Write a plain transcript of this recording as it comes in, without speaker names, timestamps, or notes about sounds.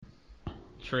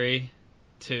3,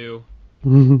 2.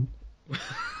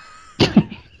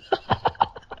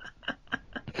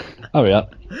 Hurry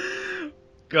up.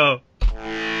 Go.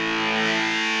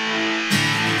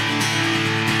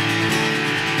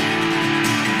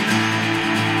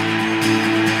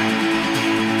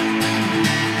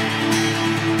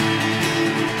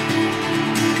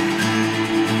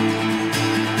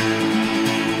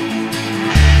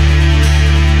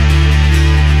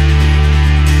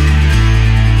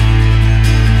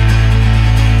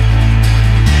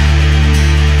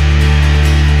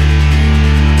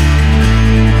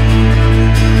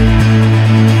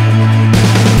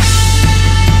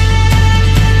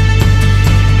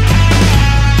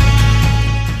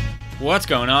 What's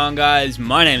going on, guys?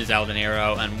 My name is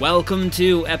Eldeniro, and welcome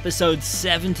to episode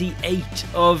 78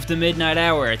 of The Midnight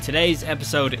Hour. Today's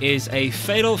episode is a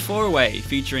fatal four-way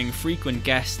featuring frequent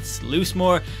guests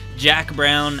Loosemore, Jack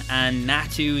Brown, and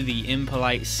Natu the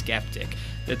Impolite Skeptic.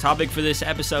 The topic for this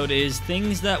episode is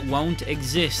things that won't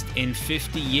exist in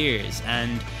 50 years,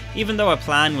 and even though a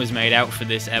plan was made out for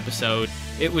this episode,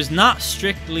 it was not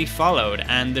strictly followed,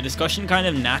 and the discussion kind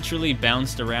of naturally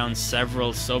bounced around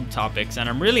several subtopics, and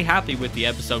I'm really happy with the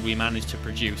episode we managed to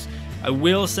produce. I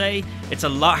will say, it's a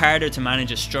lot harder to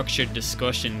manage a structured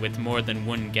discussion with more than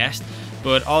one guest,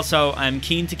 but also I'm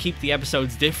keen to keep the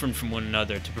episodes different from one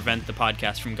another to prevent the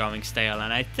podcast from going stale,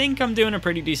 and I think I'm doing a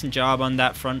pretty decent job on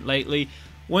that front lately.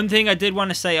 One thing I did want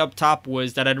to say up top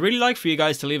was that I'd really like for you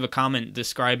guys to leave a comment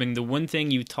describing the one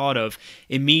thing you thought of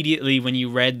immediately when you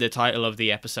read the title of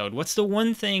the episode. What's the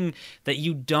one thing that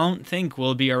you don't think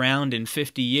will be around in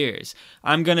 50 years?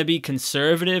 I'm going to be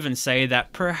conservative and say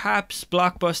that perhaps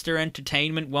Blockbuster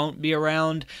Entertainment won't be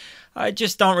around. I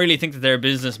just don't really think that their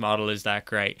business model is that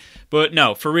great. But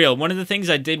no, for real, one of the things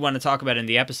I did want to talk about in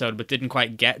the episode but didn't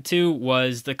quite get to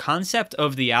was the concept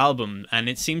of the album, and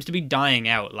it seems to be dying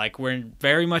out. Like, we're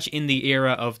very much in the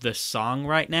era of the song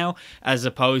right now, as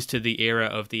opposed to the era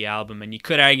of the album, and you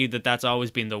could argue that that's always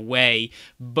been the way,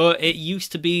 but it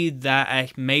used to be that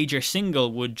a major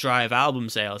single would drive album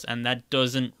sales, and that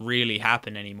doesn't really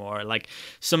happen anymore. Like,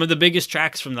 some of the biggest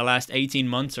tracks from the last 18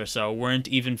 months or so weren't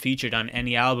even featured on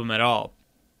any album at all,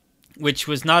 which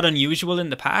was not unusual in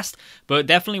the past, but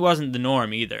definitely wasn't the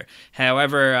norm either.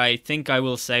 However, I think I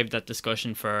will save that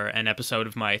discussion for an episode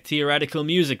of my theoretical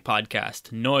music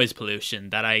podcast, Noise Pollution,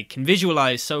 that I can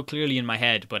visualize so clearly in my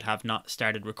head but have not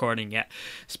started recording yet.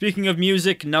 Speaking of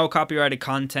music, no copyrighted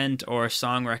content or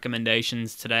song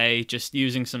recommendations today, just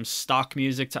using some stock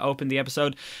music to open the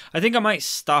episode. I think I might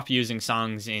stop using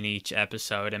songs in each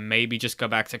episode and maybe just go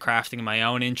back to crafting my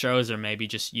own intros, or maybe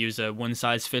just use a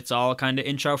one-size-fits-all kind of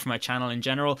intro for my channel in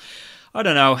general. I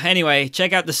don't know. Anyway,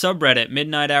 check out the subreddit,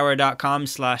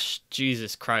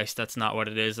 midnighthour.com/Jesus Christ, that's not what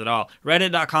it is at all.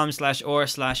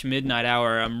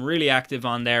 Reddit.com/r/midnighthour. I'm really active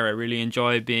on there. I really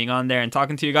enjoy being on there and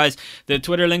talking to you guys. The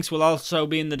Twitter links will also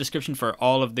be in the description for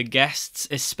all of the guests,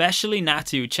 especially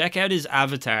Natu. Check out his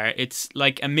avatar. It's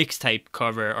like a mixtape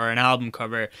cover or an album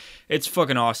cover. It's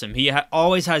fucking awesome. He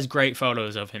always has great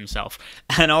photos of himself.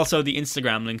 And also the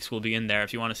Instagram links will be in there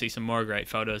if you want to see some more great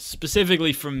photos,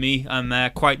 specifically from me.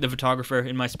 I'm quite the photographer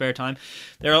in my spare time.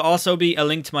 There will also be a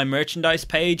link to my merchandise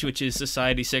page, which is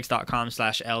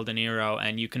society6.com/Eldeniro,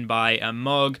 and you can buy a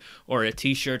mug or a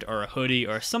t-shirt or a hoodie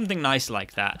or something nice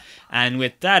like that. And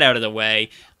with that out of the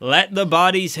way, let the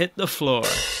bodies hit the floor.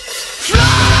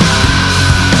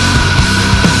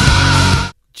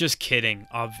 Just kidding,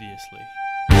 obviously.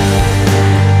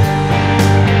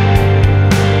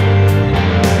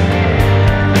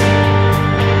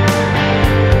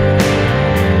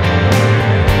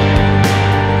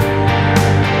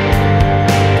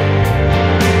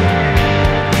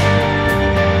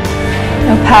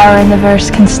 No power in the verse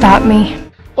can stop me.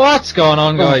 What's going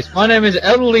on, guys? My name is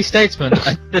Elderly Statesman,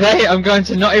 and today I'm going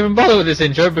to not even bother with this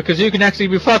intro because you can actually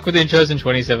be fucked with intros in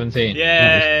 2017.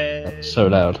 Yay! That's so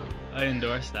loud. I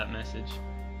endorse that message.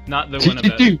 Not the one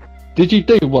about... Did you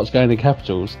do what's going in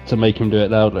capitals to make him do it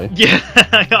loudly? Yeah,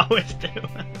 I always do.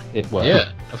 It worked.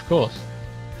 Yeah, of course.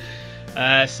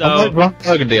 I'm So... like Ron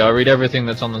Burgundy, I read everything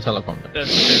that's on the teleprompter.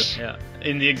 That's true, yeah.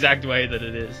 In the exact way that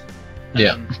it is.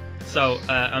 Yeah. So,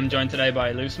 I'm joined today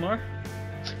by Loosemore,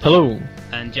 Hello.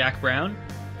 and Jack Brown,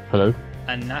 Hello?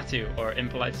 and Natu, or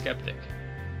Impolite Skeptic.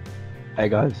 Hey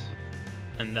guys.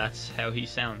 And that's how he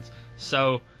sounds.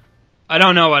 So, I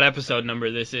don't know what episode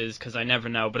number this is, because I never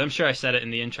know, but I'm sure I said it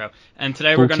in the intro. And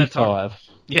today we're going to talk... 45.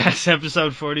 Yes,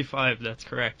 episode 45, that's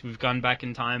correct. We've gone back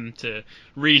in time to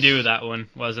redo that one.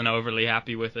 Wasn't overly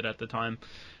happy with it at the time.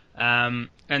 And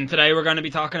today we're going to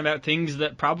be talking about things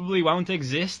that probably won't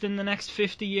exist in the next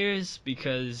 50 years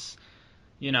because,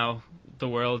 you know, the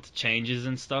world changes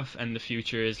and stuff, and the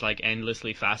future is like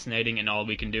endlessly fascinating, and all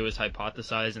we can do is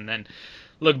hypothesize, and then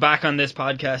look back on this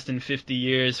podcast in 50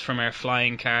 years from our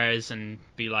flying cars and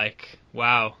be like,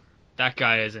 wow, that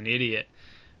guy is an idiot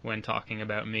when talking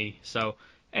about me. So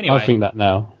anyway, I think that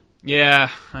now. yeah,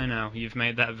 I know, you've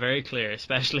made that very clear,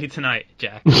 especially tonight,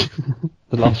 Jack.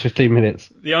 The last 15 minutes.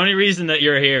 The only reason that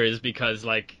you're here is because,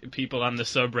 like, people on the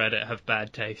subreddit have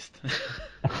bad taste.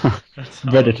 That's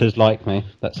all. Redditors like me.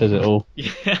 That says it all.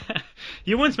 Yeah.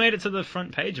 You once made it to the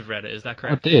front page of Reddit, is that I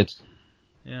correct? did.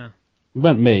 Yeah. It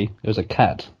wasn't me. It was a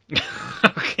cat.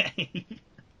 Okay.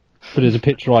 But it was a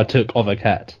picture I took of a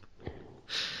cat.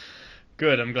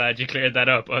 Good, I'm glad you cleared that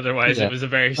up. Otherwise, Yeah. it was a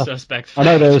very suspect I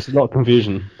know there fact. was a lot of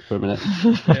confusion for a minute.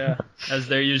 Yeah, as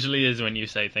there usually is when you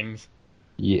say things.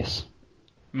 Yes.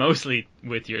 Mostly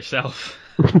with yourself.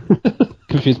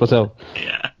 Confused myself.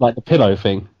 Yeah. Like the pillow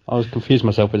thing. I was confused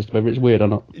myself as to whether it's weird or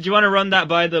not. Do you want to run that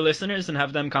by the listeners and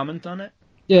have them comment on it?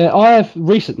 Yeah, I have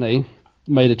recently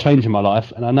made a change in my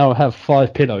life, and I now have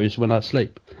 5 pillows when I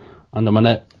sleep under my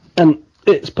neck, and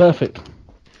it's perfect.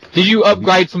 Did you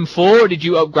upgrade from 4 or did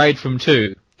you upgrade from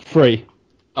 2? 3.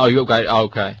 Oh, you upgraded. Oh,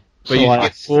 okay. So But you I-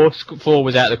 get 4. 4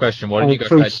 was out of the question. Why did you go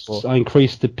straight to 4? I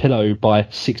increased the pillow by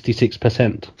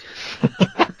 66%.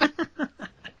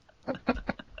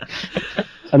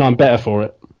 And I'm better for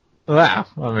it. Wow.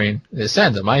 I mean, it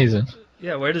sounds amazing.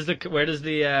 Yeah, where does the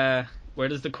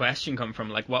question come from?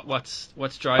 Like, what's I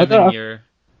driving don't- your?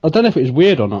 I don't know if it's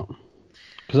weird or not,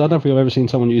 because I don't think I've ever seen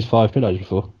someone use 5 pillows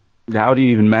before. How do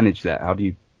you even manage that? How do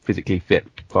you physically fit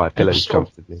 5 pillows sort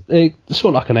of- comfortably? It's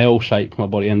sort of like an L shape my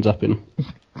body ends up in,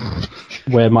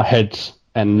 where my head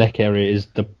and neck area is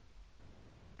the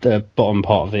bottom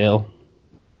part of the L,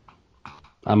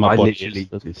 and my I body literally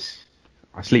is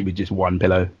I sleep with just one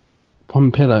pillow.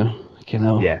 one pillow. You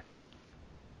know. Yeah.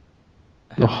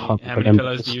 Oh, How many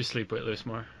pillows do you sleep with,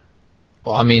 Loosemore?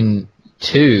 Well, I mean,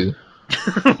 2.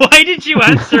 Why did you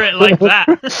answer it like that?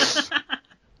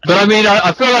 But I mean,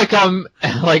 I feel like I'm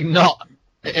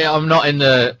I'm not in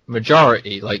the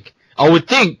majority. Like, I would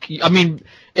think. I mean,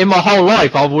 in my whole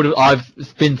life,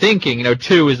 I've been thinking,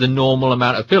 2 is the normal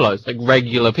amount of pillows. Like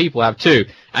regular people have 2,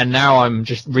 and now I'm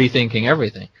just rethinking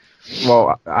everything.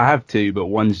 Well, I have 2, but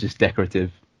one's just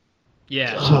decorative.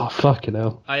 Yeah, Oh fucking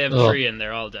hell! I have Oh. 3 and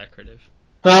they're all decorative.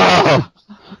 Oh,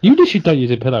 You literally don't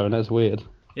use a pillow, and that's weird.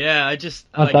 Yeah, I just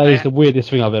That like, is the weirdest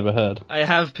thing I've ever heard. I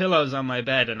have pillows on my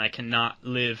bed and I cannot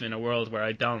live in a world where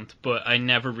I don't, but I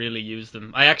never really use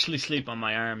them. I actually sleep on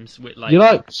my arms with like... You're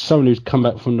like someone who's come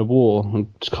back from the war and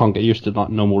just can't get used to like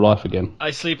normal life again. I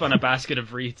sleep on a basket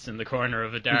of wreaths in the corner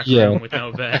of a dark Yeah. room with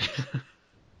no bed.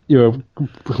 You're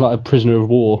like a prisoner of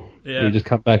war. Yeah. You just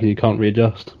come back and you can't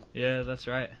readjust. Yeah, that's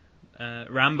right.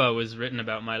 Rambo was written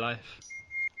about my life.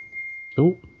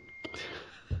 Oh.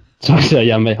 Sorry,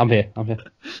 yeah, I'm here.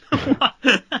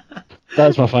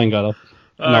 That's my phone going off.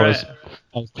 And I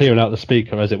was clearing out the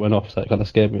speaker as it went off, so it kind of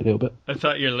scared me a little bit. I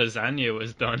thought your lasagna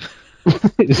was done.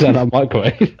 It sounded like a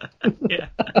microwave. Yeah.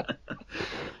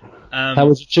 How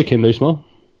was the chicken, Loosemore?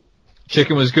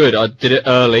 chicken was good. I did it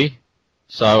early,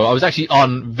 so I was actually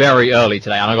on very early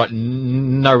today, and I got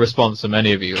no response from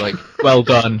any of you. Like, well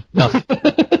done, nothing.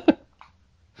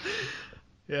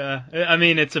 Yeah, I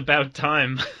mean, it's about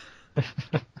time.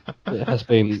 It has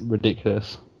been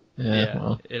ridiculous. Yeah.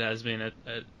 Well. It has been a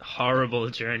horrible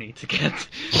journey to get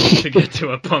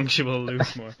to a punctual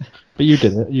Loosemore. But you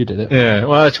did it. Yeah.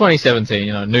 Well,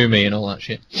 2017, new me and all that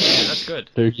shit. Yeah, that's good.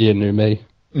 New year, new me.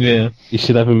 Yeah. You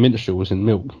still having minstrels in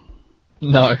milk?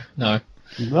 No. Oh,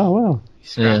 wow. You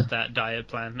scrapped that diet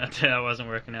plan. That wasn't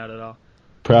working out at all.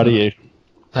 Proud of you.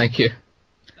 Thank you.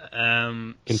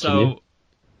 Continue. So,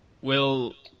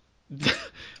 will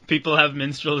people have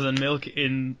minstrels and milk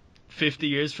in 50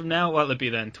 years from now? What'll it be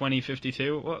then?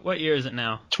 2052? What year is it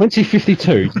now?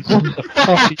 2052. What the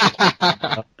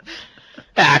fuck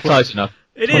is Close enough.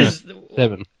 It is.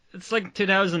 7? It's like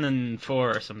 2004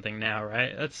 or something now,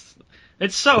 right? It's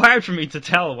so hard for me to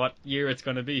tell what year it's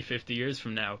going to be 50 years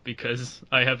from now because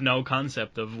I have no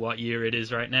concept of what year it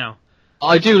is right now.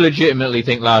 I do legitimately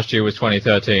think last year was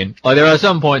 2013. Like, there are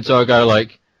some points where I go,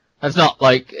 like, that's not,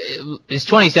 like, it's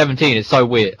 2017, it's so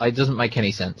weird. It doesn't make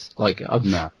any sense. Like,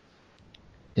 No.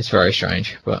 it's very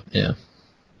strange, but, yeah.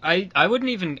 I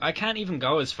can't even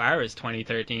go as far as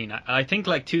 2013. I think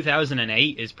like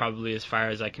 2008 is probably as far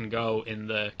as I can go in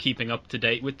the keeping up to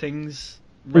date with things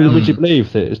realm. Would you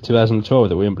believe that it's 2012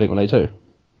 that we're in Blink-182?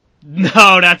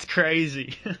 No, that's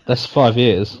crazy. That's 5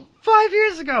 years. 5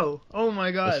 years ago. Oh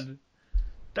my god.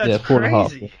 That's yeah, 4.5.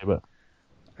 crazy. Yeah, but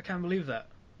I can't believe that.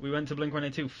 We went to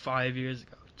Blink-182 5 years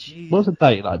ago. Jeez. what was the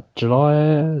date? Like June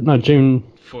 14th,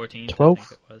 12th? I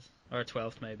think it was. Or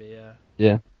 12th, maybe, yeah.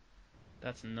 Yeah,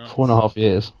 That's nuts. 4.5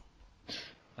 years.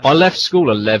 I left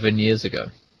school 11 years ago.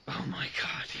 Oh my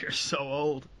god, you're so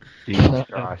old. Jesus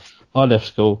Christ. I left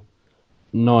school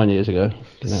 9 years ago.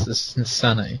 This is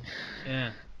insanity.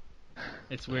 Yeah.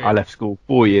 It's weird. I left school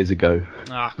 4 years ago.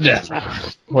 Ah, Yeah.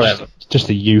 Whatever. Just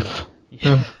a youth.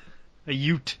 yeah. A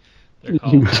ute, they're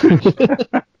called.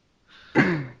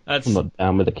 That's I'm not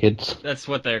down with the kids. That's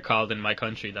what they're called in my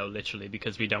country, though, literally,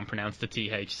 because we don't pronounce the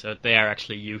TH, so they are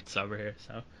actually youths over here,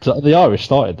 so... So the Irish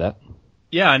started that.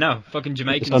 Yeah, I know. Fucking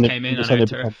Jamaicans came in it's on our only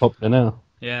turf. become popular now.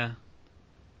 Yeah.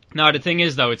 No, the thing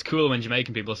is, though, it's cool when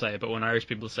Jamaican people say it, but when Irish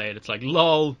people say it, it's like,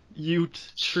 lol,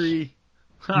 ute, tree.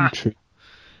 Ha. True.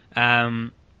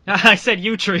 I said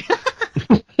yew tree.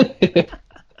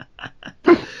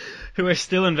 Who are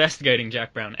still investigating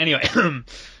Jack Brown. Anyway, there's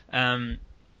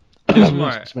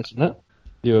more. Just mention that.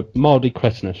 You were mildly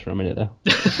cretinous for a minute there.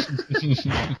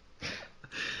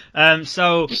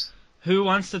 So, who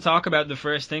wants to talk about the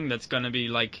first thing that's going to be,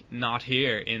 like, not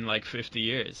here in, like, 50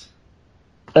 years?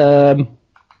 I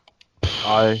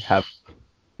have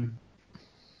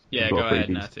Yeah, got go ahead,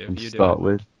 things Natsu. to You do start it.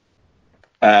 with.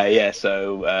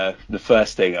 So the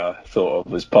first thing I thought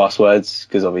of was passwords,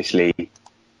 because obviously,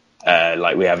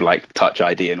 like we have like Touch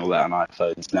ID and all that on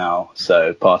iPhones now,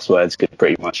 so passwords could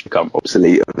pretty much become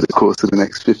Obsolete over the course of the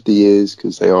next 50 years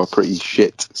because they are pretty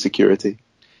shit security.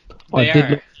 They I did are.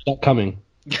 not see that coming.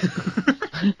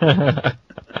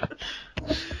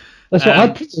 That's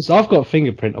what I've got a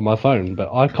fingerprint on my phone,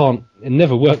 but I can't. It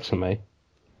never works for me.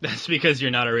 That's because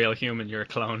you're not a real human, you're a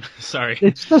clone. Sorry.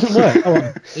 It just doesn't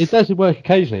work. It does work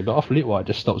occasionally, but after a little while, it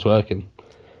just stops working.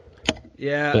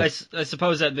 Yeah, But- I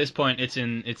suppose at this point it's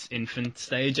in its infant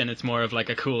stage, and it's more of like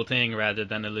a cool thing rather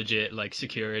than a legit like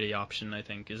security option. I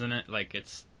think, isn't it? Like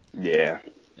it's yeah.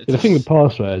 The thing with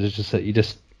passwords is just that you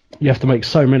have to make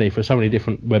so many for so many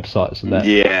different websites and that.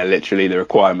 Yeah, literally the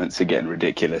requirements are getting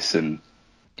ridiculous, and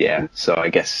yeah, so I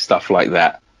guess stuff like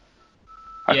that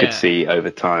I Yeah. could see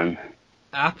over time.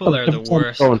 Apple are the Every time I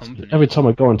worst go onto- company. Every time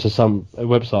I go onto some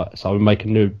website, so I would make a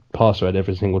new password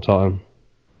every single time,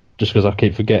 just because I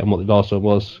keep forgetting what the last one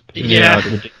was. Yeah.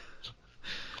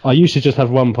 I used to just have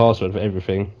one password for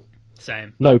everything.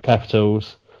 Same. No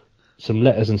capitals, some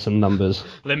letters and some numbers.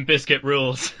 Limp Bizkit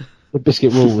rules. The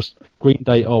Biscuit Rules. Green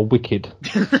Day are wicked.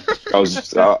 I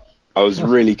was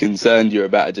really concerned you were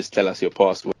about to just tell us your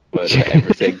password for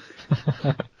everything.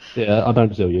 Yeah, I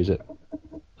don't still use it.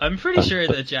 I'm pretty sure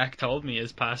that Jack told me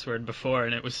his password before,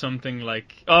 and it was something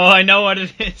like, "Oh, I know what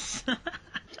it is."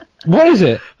 What is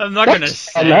it? I'm not gonna That's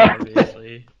say, allowed.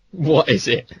 obviously. What is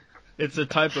it? It's a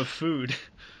type of food.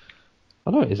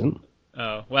 I know it isn't.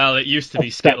 Oh, well, it used to be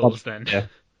Oh, that one. Skittles then. Yeah.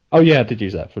 Oh yeah, I did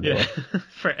use that for a Yeah, while.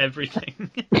 for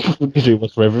everything. Usually it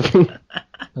was for everything.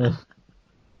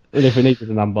 And if it needed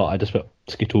a number, I just put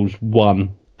Skittles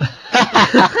 1.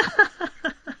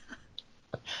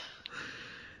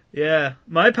 Yeah,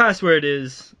 my password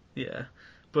is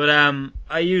but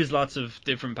I use lots of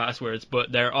different passwords,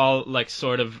 but they're all like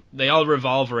they all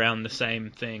revolve around the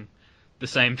same thing, the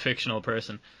same fictional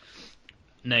person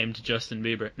named Justin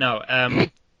Bieber. No,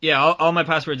 yeah, all my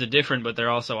passwords are different, but they're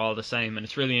also all the same, and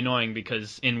it's really annoying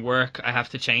because in work I have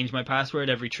to change my password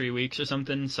every 3 weeks or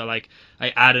something. So like I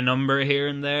add a number here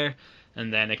and there.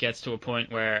 And then it gets to a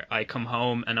point where I come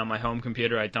home and on my home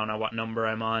computer I don't know what number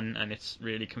I'm on, and it's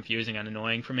really confusing and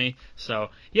annoying for me. So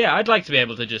yeah, I'd like to be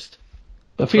able to just.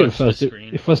 I think Touch the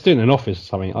screen. if I was doing an office or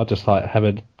something, I'd just like have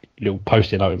a little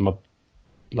post-it note in my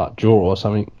like drawer or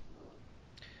something.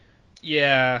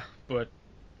 Yeah, but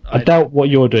I doubt what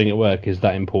you're doing at work is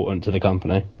that important to the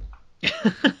company.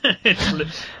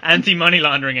 it's anti-money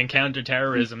laundering and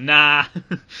counter-terrorism. Nah,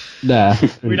 Nah.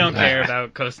 we don't care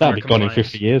about customer That'll be gone in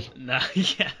compliance. 50 years. Nah,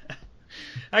 yeah.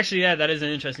 Actually, yeah, that is an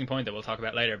interesting point that we'll talk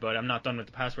about later, but I'm not done with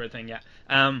the password thing yet.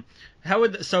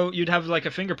 So you'd have like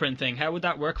a fingerprint thing. How would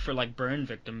that work for like burn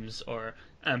victims or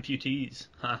amputees?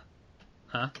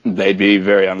 Huh? They'd be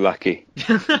very unlucky.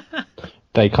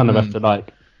 They kind of have to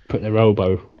like put their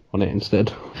elbow on it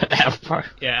instead.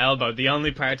 Yeah, elbow, the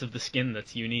only part of the skin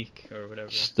that's unique or whatever.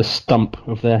 Just the stump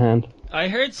of their hand. I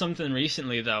heard something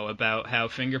recently though about how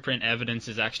fingerprint evidence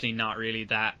is actually not really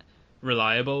that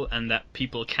reliable, and that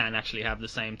people can actually have the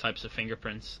same types of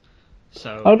fingerprints.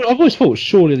 So I've always thought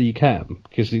surely that you can,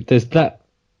 because there's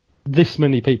this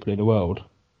many people in the world.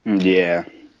 Yeah.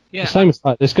 yeah, The same as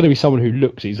like, there's going to be someone who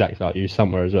looks exactly like you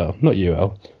somewhere as well. Not you,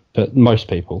 El, but most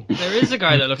people. there is a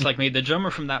guy that looks like me, the drummer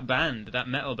from that band, that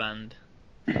metal band.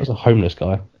 That was a homeless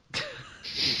guy.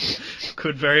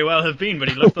 Could very well have been, but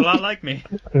he looked a lot like me.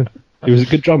 He was a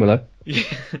good drummer though. Yeah,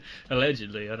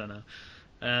 allegedly, I don't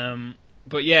know.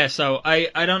 But yeah, so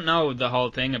I don't know the whole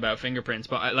thing about fingerprints,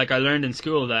 but I learned in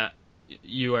school that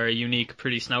you are a unique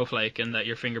pretty snowflake and that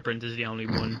your fingerprint is the only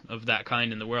one of that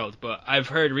kind in the world. But I've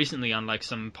heard recently on like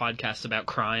some podcasts about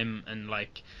crime and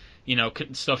like, you know,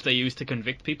 stuff they use to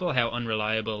convict people, how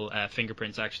unreliable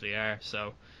fingerprints actually are.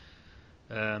 So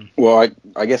Well,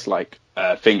 I guess like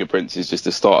fingerprints is just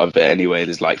the start of it anyway.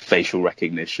 There's like facial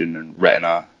recognition and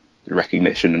retina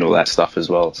recognition and all that stuff as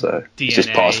well. So it's just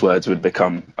DNA. passwords would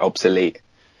become obsolete.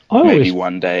 I Maybe always,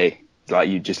 one day, like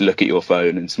you just look at your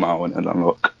phone and smile and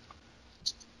unlock.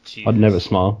 Jesus. I'd never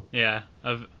smile. Yeah,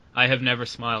 I have never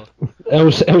smiled.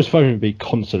 El's phone would be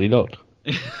constantly locked.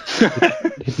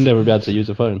 He'd never be able to use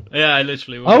a phone. Yeah, I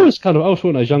literally would. I was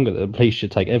when I was younger that the police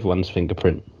should take everyone's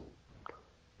fingerprint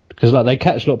because like they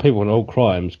catch a lot of people on all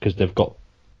crimes because they've got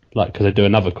because they do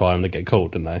another crime they get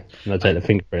caught, don't they? And they take the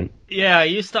fingerprint. Yeah, I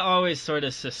used to always sort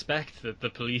of suspect that the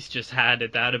police just had a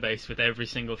database with every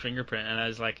single fingerprint, and I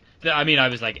was like, I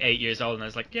was like 8 years old, and I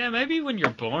was like, yeah, maybe when you're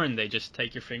born they just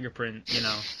take your fingerprint, you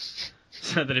know,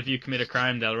 so that if you commit a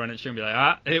crime they'll run it through and be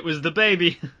like, it was the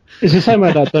baby. It's the same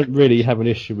way that I don't really have an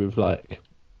issue with like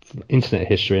internet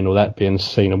history and all that being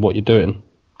seen and what you're doing.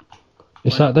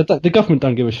 It's like the government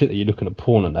don't give a shit that you're looking at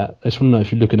porn and that. They just want to know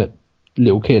if you're looking at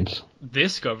little kids.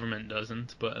 This government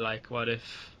doesn't, but like, what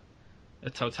if a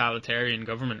totalitarian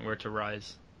government were to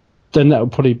rise? Then that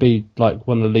would probably be like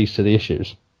one of the least of the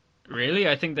issues. Really?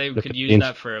 I think they Look could at use the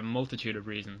that for a multitude of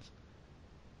reasons.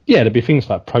 Yeah, there'd be things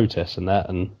like protests and that,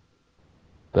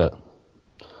 but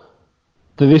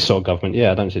this sort of government,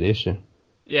 yeah, I don't see the issue.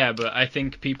 Yeah, but I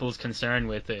think people's concern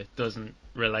with it doesn't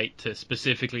relate to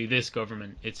specifically this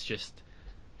government. It's just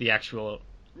the actual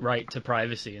right to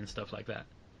privacy and stuff like that.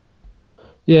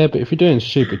 Yeah, but if you're doing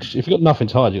stupid, if you've got nothing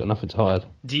to hide, you've got nothing to hide.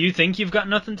 Do you think you've got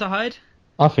nothing to hide?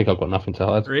 I think I've got nothing to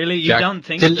hide. Really? You Jack, don't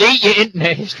think delete your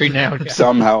internet history now. Jack.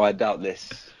 Somehow I doubt this.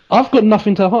 I've got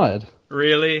nothing to hide.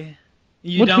 Really?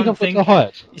 You What do you don't think I've got to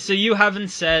hide? So you haven't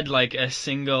said like a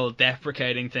single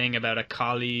deprecating thing about a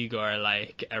colleague or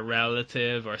like a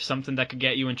relative or something that could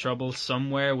get you in trouble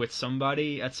somewhere with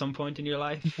somebody at some point in your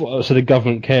life? Well, so the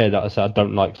government care that I said I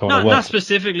don't like someone I work Not with.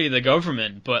 specifically the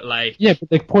government, but like... Yeah, but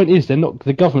the point is,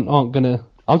 the government aren't gonna.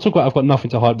 I'm talking about I've got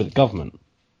nothing to hide with the government.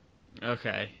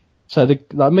 Okay. So they're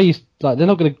not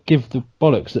gonna give the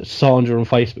bollocks that Sandra on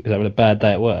Facebook is having a bad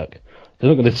day at work. They're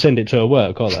not gonna send it to her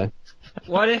work, are they?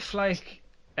 What if, like,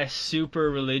 a super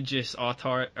religious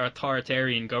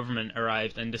authoritarian government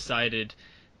arrived and decided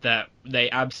that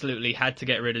they absolutely had to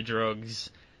get rid of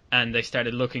drugs, and they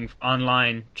started looking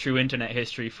online through internet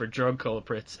history for drug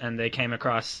culprits, and they came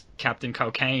across Captain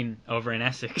Cocaine over in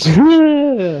Essex?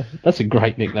 That's a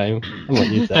great nickname. I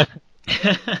might use that.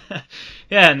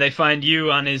 Yeah, and they find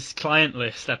you on his client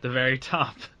list at the very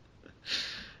top.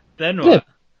 Then what?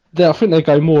 I think they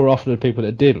go more after the people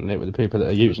that didn't than with the people that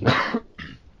are using it.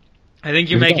 I think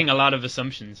you're making a lot of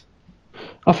assumptions.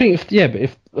 I think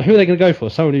but who are they going to go for?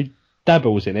 Someone who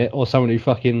dabbles in it, or someone who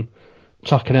fucking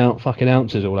chucking out fucking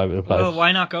ounces all over the place? Well,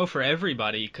 why not go for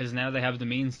everybody? Because now they have the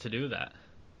means to do that.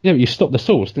 Yeah, but you stopped the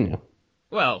source, didn't you?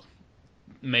 Well,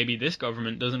 maybe this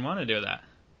government doesn't want to do that.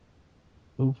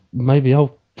 Well, maybe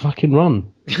I'll fucking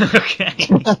run. Okay.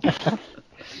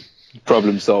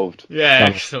 Problem solved. Yeah,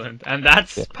 excellent. And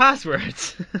that's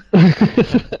passwords.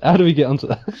 How do we get onto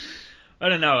that? I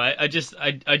don't know. I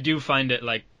do find it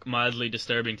like mildly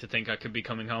disturbing to think I could be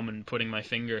coming home and putting my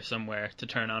finger somewhere to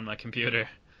turn on my computer,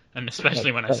 and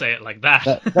especially when I say it like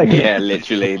that. Yeah,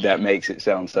 literally, that makes it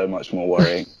sound so much more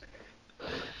worrying.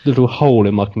 Little hole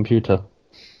in my computer.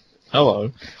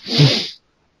 Hello.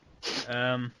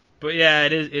 But yeah,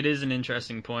 it is an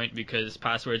interesting point because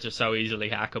passwords are so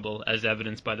easily hackable, as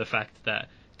evidenced by the fact that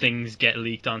things get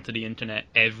leaked onto the internet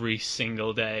every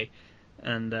single day,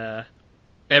 and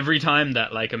every time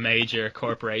that like a major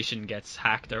corporation gets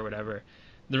hacked or whatever,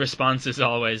 the response is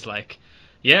always like,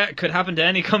 "Yeah, it could happen to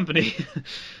any company."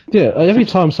 Yeah, every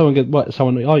time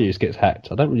someone I use gets hacked,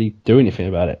 I don't really do anything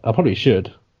about it. I probably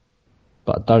should,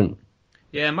 but I don't.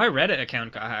 Yeah, my Reddit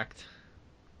account got hacked.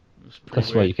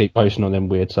 That's why you keep posting on them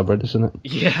weird subreddits, isn't it?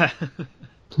 Yeah.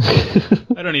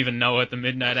 I don't even know what the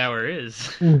Midnight Hour is.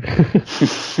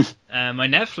 My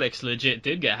Netflix legit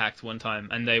did get hacked one time,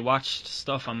 and they watched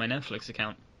stuff on my Netflix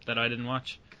account that I didn't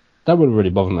watch. That wouldn't really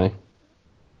bother me.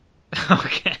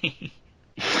 Okay.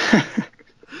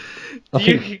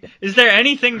 Is there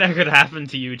anything that could happen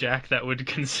to you, Jack, that would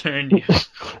concern you?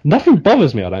 Nothing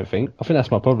bothers me, I don't think. I think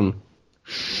that's my problem.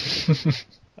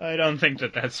 I don't think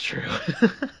that that's true.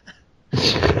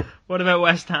 What about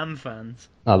West Ham fans?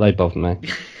 Oh, they bother me.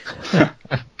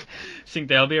 Think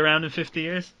they'll be around in 50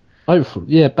 years? Hopefully,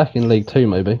 yeah, back in League 2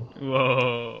 maybe.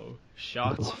 Whoa.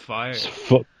 Shots fired.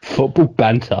 Football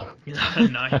banter.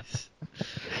 Nice.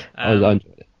 I enjoyed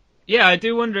it. Yeah, I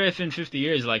do wonder if in 50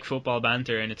 years, like, football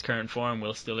banter in its current form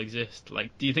will still exist.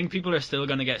 Like, do you think people are still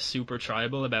going to get super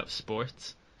tribal about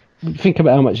sports? Think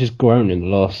about how much it's grown in the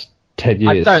last 10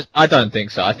 years. I don't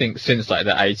think so. I think since like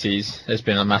the 80s, there's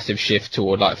been a massive shift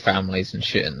toward like families and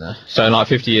shit in there. So in like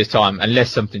 50 years time,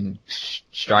 unless something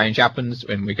strange happens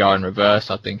when we go in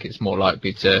reverse, I think it's more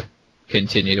likely to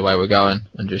continue the way we're going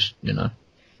and just,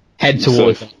 head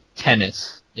towards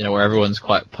tennis, where everyone's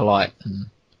quite polite and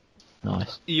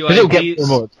nice. Because it'll get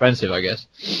more expensive, I guess.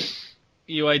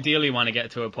 You ideally want to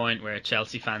get to a point where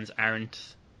Chelsea fans aren't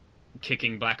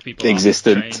kicking black people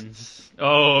Existent. off trains.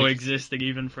 Oh, existing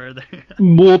even further.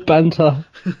 More banter.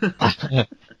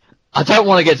 I don't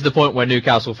want to get to the point where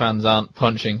Newcastle fans aren't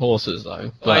punching horses,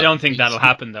 though. Well, I don't think that'll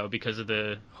happen, though, because of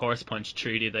the horse punch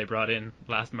treaty they brought in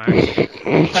last March.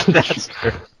 That's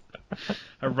true.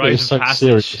 A rite of so passage.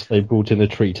 serious they brought in a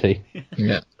treaty.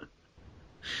 Yeah.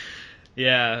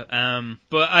 Yeah,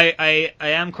 but I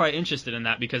am quite interested in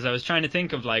that because I was trying to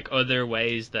think of like other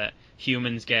ways that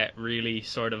humans get really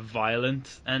sort of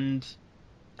violent and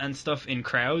stuff in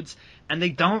crowds, and they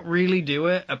don't really do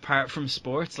it apart from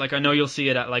sports. Like I know you'll see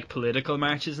it at like political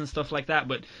marches and stuff like that,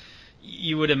 but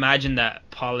you would imagine that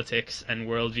politics and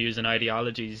worldviews and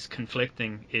ideologies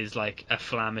conflicting is like a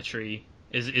flammable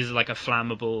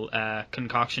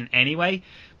concoction anyway.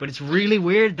 But it's really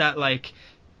weird that like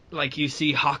you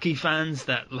see hockey fans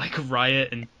that like riot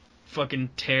and fucking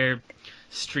tear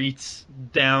streets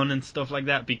down and stuff like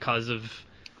that because of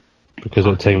Because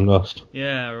the team lost.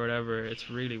 Yeah, or whatever. It's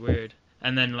really weird.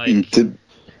 And then like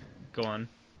go on.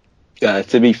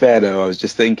 To be fair though, I was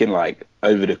just thinking like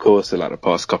over the course of like the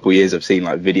past couple of years, I've seen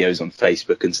like videos on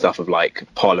Facebook and stuff of like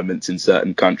parliaments in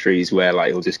certain countries where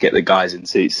like you'll just get the guys in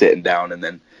suits sitting down and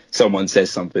then someone says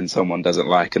something someone doesn't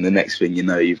like, and the next thing you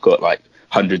know, you've got like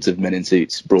hundreds of men in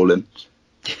suits brawling.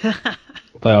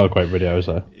 They are great videos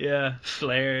though. Yeah,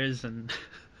 flares and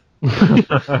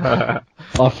I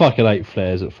fucking hate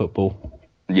flares at football.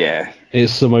 Yeah.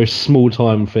 It's the most small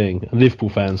time thing. And Liverpool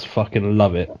fans fucking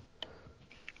love it.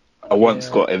 I once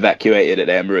got evacuated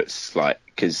at Emirates, like,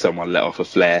 because someone let off a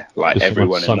flare. Like, Just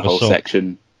everyone in the whole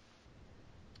section.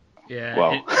 yeah.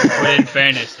 Well. But in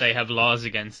fairness, they have laws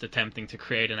against attempting to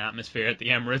create an atmosphere at the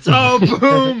Emirates. Oh,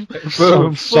 boom!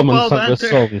 Someone Football sang a banter.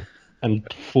 song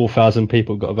and 4,000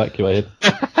 people got evacuated.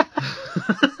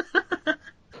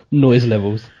 Noise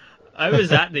levels. I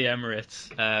was at the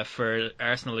Emirates for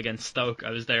Arsenal against Stoke. I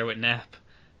was there with Nep.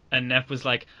 And Nep was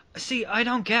like, see, I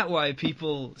don't get why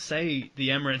people say the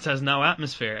Emirates has no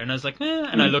atmosphere. And I was like,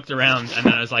 and I looked around and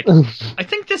then I was like, I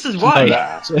think this is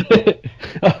why.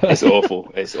 It's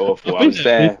awful. It's awful. I was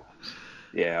there.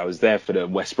 Yeah, I was there for the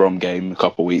West Brom game a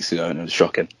couple of weeks ago and it was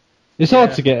shocking. It's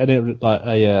hard to get an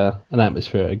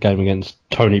atmosphere at a game against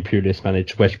Tony Pulis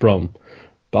managed West Brom.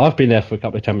 But I've been there for a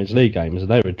couple of Champions League games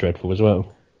and they were dreadful as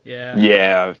well.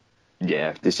 Yeah.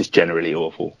 Yeah. It's just generally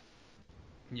awful.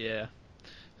 Yeah.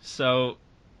 So,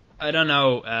 I don't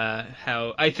know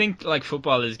how... I think, like,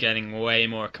 football is getting way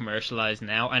more commercialized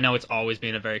now. I know it's always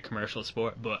been a very commercial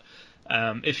sport, but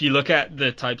if you look at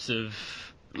the types of,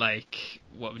 like,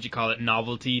 what would you call it,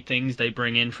 novelty things they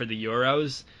bring in for the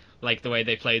Euros, like the way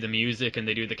they play the music and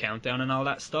they do the countdown and all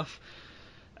that stuff,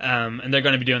 and they're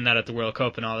going to be doing that at the World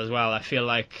Cup and all as well. I feel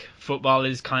like football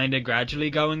is kind of gradually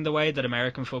going the way that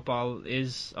American football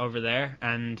is over there,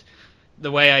 and the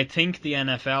way I think the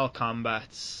NFL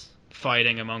combats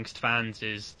fighting amongst fans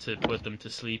is to put them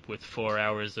to sleep with 4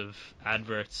 hours of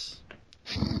adverts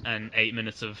and 8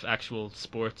 minutes of actual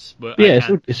sports. But yeah,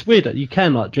 it's weird that you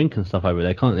can like drink and stuff over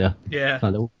there, can't you? Yeah.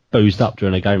 Like, they're all boozed up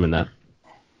during a game and that.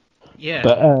 Yeah.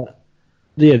 But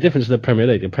the difference in the Premier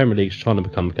League is trying to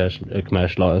become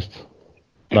commercialised.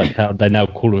 Like how they now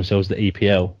call themselves the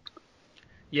EPL.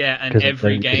 Yeah, and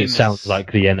every game it sounds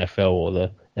like the NFL or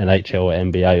the NHL or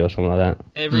NBA or something like that.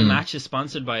 Every match is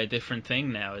sponsored by a different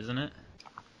thing now, isn't it?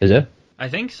 Is it? I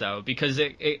think so, because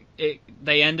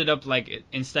they ended up like,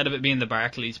 instead of it being the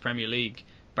Barclays Premier League,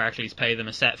 Barclays pay them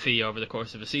a set fee over the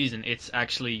course of a season. It's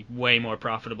actually way more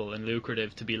profitable and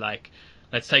lucrative to be like,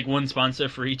 let's take one sponsor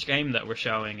for each game that we're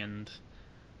showing and,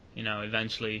 you know,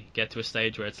 eventually get to a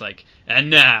stage where it's like, and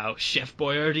now Chef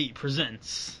Boyardee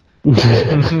presents.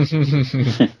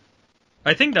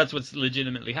 I think that's what's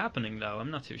legitimately happening, though. I'm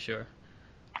not too sure.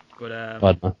 But I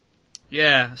don't know.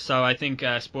 yeah, so I think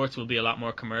sports will be a lot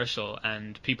more commercial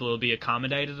and people will be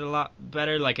accommodated a lot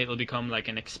better. Like, it'll become like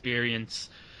an experience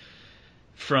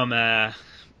from a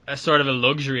sort of a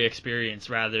luxury experience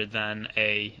rather than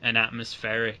an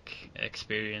atmospheric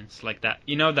experience like that.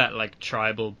 You know, that like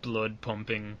tribal blood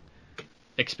pumping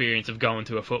experience of going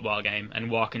to a football game and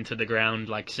walking to the ground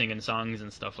like singing songs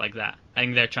and stuff like that. I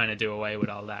think they're trying to do away with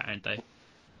all that, aren't they?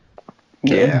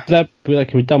 Yeah. That can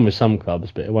be done with some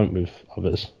clubs, but it won't with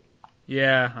others.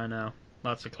 Yeah, I know.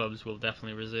 Lots of clubs will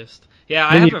definitely resist. Yeah,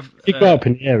 I When have you, a. if you grow up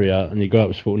in the area and you grow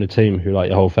up supporting a team who like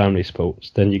your whole family sports,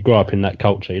 then you grow up in that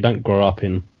culture. You don't grow up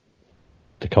in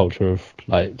the culture of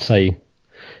like say,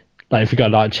 like if you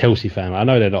got like a Chelsea fan. I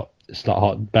know they're not. It's not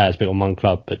hard, bad to be on one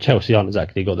club, but Chelsea aren't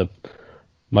exactly got the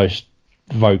most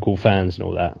vocal fans and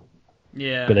all that.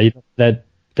 Yeah. But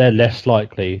they're less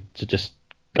likely to just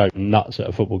go nuts at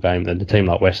a football game than a team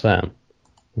like West Ham,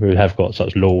 who have got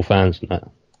such loyal fans and that.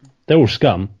 They're all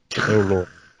scum, but they're all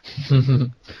loyal.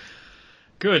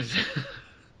 Good.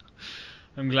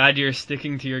 I'm glad you're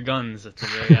sticking to your guns. That's a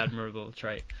very admirable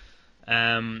trait.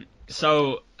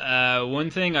 So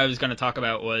one thing I was going to talk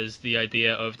about was the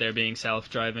idea of there being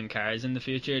self-driving cars in the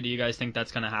future. Do you guys think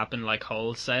that's going to happen like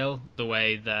wholesale, the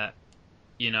way that,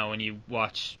 you know, when you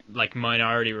watch like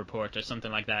Minority Report or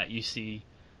something like that, you see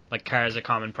like cars are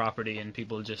common property and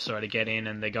people just sort of get in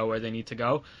and they go where they need to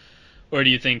go? Or do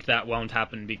you think that won't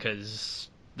happen because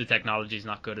the technology's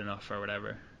not good enough or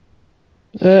whatever?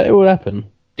 It will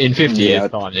happen. In 50 Yeah.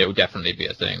 years' time, it will definitely be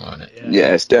a thing, won't it?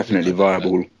 Yeah, it's definitely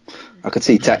viable. I could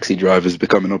see taxi drivers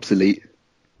becoming obsolete.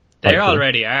 They Hopefully.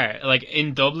 already are. Like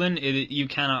in Dublin, you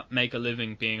cannot make a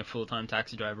living being a full-time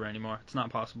taxi driver anymore. It's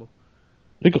not possible.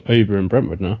 They've got Uber in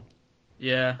Brentwood now.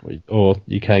 Yeah. Or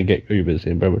you can get Ubers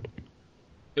in Brentwood.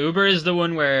 Uber is the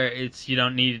one where it's you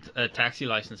don't need a taxi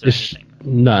license or anything.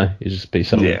 No, you just be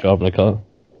someone Yeah. driving a car.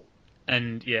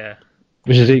 And yeah.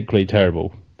 Which is equally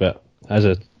terrible, but as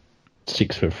a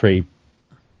 6'3"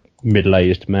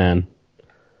 middle-aged man,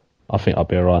 I think I'd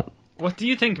be alright. What do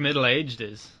you think middle-aged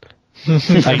is?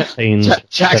 18,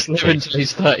 Jack's 17, living till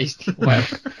he's 30. Well,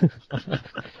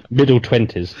 middle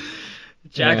 20s,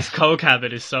 Jack's coke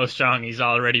habit is so strong he's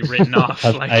already written off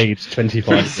has like aged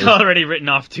 25 he's years. already written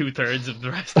off 2/3 of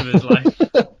the rest of his life.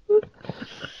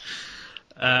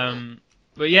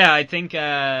 But yeah, I think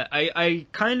I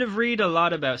kind of read a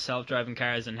lot about self-driving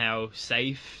cars and how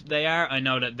safe they are. I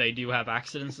know that they do have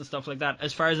accidents and stuff like that.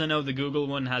 As far as I know, the Google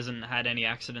one hasn't had any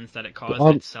accidents that it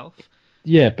caused itself.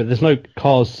 Yeah, but there's no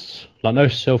cars, like no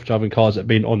self-driving cars that have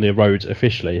been on the roads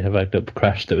officially have had a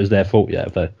crash that was their fault yet,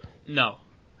 have they? No,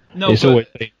 it's but,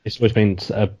 always been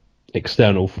an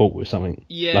external fault with something,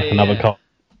 like another car.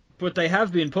 But they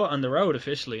have been put on the road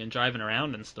officially and driving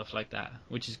around and stuff like that,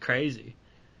 which is crazy.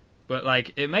 But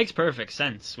like, it makes perfect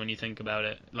sense when you think about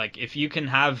it. Like, if you can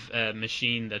have a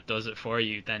machine that does it for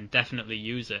you, then definitely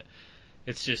use it.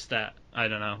 It's just that I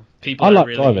don't know. People I are like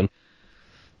really... driving.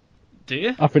 Do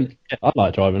you? I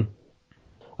like driving.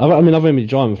 I mean, I've only been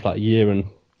driving for like a year and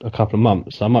a couple of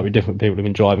months. So I might be different people who've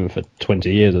been driving for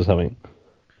 20 years or something.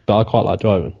 But I quite like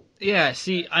driving. Yeah,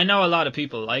 see, I know a lot of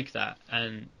people like that,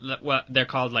 and well, they're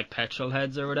called like petrol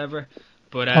heads or whatever.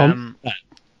 But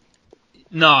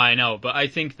no, I know, but I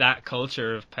think that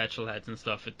culture of petrol heads and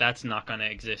stuff, that's not going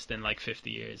to exist in like 50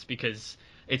 years because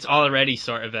it's already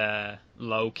sort of a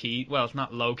low key. Well, it's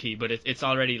not low key, but it's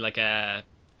already like a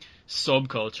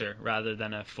subculture rather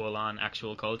than a full on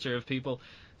actual culture of people.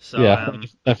 So yeah, I'd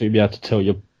definitely be able to tell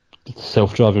your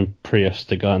self-driving Prius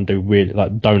to go and do really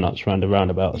like donuts round a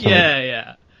roundabout. Or something.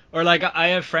 Yeah. Or like I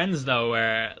have friends though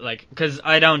where like because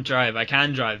I don't drive, I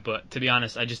can drive, but to be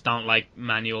honest, I just don't like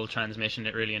manual transmission.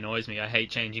 It really annoys me. I hate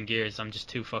changing gears. I'm just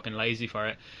too fucking lazy for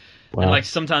it. Wow. And like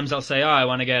sometimes I'll say, oh, I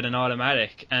want to get an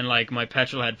automatic, and like my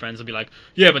petrol head friends will be like,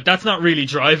 yeah, but that's not really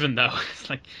driving though. It's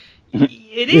like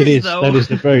it is though. That is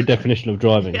the very definition of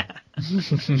driving. Yeah.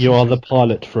 You are the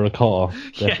pilot for a car,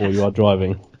 therefore Yes. you are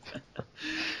driving.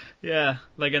 Yeah,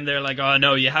 like, and they're like, oh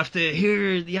no, you have to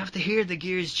hear the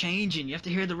gears changing, you have to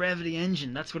hear the rev of the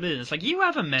engine. That's what it is. It's like you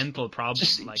have a mental problem.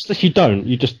 Like, If you don't,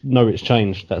 you just know it's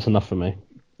changed. That's enough for me.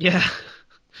 yeah,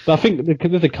 But I think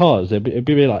with the cars, it'd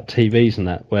be like TVs and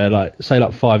that, where like say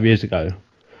like 5 years ago,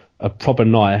 a proper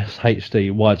nice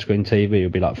HD widescreen TV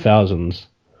would be like thousands,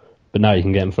 but now you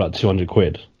can get them for like 200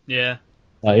 quid. yeah,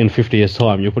 Like in 50 years'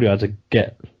 time, you'll probably be able to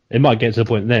get. It might get to the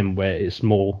point then where it's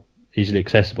more easily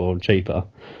accessible and cheaper.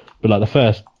 But like the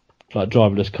first like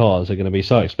driverless cars are going to be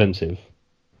so expensive.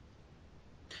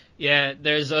 yeah.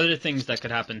 There's other things that could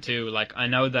happen too. Like I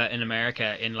know that in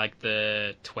America, in like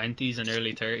the 20s and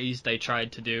early 30s, they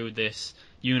tried to do this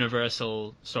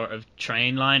universal sort of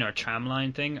train line or tram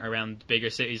line thing around bigger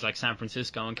cities like San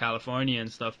Francisco and California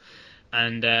and stuff.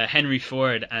 And Henry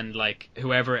Ford and like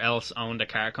whoever else owned a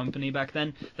car company back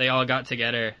then, they all got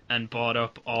together and bought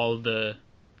up all the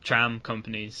tram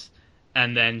companies,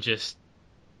 and then just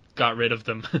got rid of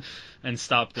them and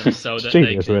stopped them so that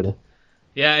Genius, they could. really.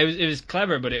 Yeah, it was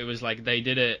clever, but it was like they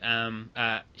did it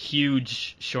at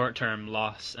huge short-term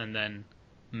loss and then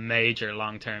major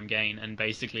long-term gain, and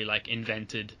basically like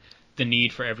invented the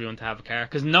need for everyone to have a car,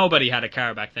 because nobody had a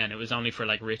car back then. It was only for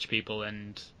like rich people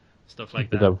and stuff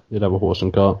like that. You'd have a horse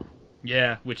and cart.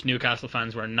 Yeah, which Newcastle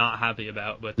fans were not happy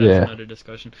about, but that's another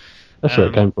discussion. That's where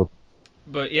it came from.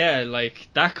 But yeah, like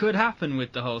that could happen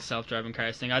with the whole self-driving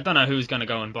cars thing. I don't know who's going to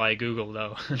go and buy Google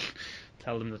though.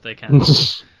 Tell them that they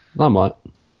can't. I might.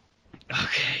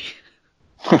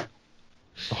 Okay.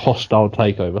 A hostile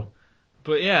takeover.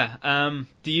 But yeah,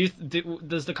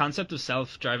 does the concept of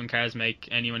self-driving cars make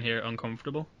anyone here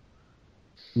uncomfortable?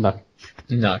 No.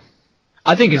 No.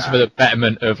 I think it's for the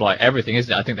betterment of like everything,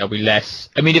 isn't it? I think there'll be less.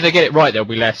 I mean, if they get it right, there'll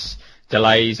be less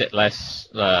delays, less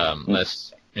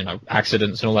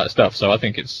accidents and all that stuff. So I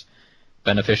think it's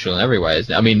beneficial in every way,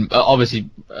 isn't it? I mean, obviously,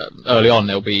 early on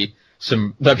there'll be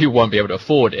some that people won't be able to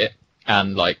afford it,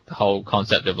 and like the whole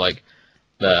concept of like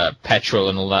the petrol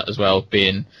and all that as well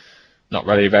being not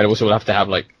readily available. So we'll have to have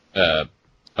like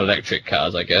electric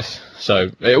cars, I guess.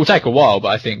 So it will take a while, but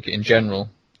I think in general,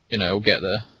 we'll get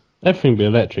there. Everything will be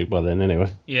electric by then,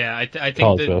 anyway. Yeah, I think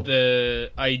Cars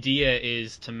the idea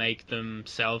is to make them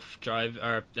self-drive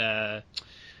or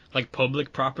like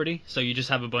public property. So you just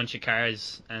have a bunch of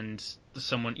cars and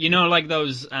someone, like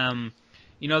those,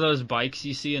 those bikes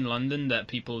you see in London that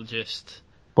people just.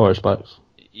 Boris bikes.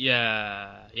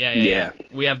 Yeah.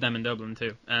 We have them in Dublin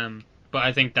too. But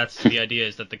I think that's the idea,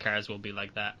 is that the cars will be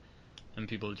like that, and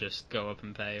people just go up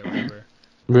and pay or whatever.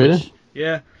 Really?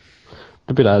 Yeah.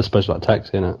 It'd be like, I suppose, like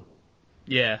taxi, innit?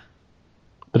 Yeah.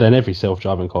 But then every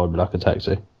self-driving car would be like a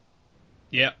taxi.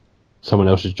 Yeah. Someone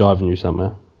else is driving you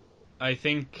somewhere. I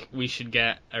think we should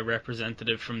get a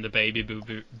representative from the baby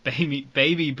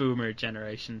boomer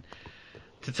generation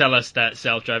to tell us that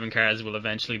self-driving cars will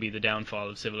eventually be the downfall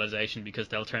of civilization because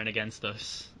they'll turn against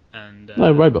us. And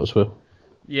no, robots will.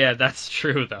 Yeah, that's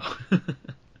true though.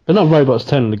 But not robots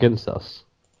turning against us.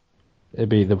 It'd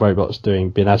be the robots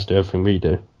being asked to do everything we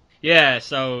do. Yeah,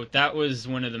 so that was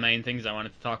one of the main things I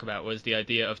wanted to talk about, was the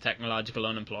idea of technological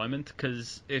unemployment.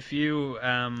 Because if you,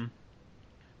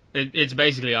 it's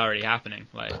basically already happening.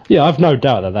 Like, yeah, I've no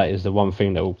doubt that is the one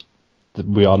thing that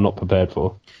we are not prepared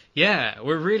for. Yeah,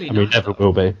 we're really and we never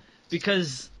will be.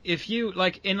 Because if you,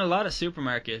 like, in a lot of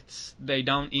supermarkets, they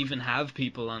don't even have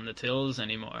people on the tills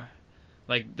anymore.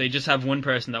 Like, they just have one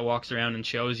person that walks around and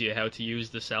shows you how to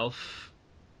use the certain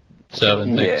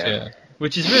things, yeah.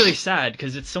 Which is really sad,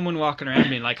 because it's someone walking around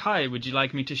being like, "Hi, would you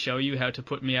like me to show you how to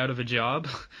put me out of a job?"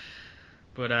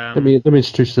 But let me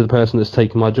introduce you to the person that's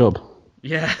taken my job.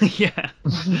 Yeah.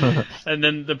 And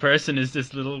then the person is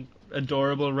this little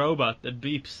adorable robot that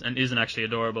beeps and isn't actually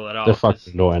adorable at all. They're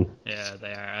fucking annoying. Yeah,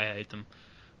 they are. I hate them.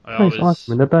 Item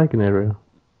in the bagging area.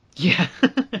 Yeah.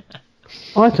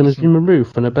 Item has been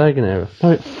removed from the bagging area.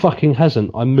 No, it fucking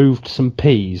hasn't. I moved some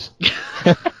peas.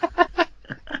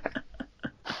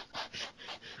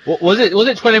 Was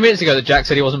it 20 minutes ago that Jack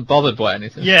said he wasn't bothered by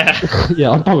anything? Yeah. Yeah,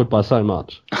 I'm bothered by so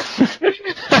much.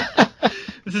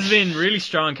 This has been really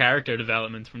strong character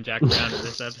development from Jack Brown in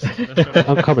this episode.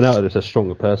 I'm coming out of this a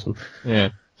stronger person. Yeah.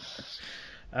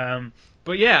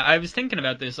 But yeah, I was thinking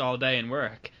about this all day in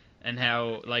work, and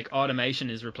how like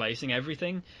automation is replacing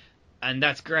everything, and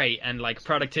that's great, and like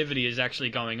productivity is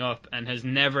actually going up and has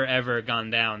never ever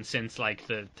gone down since like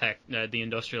the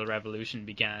Industrial Revolution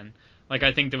began. Like,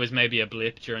 I think there was maybe a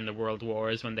blip during the World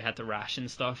Wars when they had to ration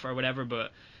stuff or whatever,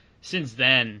 but since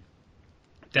then,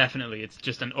 definitely it's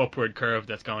just an upward curve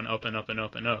that's going up and up and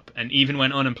up and up. And even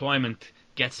when unemployment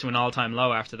gets to an all-time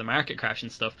low after the market crash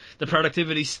and stuff, the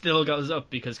productivity still goes up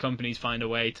because companies find a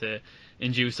way to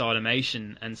induce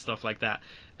automation and stuff like that.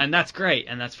 And that's great,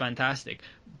 and that's fantastic.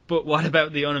 But what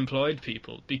about the unemployed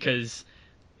people? Because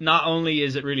not only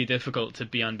is it really difficult to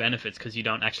be on benefits because you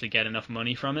don't actually get enough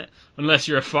money from it, unless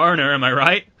you're a foreigner, am I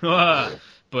right? But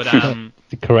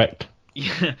correct.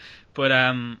 Yeah,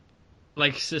 but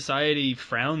like society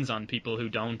frowns on people who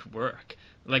don't work.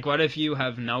 Like, what if you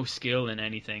have no skill in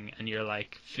anything and you're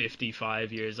like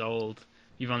 55 years old?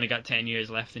 You've only got 10 years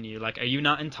left in you. Like, are you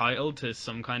not entitled to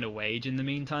some kind of wage in the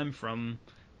meantime from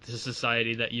the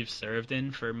society that you've served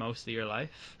in for most of your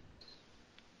life?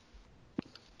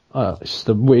 It's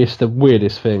the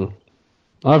weirdest thing.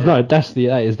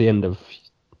 That is the end of,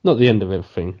 not the end of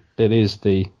everything. It's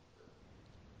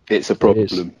a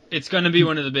problem. It's going to be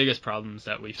one of the biggest problems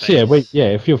that we face. So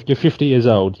if you're 50 years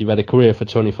old, you've had a career for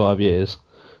 25 years,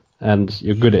 and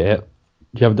you're good at it,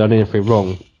 you haven't done anything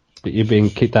wrong, but you're being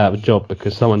kicked out of a job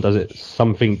because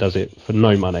something does it for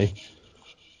no money,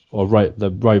 or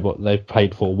the robot they've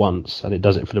paid for once, and it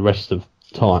does it for the rest of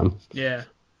time. Yeah.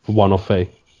 For one-off fee.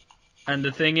 And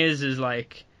the thing is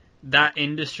like, that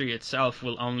industry itself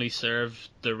will only serve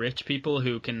the rich people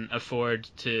who can afford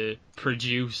to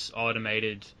produce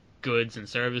automated goods and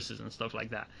services and stuff like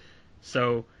that.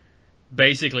 So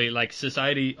basically, like,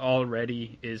 society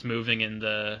already is moving in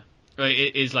the...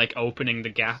 It is like opening the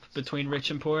gap between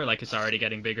rich and poor. Like, it's already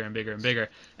getting bigger and bigger and bigger.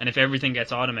 And if everything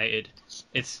gets automated,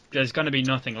 there's going to be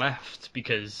nothing left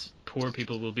because poor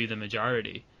people will be the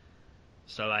majority.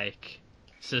 So, like,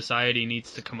 society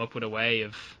needs to come up with a way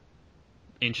of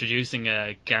introducing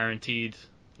a guaranteed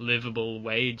livable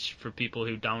wage for people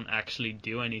who don't actually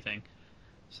do anything.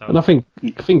 So, And I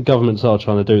think governments are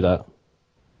trying to do that.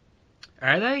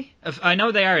 are they? I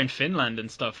know they are in Finland and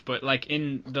stuff, but like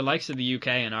in the likes of the UK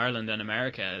and Ireland and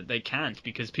America, they can't,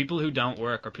 because people who don't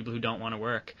work or people who don't want to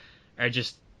work are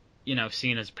just, you know,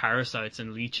 seen as parasites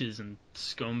and leeches and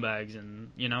scumbags,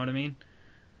 and you know what I mean?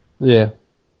 Yeah.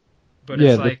 But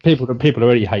Yeah, it's like, people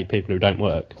already hate people who don't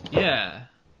work. yeah,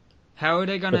 how are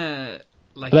they gonna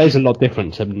like? But there's a lot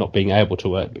different to not being able to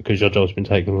work because your job's been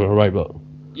taken from a robot.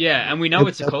 Yeah, and we know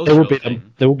it's a There cultural will be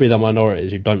thing. there will be the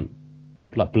minorities who don't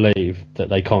like believe that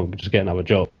they can't just get another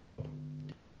job.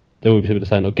 There will be people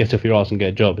saying, "Oh, get off your ass and get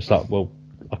a job." It's like, well,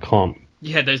 I can't.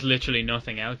 Yeah, there's literally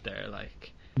nothing out there,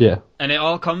 like. Yeah. And it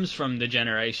all comes from the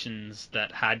generations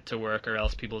that had to work or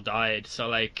else people died. So,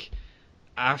 like,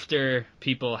 after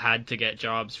people had to get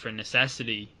jobs for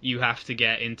necessity, you have to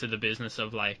get into the business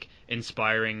of, like,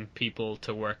 inspiring people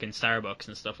to work in Starbucks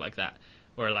and stuff like that.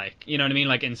 Or, like, you know what I mean?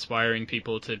 Like, inspiring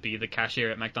people to be the cashier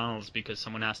at McDonald's because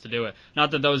someone has to do it.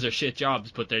 Not that those are shit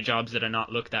jobs, but they're jobs that are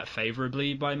not looked at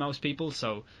favorably by most people.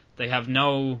 So they have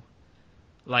no,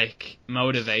 like,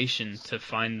 motivation to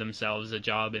find themselves a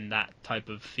job in that type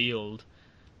of field.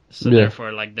 So Yeah.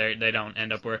 therefore, like, they don't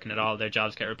end up working at all. Their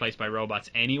jobs get replaced by robots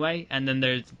anyway, and then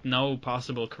there's no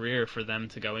possible career for them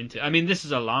to go into. I mean, this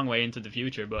is a long way into the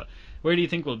future, but where do you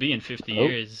think we'll be in 50 Oh.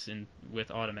 years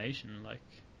with automation? Like,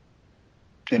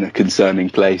 In a concerning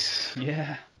place.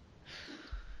 yeah.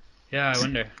 Yeah, I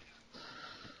wonder.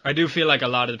 I do feel like a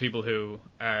lot of the people who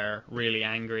are really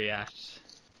angry at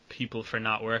people for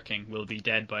not working will be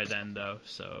dead by then, though,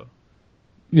 so...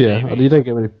 Yeah, Maybe. you don't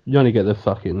get you only get the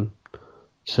fucking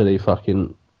silly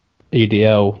fucking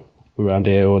EDL around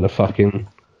here, or the fucking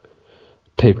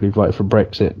people who voted for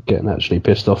Brexit getting actually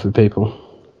pissed off with people.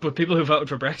 But people who voted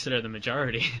for Brexit are the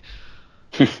majority.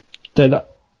 They're not,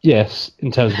 yes,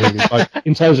 in terms of people who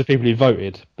in terms of people who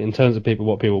voted, but in terms of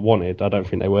what people wanted, I don't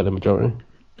think they were the majority.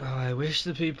 Oh, I wish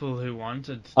the people who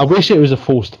wanted... I wish it was a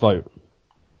forced vote.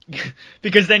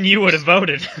 Because then you would have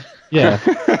voted. Yeah.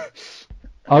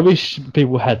 I wish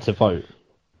people had to vote,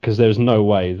 because there was no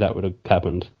way that would have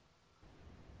happened.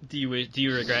 Do you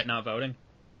regret not voting?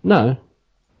 No.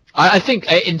 I think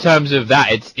in terms of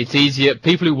that, it's easier.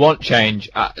 People who want change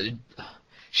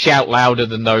shout louder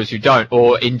than those who don't,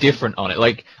 or indifferent on it.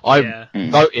 Like, I Yeah.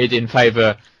 voted in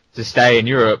favour to stay in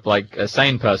Europe, like a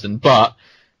sane person, but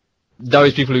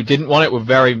those people who didn't want it were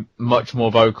very much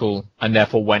more vocal and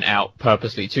therefore went out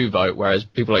purposely to vote, whereas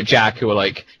people like Jack, who were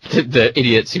like the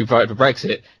idiots who voted for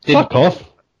Brexit, didn't. Fuck off.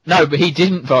 No, but he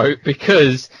didn't vote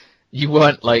because you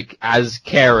weren't, like, as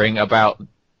caring about, do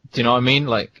you know what I mean?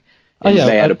 Like, They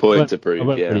had a point weren't- to prove, I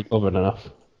weren't yeah. really bothered enough.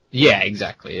 yeah,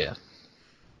 exactly, yeah.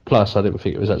 Plus, I didn't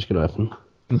think it was actually going to happen.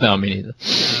 No, me neither.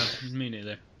 Me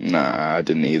neither. Nah, I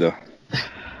didn't either.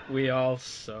 We all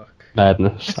suck.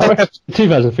 Madness. I reckon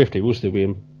 2050 will still be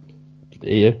in the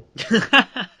EU.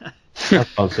 I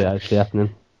can't see it actually happening.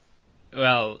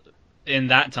 Well, in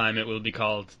that time it will be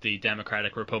called the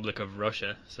Democratic Republic of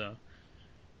Russia, so...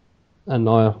 And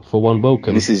I, for one,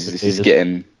 welcome. This is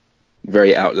getting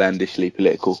very outlandishly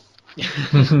political.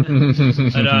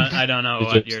 I don't know Did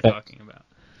what you you're expect- talking about.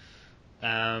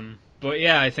 But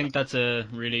yeah, I think that's a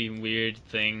really weird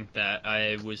thing that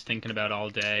I was thinking about all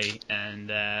day,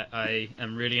 and I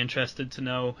am really interested to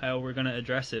know how we're going to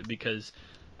address it, because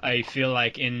I feel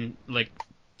like in, like,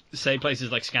 say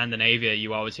places like Scandinavia,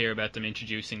 you always hear about them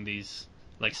introducing these,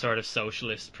 like, sort of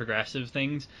socialist progressive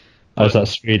things. I was like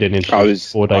Sweden in I was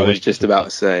 4 day I was week. just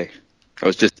about to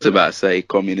say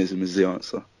communism is the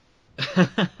answer.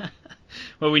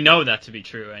 Well, we know that to be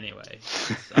true anyway.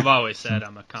 I've always said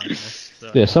I'm a communist.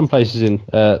 So. Yeah, some places in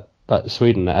like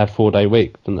Sweden that have 4 day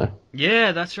week, don't they?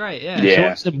 Yeah, that's right. Yeah. Yeah. So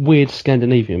what's the weird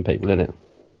Scandinavian people in it?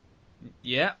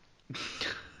 Yeah.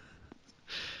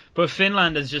 But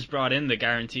Finland has just brought in the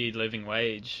guaranteed living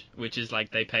wage, which is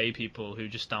like they pay people who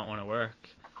just don't want to work.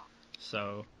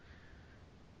 So,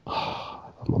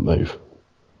 I'm on move.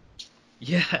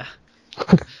 yeah,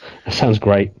 That sounds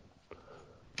great.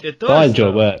 it does. But I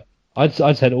enjoy though. work. I'd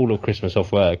had all of Christmas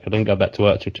off work. I didn't go back to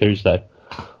work till Tuesday.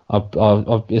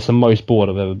 It's the most bored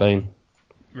I've ever been.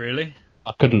 Really?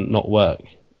 I couldn't not work.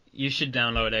 You should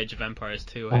download Age of Empires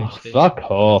 2 Oh, HD. fuck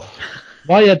off.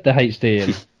 Why you had the HD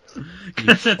in?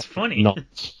 Because that's funny. Not.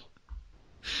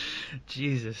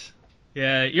 Jesus.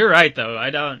 Yeah, you're right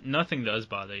though. Nothing does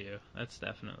bother you. That's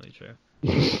definitely true.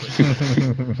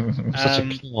 Such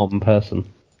a calm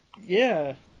person.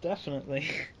 Yeah, definitely.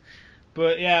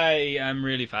 But yeah, I'm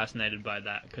really fascinated by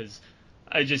that because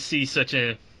I just see such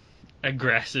a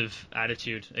aggressive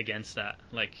attitude against that.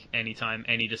 Like, anytime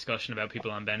any discussion about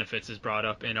people on benefits is brought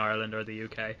up in Ireland or the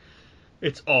UK,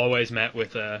 it's always met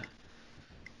with a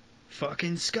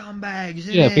fucking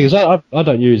scumbags. Yeah, because I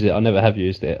don't use it. I never have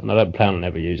used it, and I don't plan on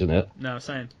ever using it. No,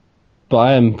 same. But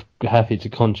I am happy to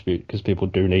contribute because people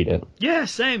do need it. Yeah,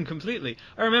 same, completely.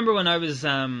 I remember when I was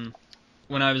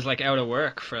like out of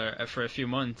work for a few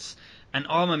months, and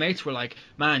all my mates were like,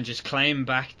 "Man, just claim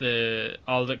back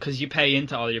because you pay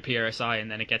into all your PRSI,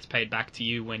 and then it gets paid back to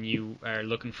you when you are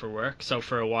looking for work. So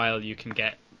for a while, you can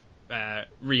get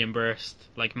reimbursed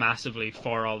like massively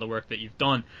for all the work that you've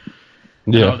done."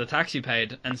 And all the tax you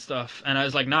paid and stuff. And I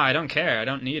was like, no, I don't care, I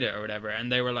don't need it or whatever.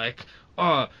 And they were like,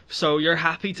 oh, so you're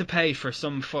happy to pay for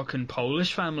some fucking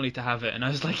Polish family to have it? And I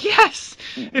was like, yes,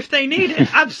 if they need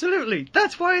it, absolutely.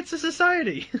 That's why it's a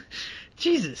society.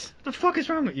 Jesus, what the fuck is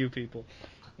wrong with you people?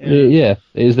 Yeah,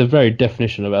 it is the very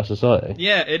definition of our society.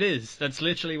 Yeah, it is. That's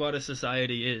literally what a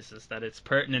society is that it's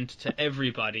pertinent to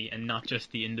everybody and not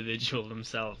just the individual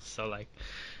themselves. So like,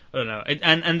 I don't know.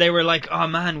 And they were like, oh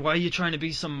man, why are you trying to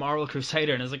be some moral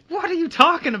crusader? And I was like, what are you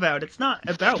talking about? It's not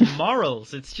about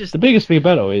morals. It's just... The biggest thing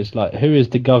about it is, like, who is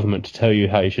the government to tell you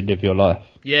how you should live your life?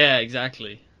 Yeah,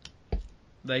 exactly.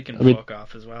 They can fuck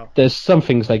off as well. There's some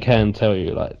things they can tell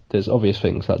you, like, there's obvious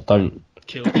things, like, don't...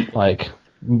 Kill people. Like,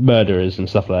 murderers and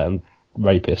stuff like that, and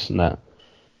rapists and that.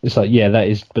 It's like, yeah,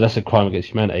 but that's a crime against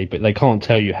humanity, but they can't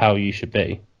tell you how you should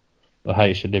be, or how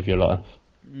you should live your life.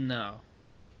 No.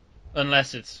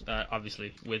 Unless it's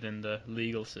obviously within the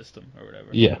legal system or whatever.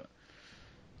 Yeah. But,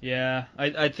 yeah,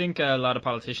 I think a lot of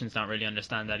politicians don't really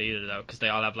understand that either, though, because they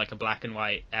all have like a black and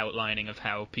white outlining of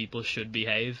how people should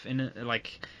behave.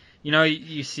 Like, you know,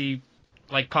 you see,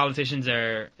 like, politicians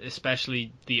are,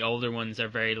 especially the older ones, are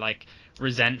very like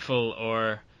resentful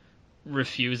or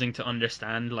refusing to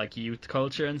understand like youth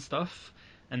culture and stuff,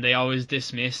 and they always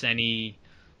dismiss any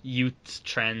youth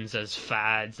trends as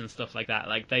fads and stuff like that.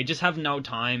 Like, they just have no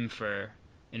time for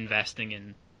investing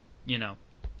in, you know,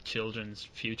 children's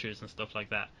futures and stuff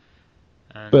like that.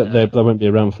 And, But they won't be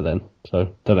around for then,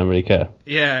 so they don't really care.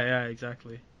 yeah,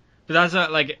 exactly. But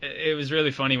that's like, it was really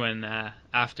funny when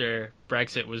after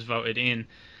Brexit was voted in,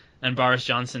 and Boris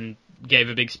Johnson gave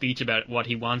a big speech about what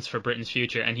he wants for Britain's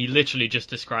future, and he literally just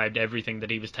described everything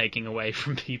that he was taking away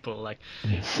from people. Like,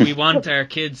 we want our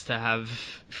kids to have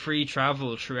free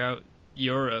travel throughout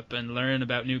Europe and learn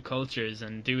about new cultures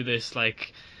and do this,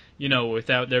 like, you know,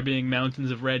 without there being mountains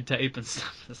of red tape and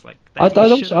stuff. It's like, I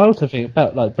also think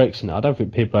about, like, Brexit, I don't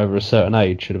think people over a certain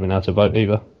age should have been able to vote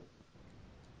either.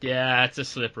 Yeah, it's a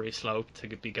slippery slope to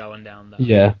be going down, though.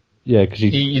 Yeah, because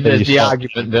there's the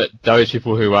argument that those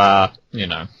people who are, you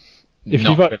know, if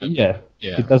you vote,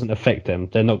 it doesn't affect them.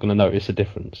 They're not going to notice a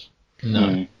difference.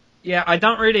 No. Yeah, I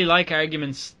don't really like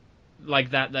arguments like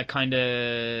that kind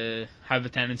of have a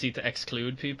tendency to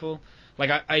exclude people.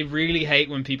 Like, I really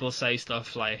hate when people say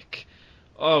stuff like,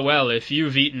 oh, well, if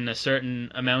you've eaten a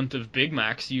certain amount of Big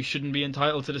Macs, you shouldn't be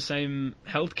entitled to the same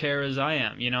healthcare as I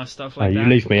am, you know, stuff like that. You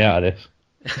leave me out of this.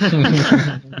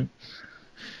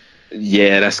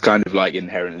 Yeah, that's kind of like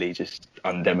inherently just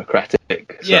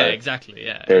undemocratic. So yeah, exactly,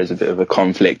 yeah. there is a bit of a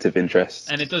conflict of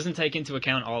interest. And it doesn't take into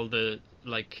account all the,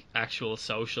 like, actual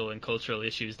social and cultural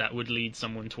issues that would lead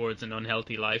someone towards an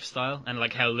unhealthy lifestyle, and,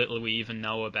 like, how little we even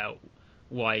know about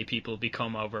why people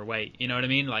become overweight. You know what I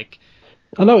mean? Like,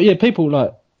 I know, yeah, people,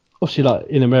 like, obviously, like,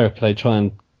 in America, they try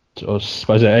and, or I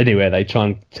suppose anywhere, they try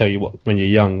and tell you when you're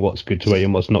young what's good to eat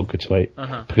and what's not good to eat.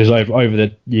 Uh-huh. Because over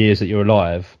the years that you're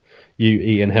alive, you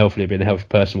eating healthily, being a healthy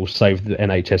person will save the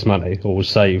NHS money, or will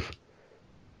save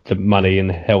the money in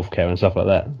healthcare and stuff like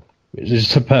that. Which is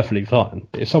perfectly fine.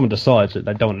 If someone decides that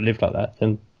they don't want to live like that,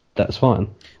 then that's fine.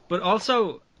 but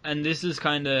also, and this is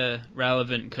kind of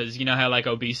relevant because you know how, like,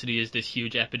 obesity is this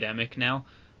huge epidemic now.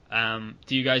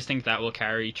 Do you guys think that will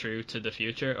carry true to the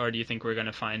future, or do you think we're going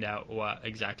to find out what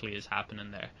exactly is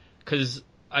happening there? Because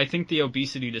I think the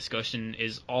obesity discussion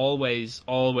is always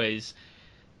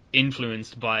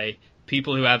influenced by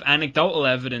people who have anecdotal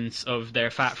evidence of their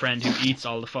fat friend who eats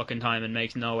all the fucking time and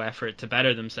makes no effort to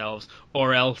better themselves,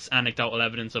 or else anecdotal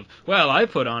evidence of, well, I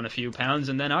put on a few pounds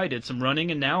and then I did some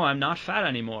running and now I'm not fat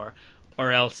anymore.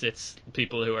 Or else it's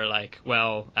people who are like,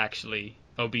 well, actually,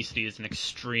 obesity is an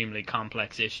extremely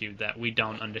complex issue that we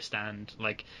don't understand.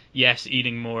 Like, yes,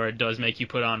 eating more does make you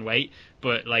put on weight,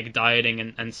 but like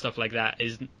dieting and stuff like that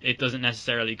it doesn't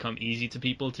necessarily come easy to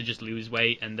people to just lose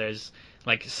weight, and there's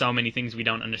like so many things we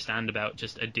don't understand about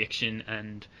just addiction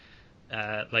and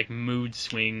like mood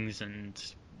swings and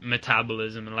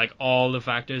metabolism and like all the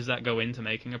factors that go into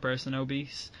making a person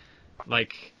obese.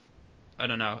 Like, I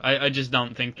don't know. I just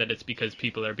don't think that it's because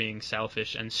people are being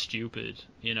selfish and stupid.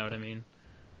 You know what I mean?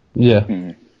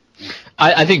 Yeah.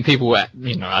 I think people, I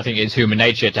think it's human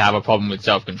nature to have a problem with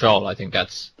self-control. I think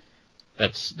that's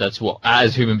what,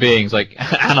 as human beings, like,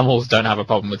 animals don't have a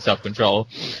problem with self-control.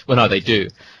 Well, no, they do.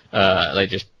 They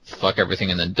just fuck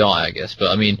everything and then die, I guess. But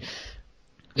I mean,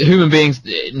 human beings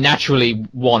naturally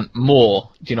want more.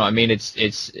 Do you know what I mean?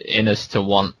 It's in us to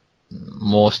want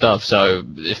more stuff, so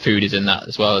food is in that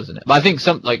as well, isn't it? But I think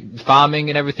some, like, farming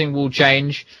and everything will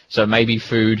change, so maybe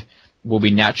food will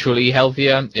be naturally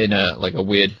healthier in a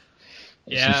weird,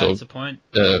 yeah, that's the point.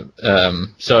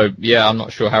 So yeah, I'm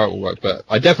not sure how it will work, but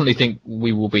I definitely think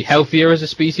we will be healthier as a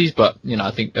species. But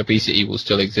I think obesity will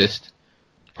still exist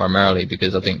primarily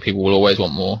because I think people will always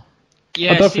want more.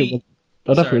 Yeah, I don't think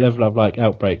they'll have like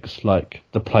outbreaks like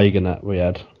the plague and that we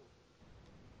had.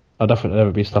 I don't think there'll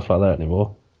ever be stuff like that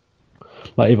anymore.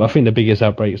 Like, I think the biggest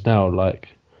outbreaks now, like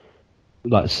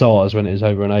SARS when it was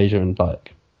over in Asia and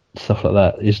like stuff like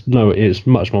that, it's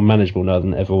much more manageable now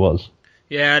than it ever was.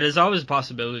 Yeah, there's always a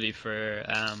possibility for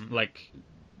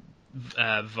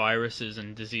viruses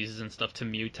and diseases and stuff to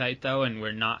mutate though, and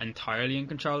we're not entirely in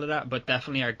control of that. But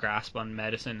definitely our grasp on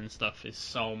medicine and stuff is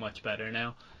so much better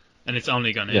now, and it's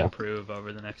only going to improve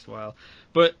over the next while.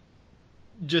 But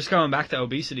just going back to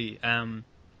obesity,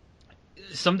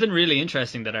 something really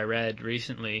interesting that I read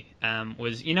recently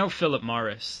was, Philip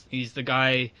Morris. He's the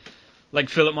guy, like,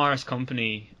 Philip Morris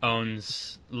Company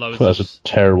owns loads That's a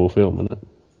terrible film, isn't it?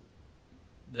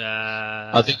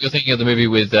 I think you're thinking of the movie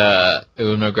with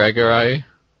Ewan McGregor, are you?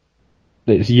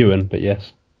 It's Ewan, but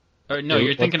yes. Or, no,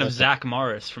 you're thinking of Zach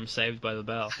Morris from Saved by the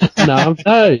Bell. No,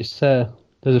 it's, there's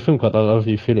a film called I Love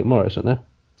You, Philip Morris, isn't there?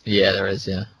 Yeah, there is,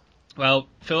 yeah. Well,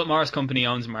 Philip Morris Company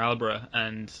owns Marlboro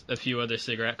and a few other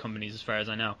cigarette companies, as far as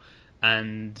I know.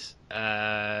 And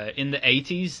in the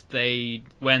 80s,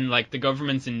 when like the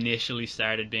governments initially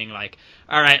started being like,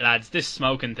 all right, lads, this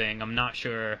smoking thing, I'm not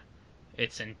sure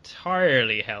it's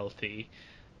entirely healthy.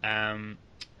 And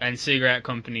cigarette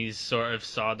companies sort of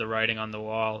saw the writing on the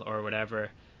wall or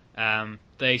whatever.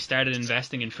 They started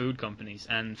investing in food companies,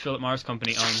 and Philip Morris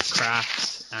Company owns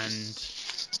Kraft and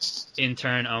in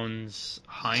turn owns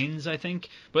Heinz, I think.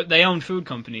 But they own food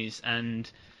companies, and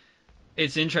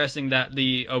it's interesting that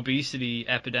the obesity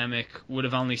epidemic would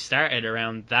have only started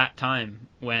around that time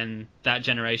when that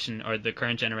generation or the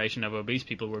current generation of obese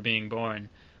people were being born.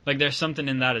 Like, there's something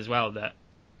in that as well, that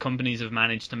companies have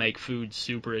managed to make food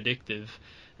super addictive.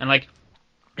 And like,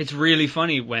 it's really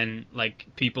funny when like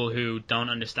people who don't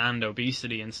understand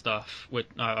obesity and stuff, with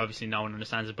obviously no one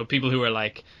understands it, but people who are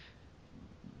like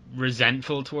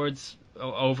resentful towards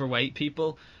overweight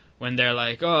people, when they're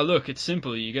like, oh look, it's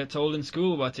simple, you get told in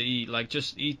school what to eat, like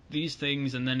just eat these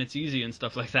things and then it's easy and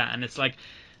stuff like that. And it's like,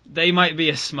 they might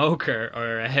be a smoker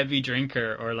or a heavy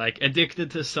drinker or like addicted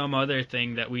to some other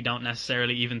thing that we don't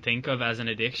necessarily even think of as an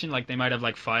addiction. Like, they might have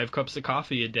like 5 cups of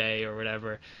coffee a day or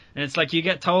whatever, and it's like, you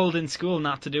get told in school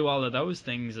not to do all of those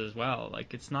things as well.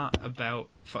 Like, it's not about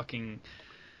fucking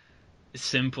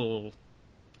simple,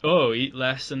 oh, eat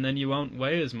less and then you won't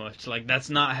weigh as much. Like,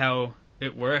 that's not how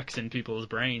it works in people's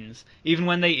brains. Even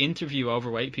when they interview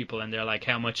overweight people and they're like,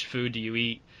 how much food do you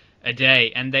eat a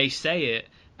day? And they say it,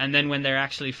 and then when they're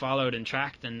actually followed and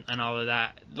tracked and all of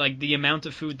that, like, the amount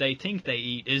of food they think they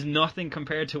eat is nothing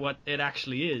compared to what it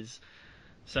actually is.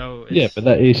 So but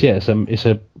that is,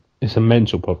 it's a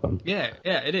mental problem. Yeah,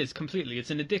 it is completely.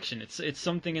 It's an addiction. It's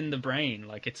something in the brain.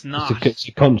 Like, it's not. It's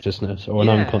a consciousness or an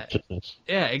unconsciousness.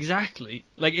 Yeah, exactly.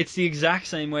 Like, it's the exact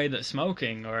same way that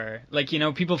smoking, or like,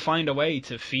 people find a way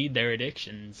to feed their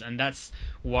addictions, and that's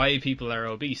why people are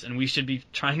obese. And we should be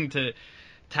trying to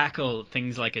tackle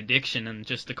things like addiction and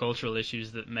just the cultural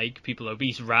issues that make people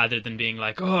obese, rather than being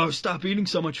like, oh, stop eating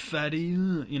so much fatty.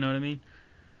 You know what I mean?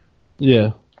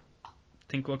 Yeah.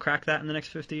 Think we'll crack that in the next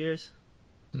 50 years?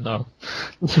 No.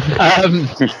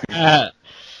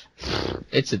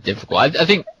 It's a difficult. I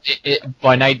think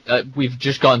by night we've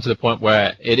just gotten to the point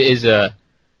where it is a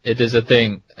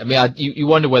thing. I mean, you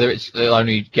wonder whether it'll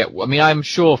only get. I mean, I'm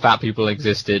sure fat people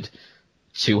existed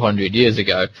 200 years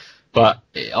ago, but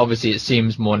obviously it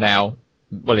seems more now.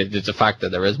 Well, it's a fact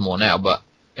that there is more now, but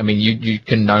I mean, you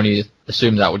can only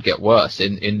assume that would get worse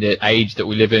in the age that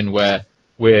we live in, where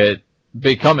we're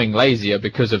becoming lazier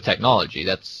because of technology.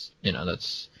 That's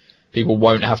people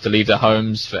won't have to leave their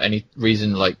homes for any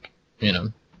reason, like,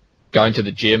 going to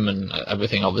the gym and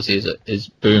everything obviously is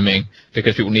booming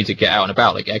because people need to get out and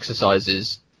about. Like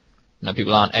exercises,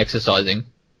 people aren't exercising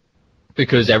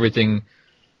because everything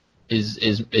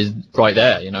is right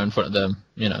there, in front of them.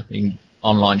 You can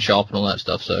online shop and all that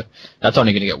stuff. So that's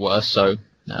only going to get worse. So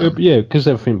yeah, because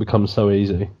everything becomes so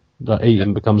easy. Like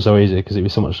eating becomes so easy because it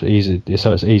was so much easy.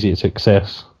 So it's easier to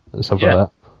access and stuff like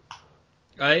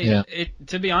that.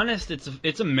 To be honest,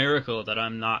 it's a miracle that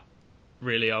I'm not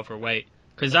really overweight.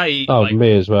 Because I eat,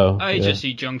 me as well. I just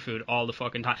eat junk food all the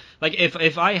fucking time. Like,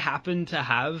 if I happen to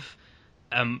have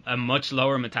a much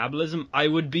lower metabolism, I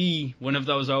would be one of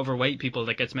those overweight people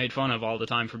that gets made fun of all the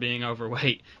time for being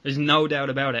overweight. There's no doubt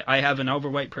about it. I have an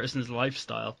overweight person's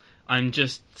lifestyle. I'm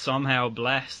just somehow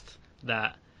blessed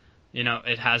that,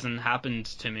 it hasn't happened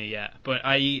to me yet. But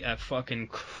I eat a fucking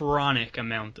chronic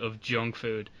amount of junk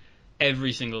food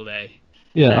every single day.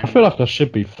 Yeah, I feel like I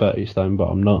should be 30 stone, but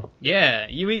I'm not. Yeah,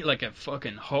 you eat like a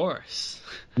fucking horse.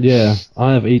 Yeah,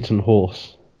 I have eaten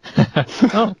horse.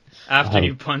 After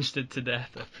you punched it to death.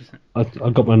 I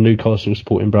got my Newcastle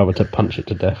supporting brother to punch it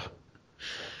to death.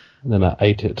 And then I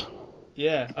ate it.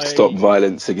 Yeah. Stop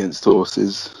violence against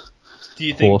horses. Do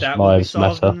you think Horse that will be lives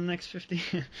solved matter. in the next 50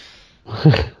 years?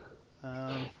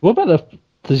 What about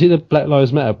the Black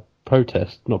Lives Matter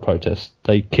protest? Not protest.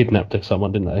 They kidnapped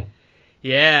someone, didn't they?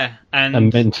 Yeah, A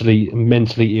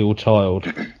mentally ill child.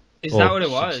 Is that what it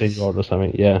was? 16-year-old or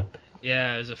something, yeah.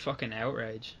 Yeah, it was a fucking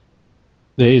outrage.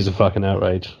 It is a fucking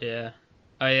outrage. Yeah.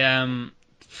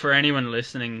 For anyone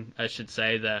listening, I should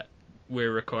say that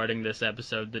we're recording this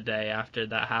episode the day after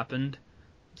that happened.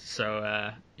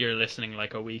 So, you're listening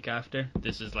like a week after.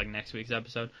 This is like next week's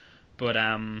episode. But,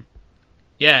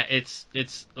 yeah, it's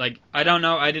like, I don't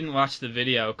know, I didn't watch the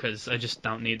video because I just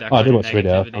don't need that kind I did of watch the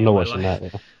video. negativity I'm in not my watching life.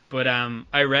 that. Yeah. But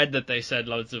I read that they said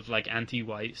loads of like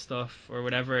anti-white stuff or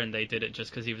whatever, and they did it just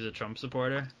because he was a Trump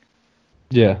supporter.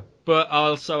 Yeah. But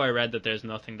also I read that there's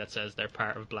nothing that says they're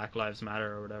part of Black Lives Matter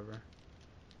or whatever.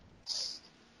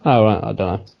 Oh, right, I don't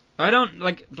know. I don't,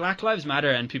 like, Black Lives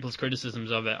Matter and people's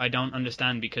criticisms of it, I don't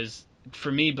understand, because for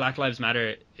me, Black Lives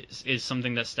Matter is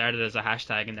something that started as a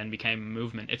hashtag and then became a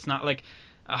movement. It's not like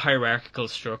a hierarchical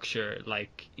structure,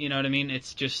 like, you know what I mean?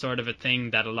 It's just sort of a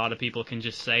thing that a lot of people can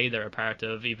just say they're a part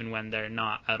of, even when they're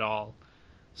not at all.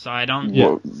 So I don't...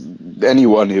 Well,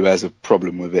 anyone who has a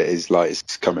problem with it is like,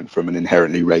 it's coming from an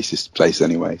inherently racist place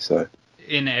anyway, so...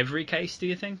 In every case, do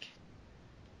you think?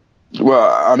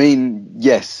 Well, I mean,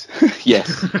 yes.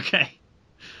 Yes. Okay.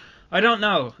 I don't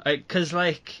know, because,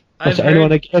 like...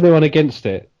 Anyone against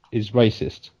it is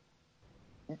racist.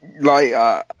 Like,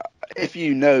 if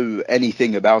you know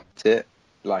anything about it,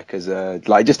 like as a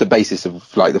just the basis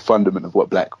of like the fundament of what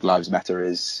Black Lives Matter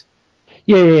is.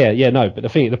 Yeah. No, but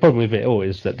the problem with it all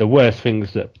is that the worst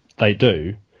things that they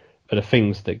do are the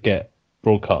things that get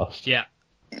broadcast. Yeah.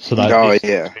 So that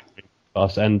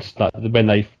and like when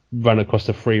they run across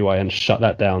the freeway and shut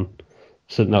that down.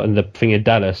 So and the thing in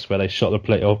Dallas where they shot the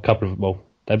plane, or a couple of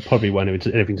they probably weren't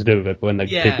anything to do with it, but when the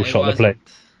people shot the plane.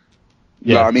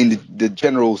 Yeah, no, I mean the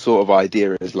general sort of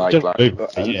idea is like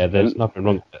there's nothing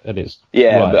wrong with it. And it's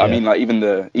but I mean like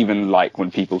even like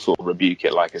when people sort of rebuke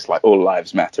it, like it's like all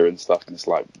lives matter and stuff, and it's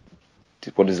like,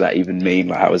 what does that even mean?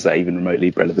 Like, how is that even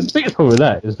remotely relevant? The biggest problem with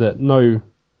that is that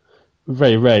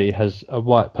very rarely has a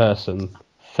white person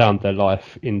found their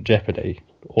life in jeopardy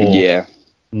or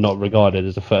not regarded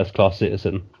as a first-class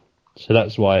citizen. So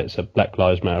that's why it's a Black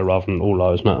Lives Matter rather than All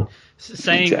Lives Matter.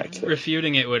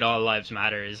 Refuting it with All Lives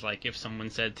Matter is like if someone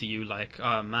said to you, like,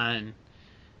 oh man,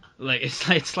 like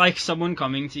it's like someone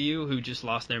coming to you who just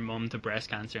lost their mum to breast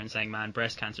cancer and saying, man,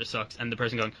 breast cancer sucks, and the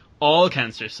person going, all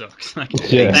cancer sucks. Like,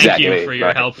 thank you for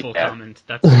your helpful comment.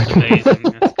 That's amazing.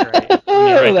 That's great.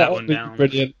 Write that one down.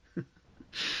 Brilliant.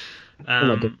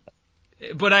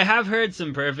 But I have heard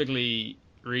some perfectly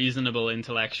reasonable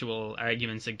intellectual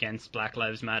arguments against Black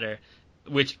Lives Matter,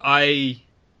 which I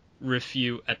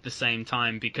refute at the same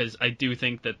time, because I do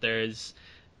think that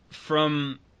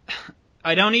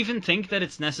I don't even think that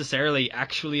it's necessarily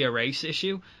actually a race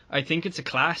issue. I think it's a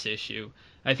class issue.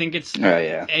 I think it's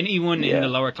anyone in the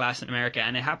lower class in America,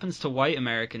 and it happens to white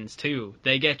Americans too.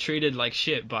 They get treated like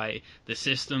shit by the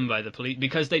system, by the police,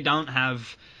 because they don't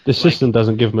have... The system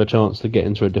doesn't give them a chance to get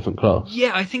into a different class.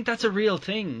 Yeah, I think that's a real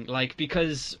thing. Like,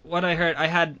 because what I heard... I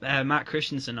had Matt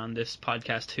Christensen on this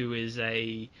podcast, who is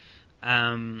a...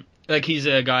 he's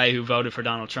a guy who voted for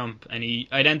Donald Trump, and he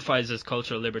identifies as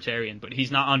cultural libertarian, but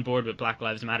he's not on board with Black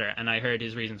Lives Matter, and I heard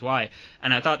his reasons why,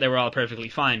 and I thought they were all perfectly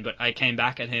fine, but I came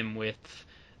back at him with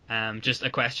just a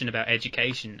question about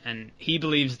education, and he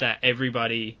believes that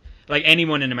everybody, like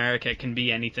anyone in America, can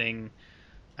be anything.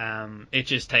 It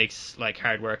just takes like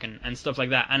hard work and stuff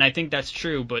like that, and I think that's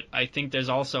true. But I think there's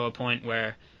also a point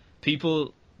where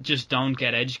people just don't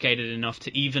get educated enough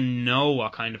to even know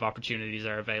what kind of opportunities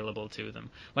are available to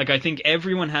them. Like, I think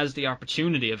everyone has the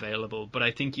opportunity available, but I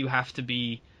think you have to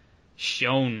be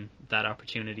shown that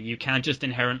opportunity. You can't just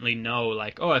inherently know,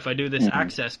 like, oh, if I do this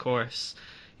access course,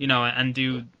 you know, and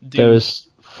do There's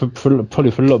probably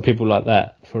for a lot of people like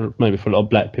that, maybe for a lot of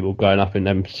black people growing up in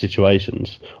them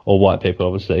situations, or white people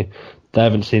obviously, they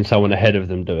haven't seen someone ahead of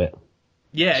them do it.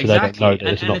 Yeah, So exactly. they don't know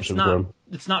that it's an option for them.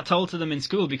 It's not told to them in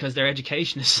school because their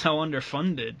education is so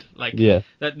underfunded. Like, Yeah.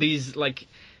 that these, like,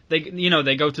 they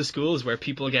go to schools where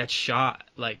people get shot,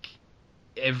 like,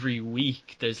 every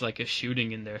week. There's, like, a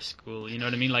shooting in their school. You know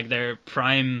what I mean? Like, their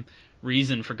prime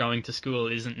reason for going to school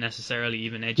isn't necessarily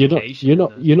even education.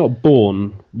 You're not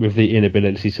born with the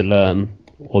inability to learn,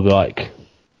 or the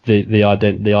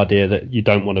idea that you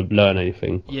don't want to learn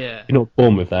anything. Yeah. You're not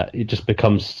born with that. It just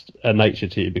becomes a nature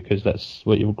to you because that's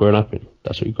what you've grown up in.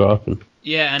 That's what you grow up in.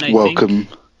 Yeah, and I think...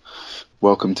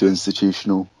 Welcome to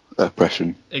institutional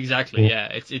oppression. Exactly,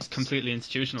 yeah. It's completely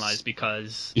institutionalized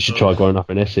because... You should try growing up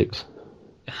in Essex.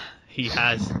 He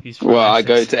has. He's from Well, I Essex.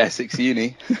 go to Essex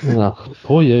Uni. Oh,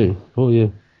 poor you.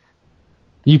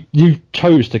 You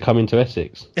chose to come into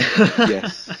Essex.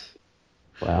 Yes.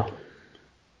 Wow.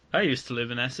 I used to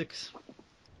live in Essex.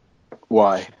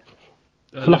 Why?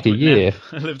 I For like lived a with year. Nep.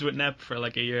 I lived with Nep for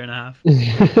like a year and a half.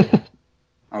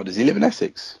 Oh, does he live in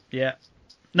Essex? Yeah.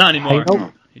 Not anymore. Hey,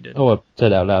 oh. He did. Oh, I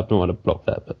said it out loud. I don't want to block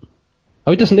that, but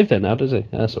he doesn't live there now, does he?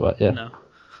 That's all right. Yeah. No.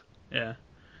 Yeah.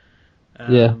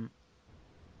 Yeah.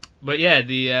 But yeah,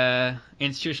 the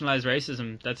institutionalized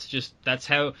racism, that's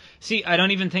how... See, I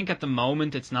don't even think at the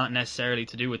moment it's not necessarily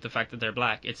to do with the fact that they're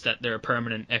black. It's that they're a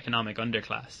permanent economic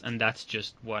underclass, and that's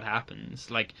just what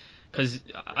happens. Like, because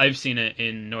I've seen it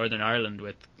in Northern Ireland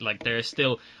with, like, there's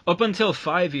still... Up until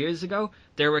 5 years ago,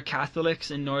 there were Catholics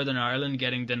in Northern Ireland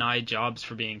getting denied jobs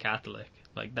for being Catholic.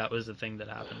 Like, that was the thing that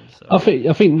happened. So. I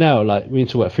think now, like, we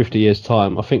talk about 50 years'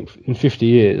 time, I think in 50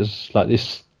 years, like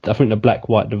this, I think the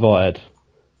black-white divide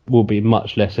will be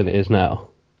much less than it is now.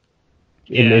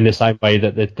 In the same way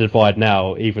that the divide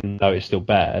now, even though it's still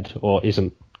bad or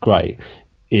isn't great,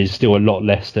 is still a lot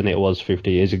less than it was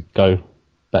 50 years ago.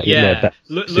 Look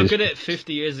at it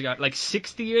 50 years ago. Like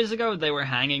 60 years ago, they were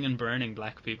hanging and burning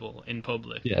black people in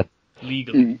public. Yeah.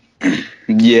 Legally.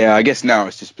 Yeah, I guess now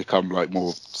it's just become like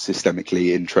more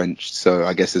systemically entrenched. So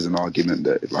I guess there's an argument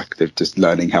that like they're just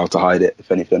learning how to hide it,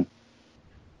 if anything.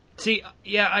 See,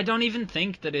 yeah, I don't even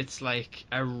think that it's like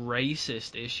a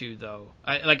racist issue, though.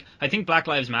 I think Black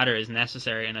Lives Matter is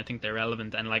necessary, and I think they're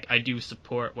relevant, and like I do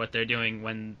support what they're doing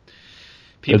when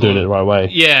people they're doing it the right way.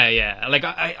 Yeah. Like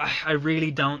I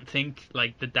really don't think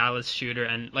like the Dallas shooter,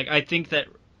 and like I think that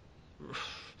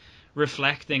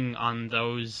reflecting on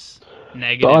those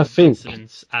negative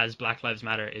incidents as Black Lives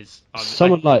Matter is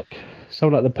someone like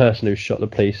the person who shot the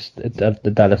police,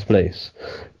 the Dallas police.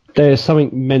 There's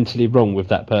something mentally wrong with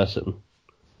that person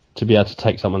to be able to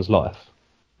take someone's life.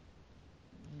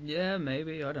 Yeah,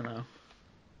 maybe. I don't know.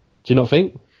 Do you not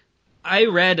think? I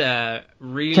read a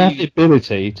really... To have the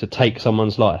ability to take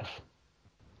someone's life.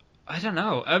 I don't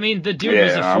know. I mean, the dude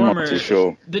was a former... I'm not too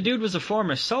sure. The dude was a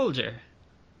former soldier.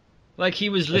 Like, he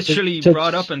was literally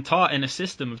brought up and taught in a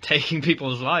system of taking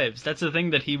people's lives. That's the thing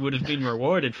that he would have been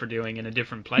rewarded for doing in a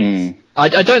different place.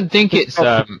 I don't think it's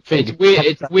weird.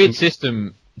 It's a weird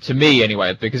system to me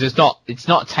anyway, because it's not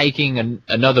taking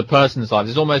another person's life.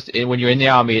 It's almost, when you're in the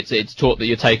army, it's taught that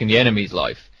you're taking the enemy's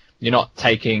life. You're not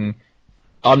taking.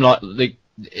 You're not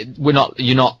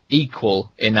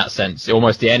equal in that sense.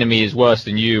 Almost the enemy is worse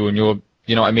than you, and you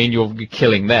know what I mean. You're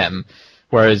killing them.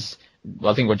 Whereas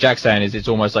I think what Jack's saying is it's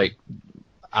almost like,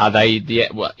 are they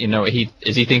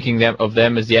is he thinking of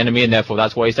them as the enemy, and therefore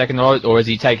that's why he's taking the lives, or is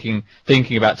he thinking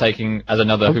about taking as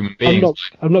another human being?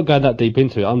 I'm not going that deep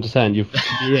into it. I'm just saying to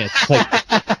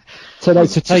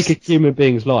take a human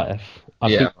being's life,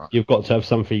 I think you've got to have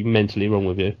something mentally wrong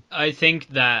with you. I think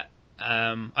that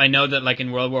I know that like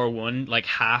in World War I, like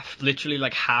half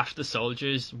the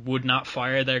soldiers would not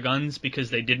fire their guns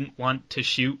because they didn't want to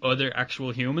shoot other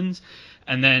actual humans.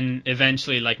 And then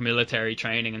eventually, like, military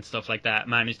training and stuff like that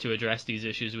managed to address these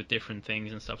issues with different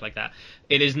things and stuff like that.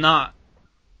 It is not,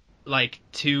 like,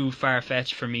 too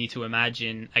far-fetched for me to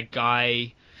imagine a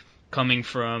guy coming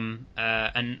from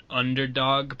an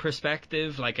underdog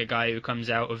perspective, like a guy who comes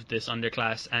out of this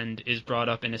underclass and is brought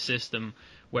up in a system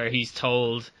where he's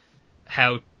told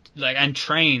how and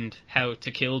trained how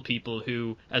to kill people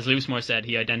who, as Loosemore said,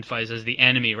 he identifies as the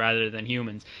enemy rather than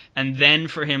humans. And then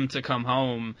for him to come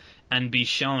home and be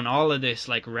shown all of this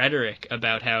like rhetoric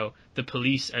about how the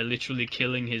police are literally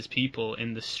killing his people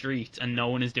in the streets and no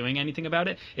one is doing anything about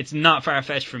it. It's not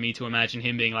far-fetched for me to imagine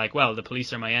him being like, well, the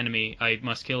police are my enemy, I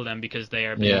must kill them because they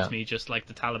are beneath me, just like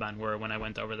the Taliban were when I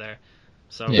went over there.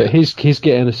 So, But he's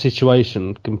getting a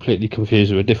situation completely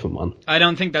confused with a different one. I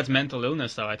don't think that's mental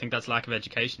illness, though. I think that's lack of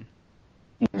education.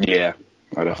 Yeah,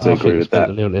 I'd have I to think agree it's with that.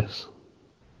 mental illness.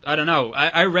 I don't know.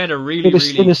 I read a really, In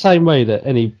the really... same way that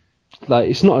any, like,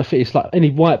 it's like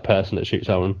any white person that shoots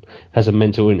someone has a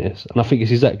mental illness, and I think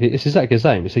it's exactly the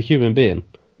same. It's a human being.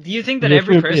 Do you think that Yeah,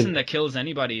 every human person being. that kills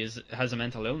anybody has a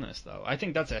mental illness, though? I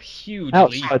think that's a huge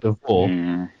Outside leap. of war,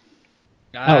 Mm,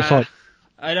 outside.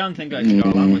 I don't think I can go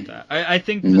along with that. I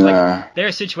think that, nah. like, there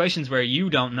are situations where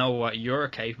you don't know what you're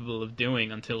capable of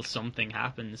doing until something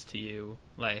happens to you.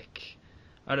 Like,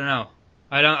 I don't know.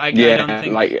 I don't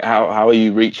think... like how are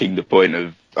you reaching the point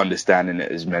of understanding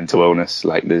it as mental illness?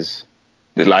 Like there's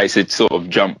like it's a sort of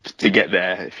jump to get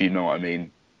there, if you know what I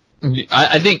mean.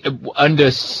 I think under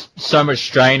so much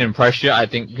strain and pressure, I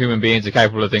think human beings are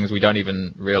capable of things we don't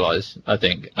even realize. I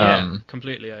think,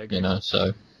 completely, I agree. you know,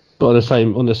 so. But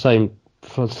on the same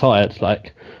side,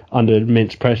 like under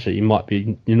immense pressure, you might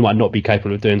not be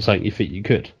capable of doing something you think you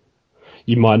could.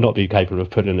 You might not be capable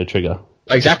of putting the trigger.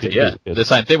 Exactly, yeah. Good. The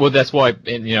same thing. Well, that's why,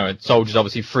 soldiers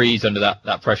obviously freeze under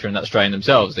that pressure and that strain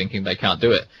themselves, thinking they can't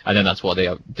do it, and then that's why they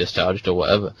are discharged or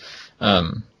whatever.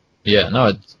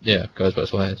 It goes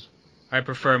both ways. I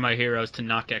prefer my heroes to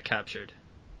not get captured.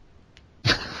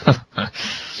 There's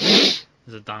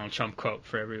a Donald Trump quote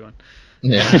for everyone.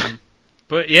 Yeah.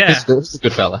 But yeah, This is a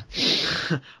good fella.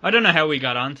 I don't know how we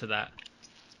got onto that.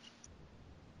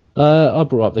 I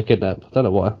brought up the kidnap. I don't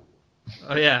know why.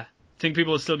 Oh yeah, think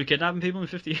people will still be kidnapping people in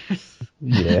 50 years?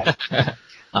 Yeah.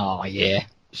 Oh, yeah.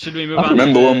 Should we move I on?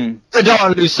 remember to one. We don't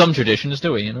want to lose some traditions,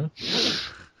 do we, you know?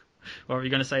 What were you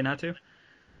going to say now, too?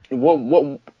 What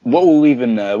were we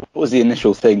even? What was the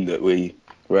initial thing that we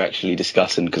were actually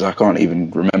discussing? Because I can't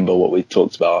even remember what we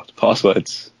talked about after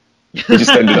passwords. We just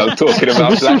ended up talking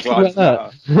about Black Lives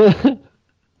Matter.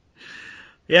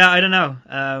 Yeah, I don't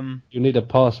know. You need a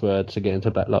password to get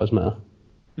into Black Lives Matter.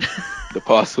 The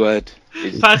password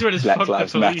is Password is Black fuck the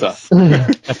Lives police.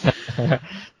 Matter.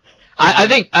 I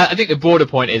think the broader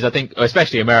point is, I think,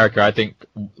 especially America, I think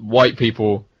white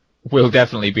people will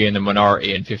definitely be in the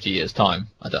minority in 50 years' time.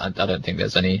 I don't think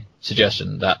there's any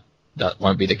suggestion that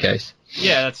won't be the case.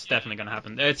 Yeah, that's definitely going to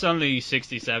happen. It's only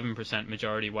 67%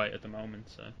 majority white at the moment.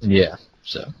 So. Yeah,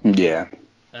 so. Yeah.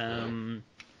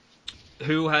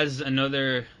 Who has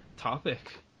another topic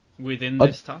within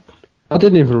this topic? I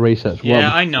didn't even research one.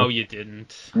 Yeah, I know you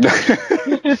didn't.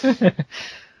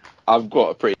 I've got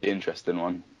a pretty interesting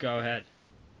one. Go ahead.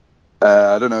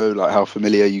 I don't know, like how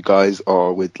familiar you guys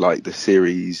are with like the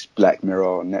series Black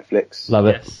Mirror on Netflix. Love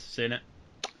it. Yes, seen it.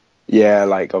 Yeah,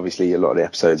 like obviously a lot of the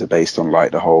episodes are based on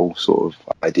like the whole sort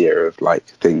of idea of like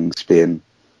things being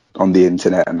on the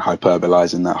internet and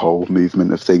hyperbolizing that whole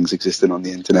movement of things existing on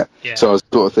the internet. Yeah. So I was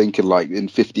sort of thinking like in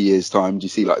 50 years time, do you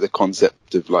see like the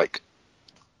concept of like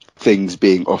things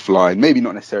being offline? Maybe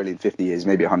not necessarily in 50 years,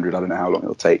 maybe 100, I don't know how long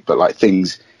it'll take, but like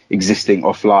things existing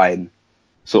offline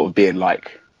sort of being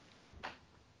like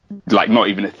not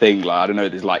even a thing. Like, I don't know,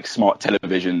 there's like smart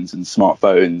televisions and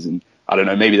smartphones and I don't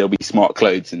know, maybe there'll be smart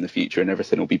clothes in the future and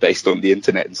everything will be based on the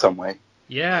internet in some way.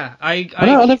 Yeah, I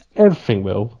don't think everything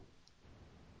will.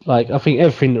 Like, I think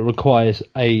everything that requires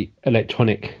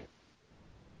electronic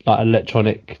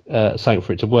something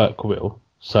for it to work will.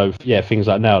 So yeah, things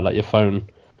like now, like your phone,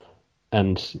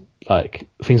 and like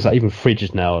things like even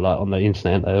fridges now, like on the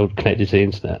internet, they're all connected to the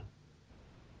internet.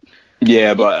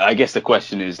 Yeah, but I guess the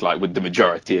question is like with the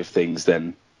majority of things,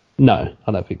 then No,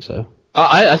 I don't think so.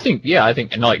 I think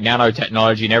and like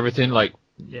nanotechnology and everything, like,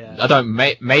 Yeah. I don't,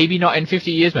 maybe not in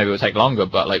 50 years, maybe it'll take longer,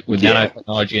 but like with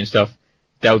nanotechnology and stuff,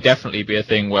 there'll definitely be a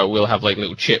thing where we'll have like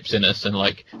little chips in us and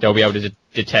like they'll be able to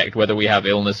detect whether we have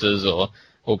illnesses or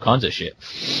all kinds of shit.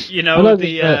 You know,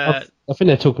 I think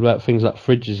they're talking about things like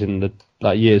fridges in the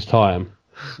like year's time,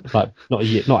 like not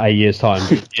a year's time,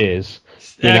 but years.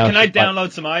 can I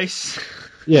download some ice?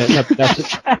 Yeah, no,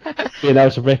 that's being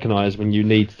able to recognise when you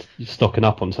need stocking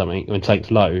up on something when it takes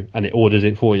low, and it orders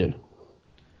it for you.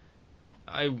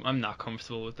 I'm not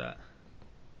comfortable with that.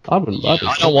 I wouldn't. I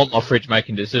don't want my fridge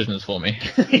making decisions for me.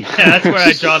 Yeah, that's where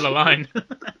I draw the line.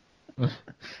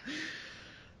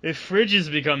 If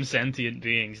fridges become sentient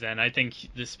beings, then I think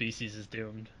the species is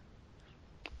doomed.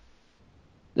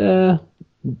 Yeah,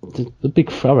 the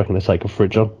big. I reckon they take a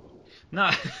fridge on. No.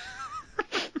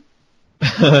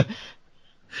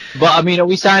 But I mean, are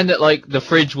we saying that like the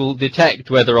fridge will detect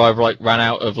whether I've like ran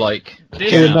out of like?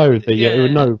 This- It would know that yeah. it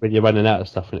would know when you're running out of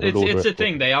stuff, and it would order It's a it.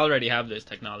 thing. They already have this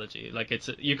technology. Like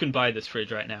you can buy this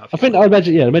fridge right now. If I you want.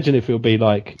 imagine if it would be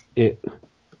like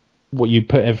what you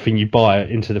put everything you buy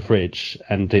into the fridge,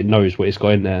 and it knows what it's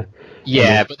got in there.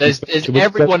 Yeah, but there's It would-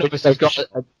 every one of us has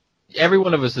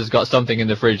got something in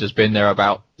the fridge that's been there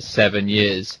about 7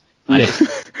 years, and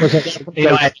it's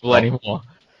not edible anymore.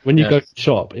 When you Yeah. go to the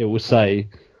shop, it will say,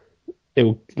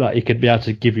 it could be able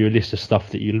to give you a list of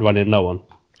stuff that you're running low on.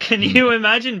 Can you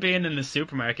imagine being in the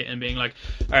supermarket and being like,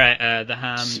 all right, the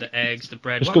ham, the eggs, the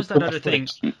bread. Just What go was that to other my thing?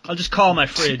 I'll just call my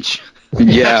fridge.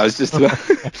 Yeah, I was just about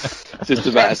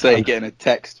to say, getting a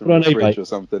text from Run the eBay. fridge or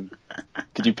something.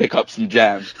 Could you pick up some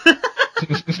jam?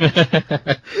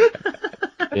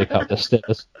 Pick up the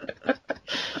stairs.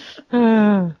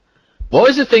 What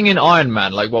was the thing in Iron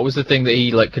Man? Like, what was the thing that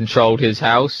he like controlled his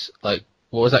house? Like,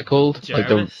 what was that called? Like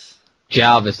Jarvis.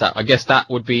 Jarvis. That I guess that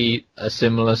would be a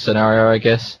similar scenario. I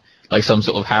guess like some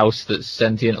sort of house that's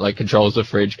sentient, like controls the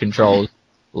fridge, controls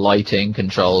lighting,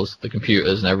 controls the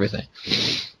computers and everything.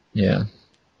 Yeah.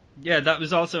 Yeah, that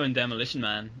was also in Demolition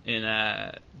Man. In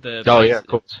the. Oh yeah, of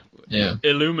course. Yeah.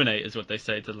 Illuminate is what they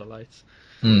say to the lights.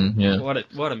 Yeah.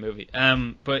 What a movie.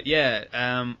 But yeah,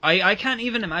 I can't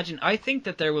even imagine. I think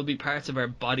that there will be parts of our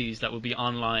bodies that will be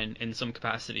online in some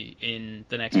capacity in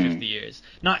the next 50 years.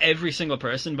 Not every single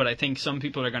person, but I think some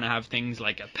people are going to have things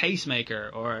like a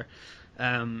pacemaker or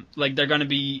like they're going to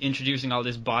be introducing all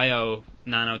this bio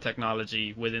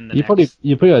nanotechnology within the You next... probably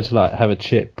able to like have a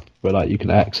chip where like you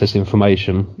can access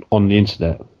information on the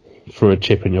internet through a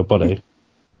chip in your body.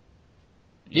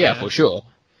 Yeah, for sure.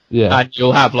 Yeah. And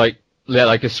you'll have like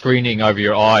a screening over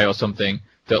your eye or something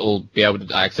that will be able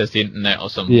to access the internet or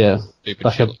something. Yeah. Stupid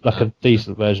Like shit a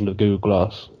decent version of Google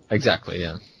Glass. Exactly,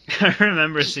 yeah. I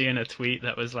remember seeing a tweet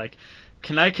that was like,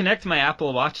 can I connect my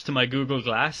Apple Watch to my Google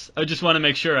Glass? I just want to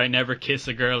make sure I never kiss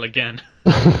a girl again.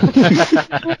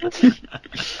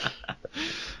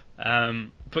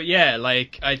 But yeah,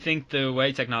 like, I think the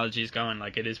way technology is going,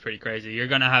 like, it is pretty crazy. You're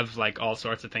going to have, like, all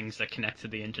sorts of things that connect to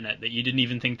the internet that you didn't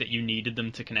even think that you needed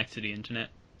them to connect to the internet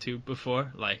to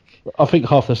before. Like, I think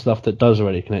half the stuff that does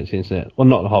already connect to the internet, well,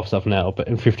 not half stuff now, but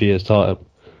in 50 years' time,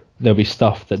 there'll be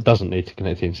stuff that doesn't need to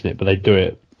connect to the internet, but they do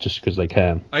it just because they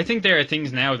can. I think there are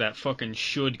things now that fucking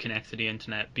should connect to the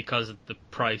internet because of the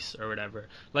price or whatever.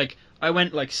 Like, I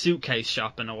went, like, suitcase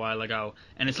shopping a while ago,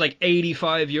 and it's like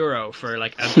 €85 for,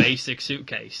 like, a basic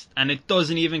suitcase, and it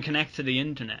doesn't even connect to the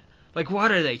internet. Like,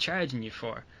 what are they charging you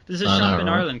for? There's a shop in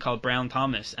Ireland called Brown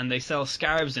Thomas, and they sell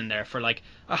scarves in there for, like,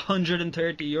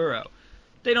 €130.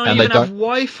 They don't even have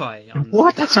Wi-Fi on them.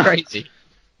 What? That's crazy.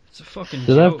 It's a fucking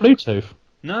Do they have joke. Bluetooth?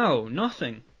 No,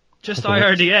 nothing. Just Okay.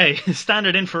 IRDA,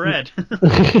 standard infrared.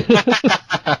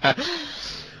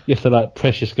 You have to like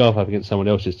press your scarf up against someone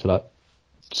else's to like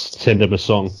send them a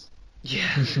song.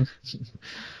 Yeah.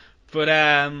 But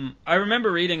I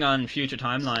remember reading on Future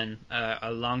Timeline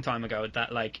a long time ago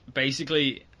that like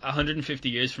basically 150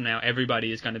 years from now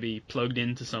everybody is going to be plugged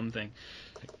into something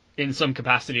in some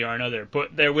capacity or another.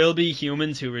 But there will be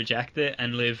humans who reject it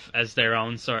and live as their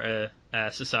own sort of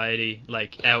society,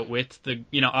 like out with the,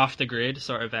 you know, off the grid,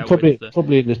 sort of out with the...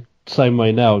 Probably in the same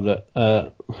way now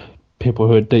that people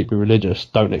who are deeply religious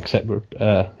don't accept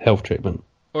health treatment.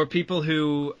 Or people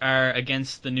who are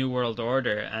against the New World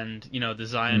Order and, you know, the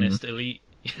Zionist elite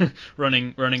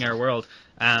running our world,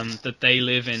 that they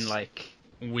live in, like,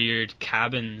 weird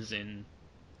cabins in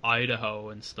Idaho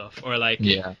and stuff. Or, like,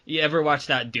 Yeah. you ever watch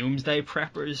that Doomsday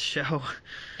Preppers show?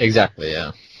 Exactly,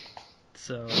 yeah.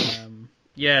 So,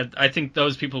 yeah, I think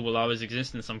those people will always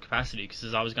exist in some capacity because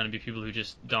there's always going to be people who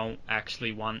just don't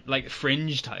actually want, like,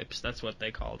 fringe types, that's what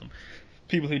they call them.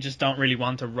 People who just don't really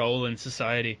want a role in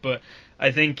society. But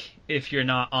I think if you're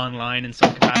not online in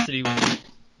some capacity...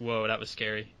 Whoa, that was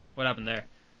scary. What happened there?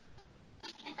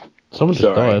 Someone just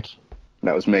Sorry. died.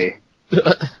 That was me.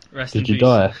 Rest in Did you peace.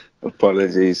 die?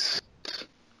 Apologies.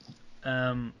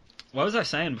 What was I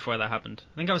saying before that happened?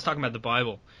 I think I was talking about the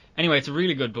Bible. Anyway, it's a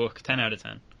really good book, 10 out of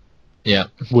 10. Yeah.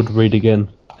 Would read again.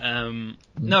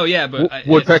 No, yeah, but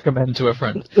Would recommend to a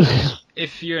friend.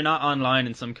 if you're not online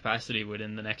in some capacity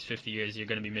within the next 50 years, you're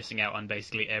going to be missing out on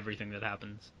basically everything that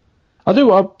happens. I do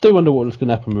wonder what's going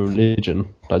to happen with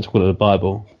religion, like to call it the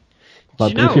Bible,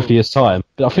 like Do you in 50 years' time.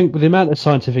 But I think with the amount of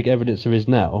scientific evidence there is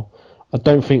now, I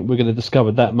don't think we're going to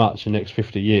discover that much in the next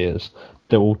 50 years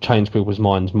that will change people's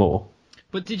minds more.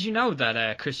 But did you know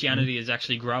that Christianity is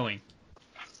actually growing?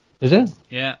 Is it?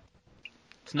 Yeah.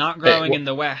 It's not growing in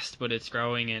the West, but it's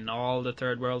growing in all the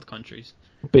third world countries.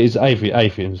 But is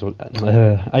atheism's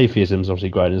obviously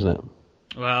growing, isn't it?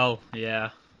 Well, yeah.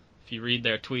 If you read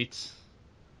their tweets,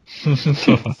 it's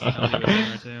only a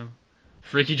thing or two.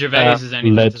 If Ricky Gervais is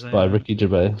anything to Led say by about it. Ricky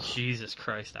Gervais. Jesus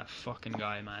Christ, that fucking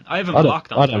guy, man. I haven't I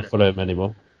blocked on don't Twitter. follow him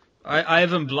anymore. I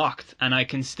have him blocked, and I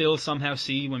can still somehow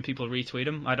see when people retweet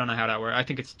him. I don't know how that works. I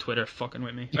think it's Twitter fucking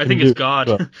with me. I think it's God.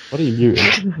 What are you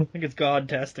muting? I think it's God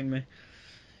testing me.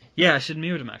 Yeah, I should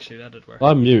mute him, actually. That'd work.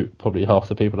 I mute probably half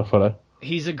the people I follow.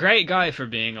 He's a great guy for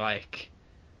being like,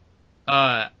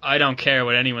 I don't care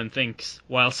what anyone thinks,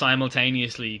 while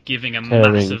simultaneously giving a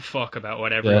Caring. massive fuck about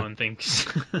what everyone thinks.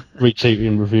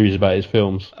 Retweeting reviews about his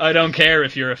films. I don't care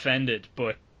if you're offended,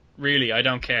 but really, I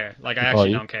don't care. Like, I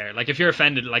actually you- don't care. Like, if you're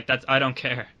offended, like, that's, I don't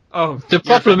care. Oh, The you're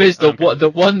problem offended, is I don't care. the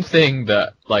one thing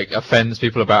that like offends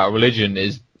people about religion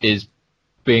is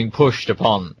being pushed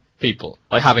upon people,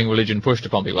 like having religion pushed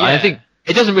upon people. And I Yeah. think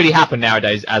it doesn't really happen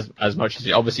nowadays as much as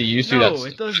it obviously used to. No,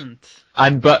 it doesn't.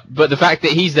 And but the fact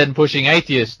that he's then pushing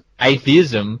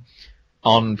atheism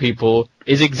on people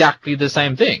is exactly the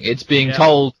same thing. It's being Yeah.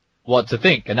 told what to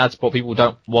think, and that's what people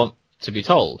don't want to be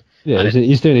told. Yeah, And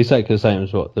he's doing exactly the same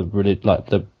as what the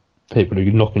people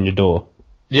who knock on your door.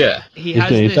 Yeah. He He's has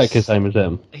doing this. exactly the same as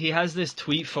them. He has this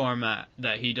tweet format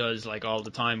that he does like all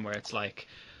the time where it's like,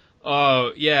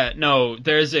 oh yeah, no,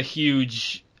 there's a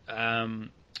huge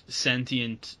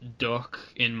sentient duck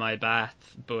in my bath,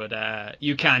 but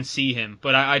you can't see him.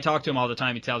 But I talk to him all the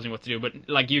time. He tells me what to do, but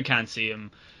like you can't see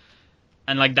him.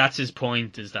 And like that's his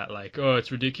point, is that like, oh,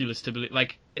 it's ridiculous to believe.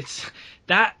 Like it's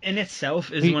that in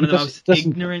itself is He one of the most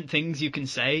doesn't- ignorant things you can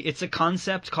say. It's a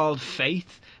concept called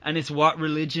faith, and it's what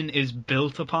religion is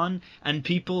built upon. And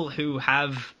people who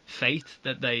have faith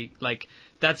that they like,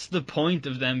 that's the point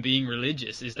of them being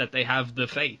religious, is that they have the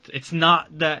faith. It's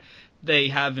not that they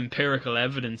have empirical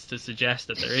evidence to suggest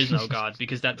that there is no God,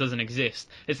 because that doesn't exist.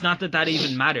 It's not that that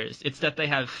even matters. It's that they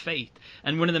have faith.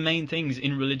 And one of the main things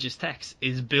in religious texts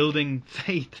is building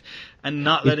faith and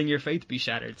not letting your faith be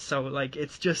shattered. So, like,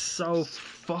 it's just so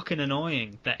fucking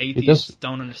annoying that atheists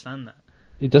don't understand that.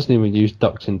 He doesn't even use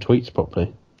ducks in tweets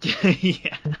properly.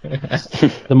 Yeah.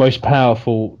 The most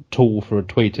powerful tool for a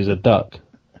tweet is a duck,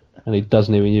 and he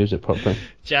doesn't even use it properly.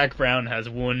 Jack Brown has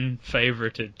one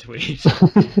favorited tweet,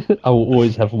 I will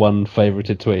always have one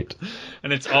favorited tweet.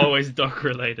 and it's always duck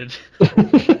related.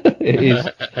 It is.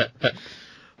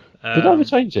 Did I ever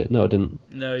change it? No, I didn't.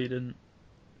 No, you didn't.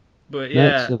 But No, it's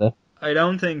yeah, still there. I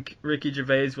don't think Ricky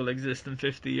Gervais will exist in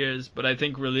 50 years, but I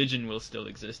think religion will still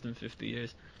exist in 50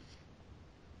 years.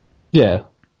 Yeah,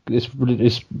 it's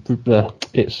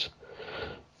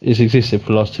existed for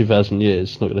the last 2,000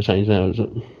 years. It's not going to change now, is it?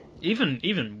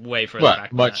 Even way further Well, back.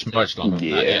 than much that, much longer. Than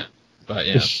that, Yeah. yeah. But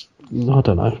yeah. It's, I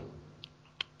don't know.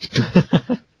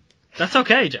 That's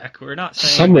okay, Jack. We're not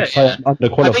saying Some would say I'm I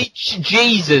underqualified. mean,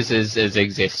 Jesus has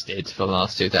existed for the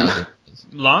last 2,000.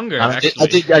 longer. I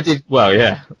Actually, did. Well,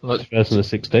 yeah. Look,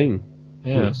 2016.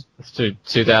 yeah. It's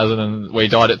 2000 and we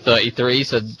died at 33,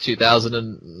 so 2000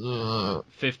 and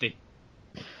 50.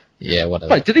 yeah,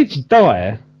 whatever. Wait, did he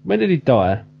die? When did he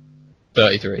die?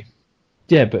 33.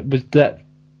 Yeah, but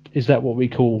is that what we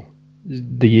call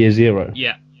the year zero?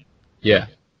 Yeah. Yeah.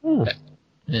 Oh.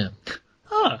 Yeah.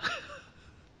 Oh.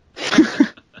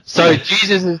 So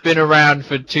Jesus has been around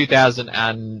for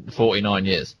 2049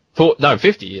 years.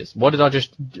 50 years. What did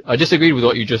I disagreed with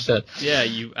what you just said. Yeah,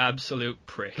 you absolute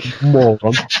prick. Moron.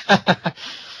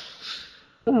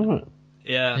 Oh, right.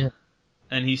 Yeah. Yeah.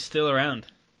 And he's still around.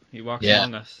 He walks Yeah.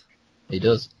 among us. He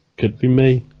does. Could be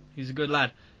me. He's a good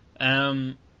lad.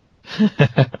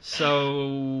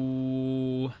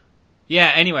 So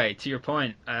yeah, anyway, to your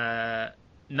point,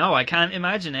 no, I can't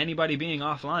imagine anybody being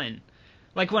offline.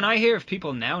 Like, when I hear of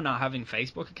people now not having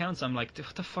Facebook accounts, I'm like,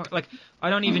 what the fuck? Like, I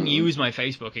don't even use my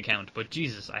Facebook account, but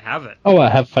Jesus, I have it. Oh, I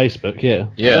have Facebook, yeah.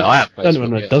 Yeah, I have I don't know Facebook,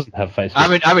 anyone yeah. that doesn't have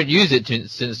Facebook. I haven't used it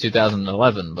since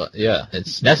 2011, but yeah,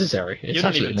 it's necessary. It's You don't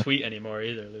actually- even tweet anymore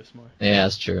either, Loosemore. Yeah,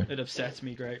 that's true. It upsets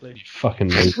me greatly. You fucking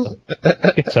loser.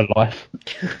 It's a life.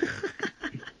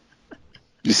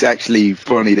 It's actually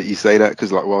funny that you say that,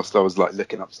 because like whilst I was like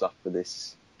looking up stuff for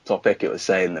this topic, it was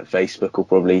saying that Facebook will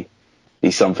probably be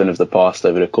something of the past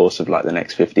over the course of like the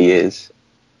next 50 years.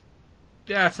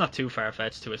 Yeah, it's not too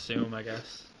far-fetched to assume, I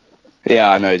guess.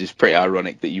 Yeah, I know. Just pretty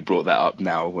ironic that you brought that up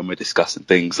now when we're discussing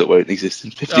things that won't exist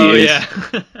in 50 Oh, years.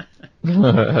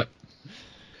 yeah.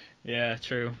 Yeah,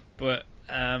 true. But,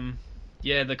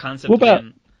 yeah, the concept What about-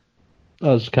 again...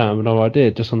 I just can't have no idea,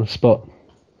 just on the spot.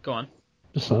 Go on.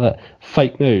 Just like that.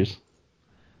 Fake news.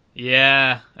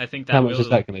 Yeah, I think that How will... much is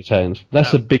that going to change?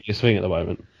 That's No. the biggest thing at the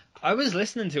moment. I was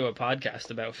listening to a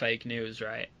podcast about fake news,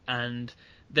 right? And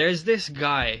there's this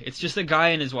guy. It's just a guy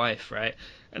and his wife, right?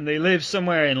 And they live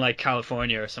somewhere in like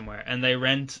California or somewhere, and they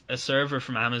rent a server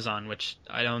from Amazon, which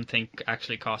I don't think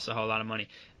actually costs a whole lot of money.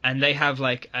 And they have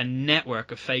like a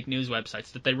network of fake news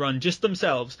websites that they run just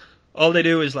themselves. All they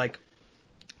do is like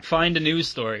find a news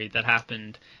story that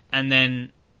happened and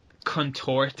then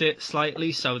contort it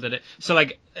slightly so that it. So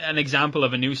like an example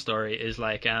of a news story is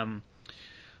like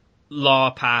law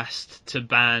passed to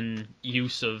ban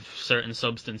use of certain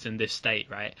substance in this state,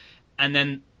 right? And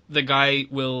then the guy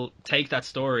will take that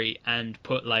story and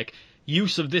put like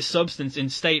use of this substance in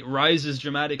state rises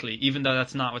dramatically, even though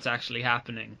that's not what's actually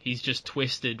happening. He's just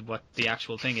twisted what the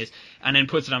actual thing is, and then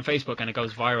puts it on Facebook, and it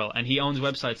goes viral. And he owns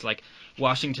websites like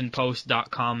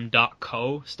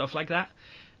WashingtonPost.com.co, stuff like that.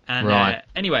 And Right.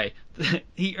 Anyway,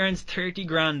 he earns 30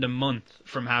 grand a month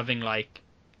from having like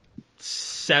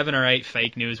 7 or 8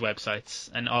 fake news websites,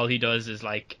 and all he does is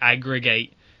like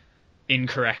aggregate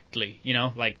incorrectly, you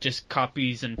know, like just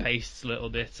copies and pastes little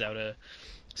bits out of.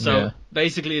 So Yeah.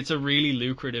 basically it's a really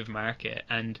lucrative market,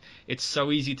 and it's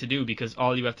so easy to do because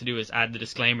all you have to do is add the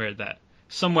disclaimer that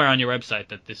somewhere on your website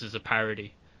that this is a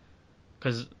parody.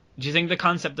 Because do you think the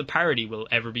concept of parody will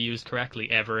ever be used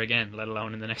correctly ever again, let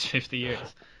alone in the next 50 years?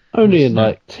 Only in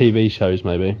like TV shows,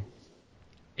 maybe.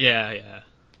 Yeah.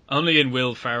 Only in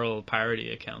Will Ferrell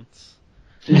parody accounts.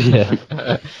 Yeah.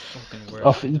 Fucking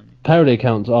worth it. Parody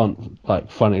accounts aren't like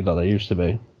funny like they used to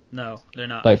be. No, they're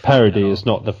not. Like parody at all. is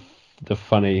not the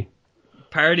funny.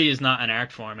 Parody is not an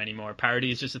art form anymore.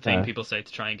 Parody is just a thing No. people say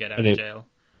to try and get out And of it- jail.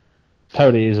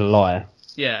 Parody is a lie.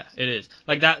 Yeah, it is.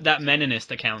 Like that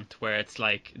Meninist account where it's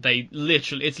like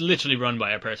it's literally run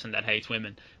by a person that hates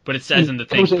women, but it says in the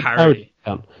thing Calls it a parody.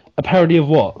 account. A parody of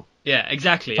what? Yeah,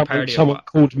 exactly. A parody Someone of what?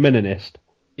 called Meninist.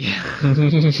 Yeah.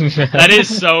 That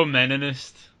is so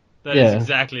Meninist. That is Yeah.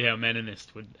 exactly how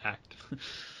Meninist would act.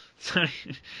 So,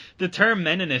 the term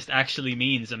Meninist actually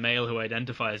means a male who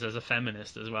identifies as a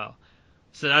feminist as well.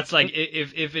 So that's like,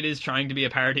 if it is trying to be a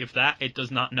parody of that, it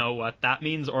does not know what that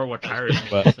means or what parody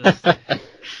Well, means.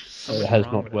 it has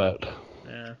not worked.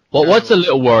 Yeah. Well, what's a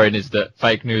little worrying is that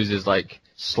fake news is like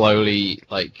slowly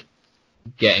like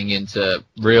getting into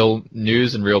real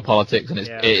news and real politics, and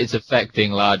it's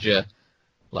affecting larger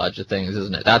things,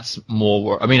 isn't it? That's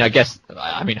more. I mean,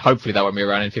 hopefully that won't be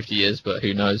around in 50 years, but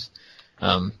who knows?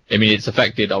 I mean, it's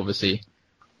affected obviously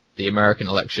the American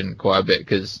election quite a bit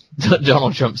because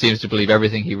Donald Trump seems to believe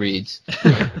everything he reads.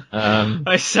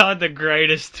 I saw the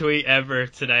greatest tweet ever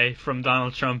today from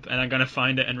Donald Trump, and I'm going to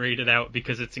find it and read it out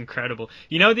because it's incredible.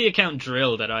 You know the account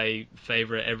Drill that I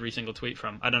favorite every single tweet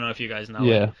from? I don't know if you guys know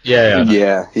it.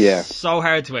 Yeah. Yeah. So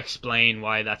hard to explain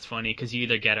why that's funny because you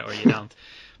either get it or you don't.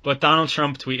 But Donald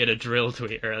Trump tweeted a Drill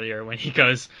tweet earlier when he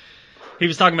was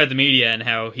talking about the media and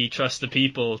how he trusts the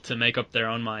people to make up their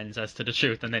own minds as to the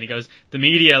truth. And then he goes, the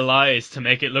media lies to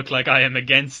make it look like I am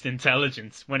against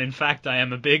intelligence, when in fact I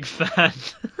am a big fan.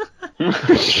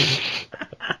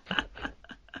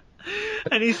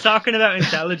 And he's talking about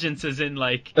intelligence as in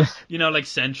like, you know, like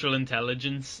central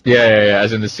intelligence. Yeah,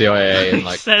 as in the CIA. And He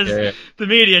like, says the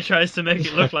media tries to make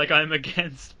it look like I'm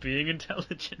against being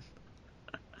intelligent.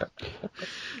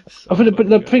 I think, but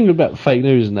the thing about fake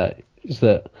news and that is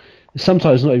that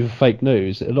sometimes it's not even fake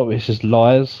news. A lot of it's just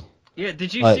lies. Yeah,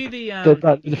 did you Like, see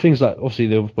the the things like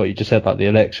obviously what you just said, like the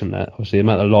election, that obviously the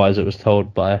amount of lies that was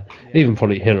told by even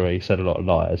probably Hillary said a lot of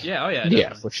lies. Yeah, oh yeah, yeah,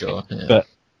 definitely. for sure. Yeah. But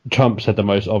Trump said the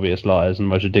most obvious lies and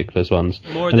most ridiculous ones.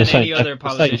 More And than the same- any other the same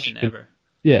politician happened- ever.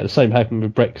 Yeah, the same happened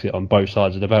with Brexit on both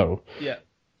sides of the barrel. Yeah.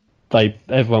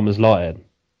 Everyone was lying,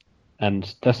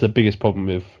 and that's the biggest problem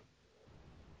with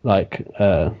like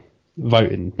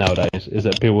voting nowadays, is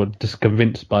that people are just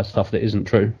convinced by stuff that isn't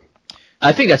true.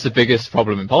 I think that's the biggest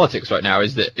problem in politics right now,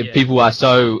 is that Yeah. people are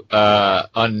so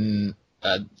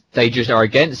they just are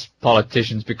against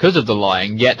politicians because of the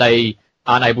lying, yet they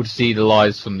aren't able to see the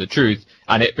lies from the truth,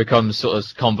 and it becomes sort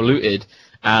of convoluted,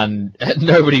 and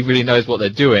nobody really knows what they're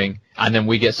doing, and then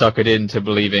we get suckered into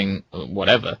believing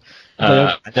whatever. They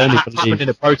That only happened believe- in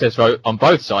a protest vote on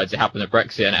both sides. It happened at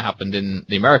Brexit, and it happened in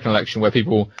the American election, where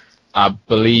people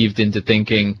believed into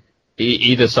thinking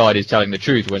either side is telling the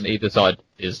truth when either side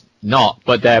is not,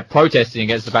 but they're protesting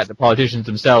against the fact that politicians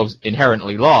themselves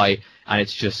inherently lie, and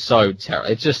it's just so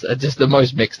terrible. It's just the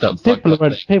most mixed up. People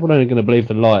fucked up thing. are only going to believe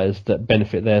the lies that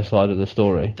benefit their side of the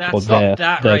story. That's their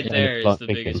that their right game there of is like the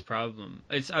thinking. biggest problem.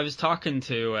 I was talking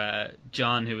to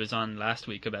John, who was on last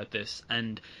week, about this,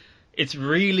 and it's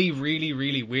really, really,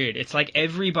 really weird. It's like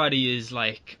everybody is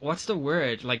like, what's the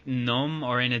word? Like numb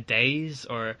or in a daze,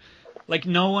 or like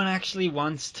no one actually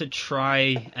wants to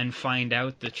try and find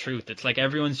out the truth. It's like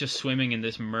everyone's just swimming in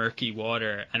this murky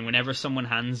water, and whenever someone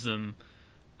hands them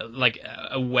like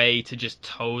a way to just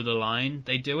toe the line,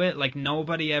 they do it. Like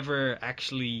nobody ever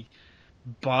actually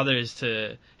bothers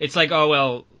to. It's like, oh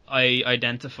well, I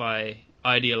identify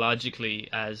ideologically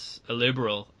as a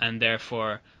liberal, and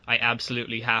therefore I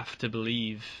absolutely have to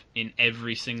believe in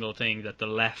every single thing that the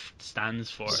left stands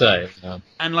for. So, yeah.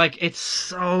 And like it's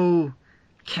so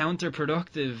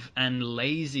counterproductive and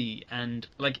lazy, and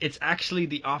like it's actually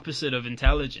the opposite of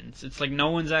intelligence. It's like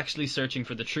no one's actually searching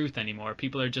for the truth anymore.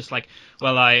 People are just like,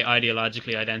 well, I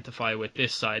ideologically identify with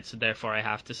this side, so therefore I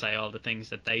have to say all the things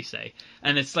that they say.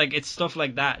 And it's like it's stuff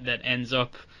like that that ends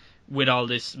up with all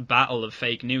this battle of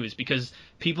fake news, because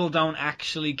people don't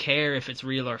actually care if it's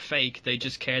real or fake. They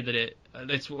just care that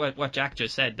it's what Jack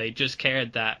just said. They just care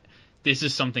that this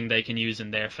is something they can use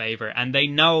in their favor, and they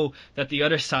know that the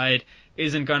other side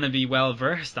isn't going to be well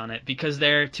versed on it because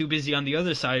they're too busy on the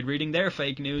other side reading their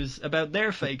fake news about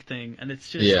their fake thing. And it's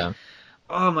just,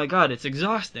 oh my god, it's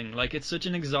exhausting. Like, it's such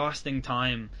an exhausting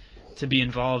time to be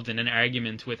involved in an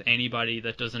argument with anybody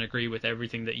that doesn't agree with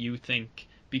everything that you think,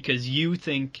 because you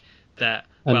think that,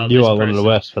 and well, you this are one of the person-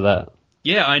 worst for that.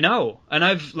 Yeah, I know. And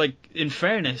I've, like, in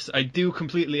fairness, I do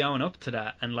completely own up to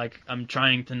that, and like I'm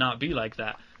trying to not be like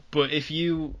that. But if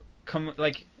you come,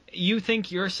 like, you think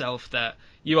yourself that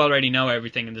you already know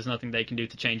everything and there's nothing they can do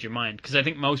to change your mind, because I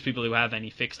think most people who have any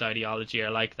fixed ideology are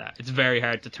like that. It's very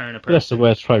hard to turn a person. That's the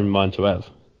worst frame of mind to have.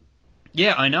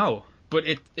 Yeah, I know, but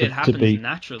it To happens be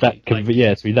naturally. That like,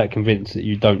 to be that convinced that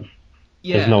you don't.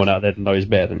 yeah, There's no one out there that knows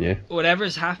better than you.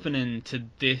 whatever's happening to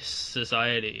this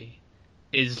society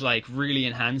is like really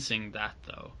enhancing that,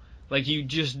 though. Like, you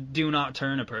just do not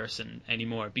turn a person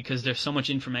anymore because there's so much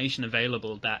information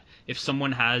available that if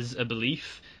someone has a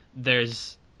belief,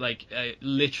 there's like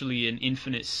literally an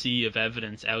infinite sea of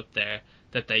evidence out there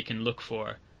that they can look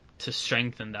for to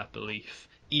strengthen that belief.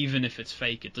 Even if it's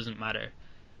fake, it doesn't matter.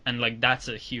 And like, that's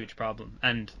a huge problem.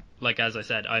 And like, as I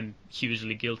said, I'm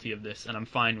hugely guilty of this, and I'm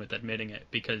fine with admitting it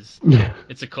because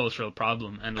it's a cultural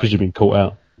problem. And Because like, you've been caught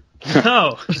out.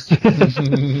 no,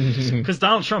 because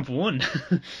Donald Trump won.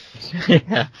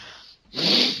 Yeah.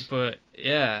 But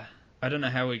yeah, I don't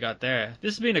know how we got there.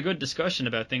 This has been a good discussion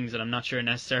about things that I'm not sure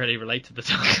necessarily relate to the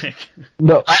topic.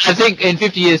 No, I think in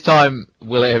 50 years' time,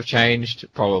 will it have changed?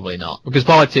 Probably not, because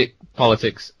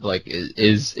politics like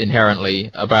is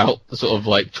inherently about sort of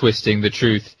like twisting the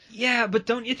truth. Yeah, but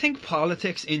don't you think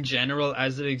politics in general,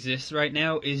 as it exists right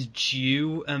now, is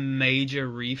due a major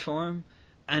reform?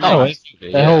 And Oh, like,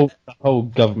 absolutely, the yeah. whole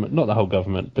government, not the whole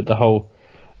government, but the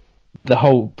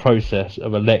whole process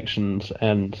of elections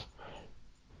and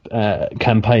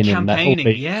campaigning, that all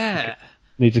yeah.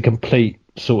 needs a complete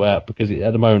sort out, because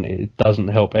at the moment it doesn't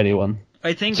help anyone.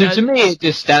 I think So that, to me, it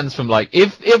just stands from like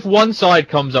if one side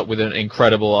comes up with an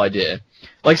incredible idea,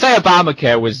 like say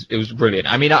Obamacare was brilliant.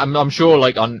 I mean, I'm sure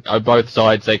like on both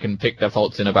sides they can pick their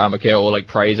faults in Obamacare or like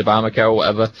praise Obamacare or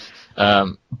whatever.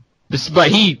 But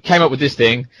he came up with this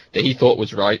thing that he thought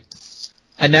was right,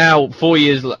 and now 4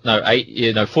 years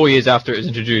after it was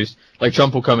introduced, like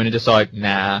Trump will come in and decide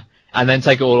nah, and then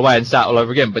take it all away and start all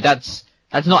over again. But that's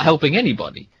not helping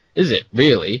anybody, is it?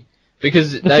 Really?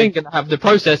 Because they're going to have the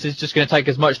process is just going to take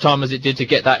as much time as it did to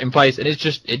get that in place, and it's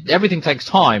just everything takes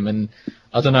time, and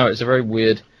I don't know, it's a very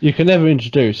weird. You can never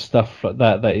introduce stuff like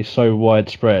that is so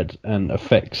widespread and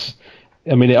affects.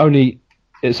 I mean,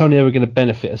 it's only ever going to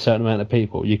benefit a certain amount of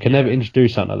people. You can never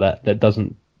introduce something like that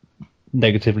doesn't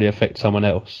negatively affect someone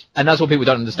else. And that's what people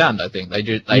don't understand. I think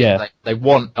they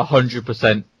want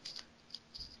 100%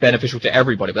 beneficial to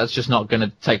everybody, but that's just not going to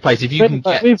take place. If you can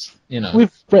get, with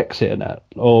with Brexit and that,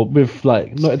 or with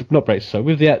like not Brexit, so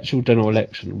with the actual general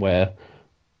election where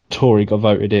Tory got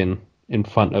voted in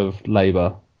front of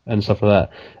Labour and stuff like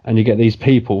that, and you get these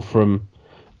people from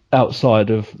outside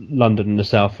of London and the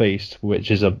South East, which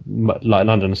is like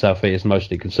London and the South East is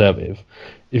mostly conservative.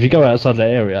 If you go outside that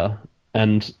area,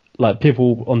 and like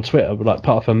people on Twitter would like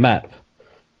put up a map,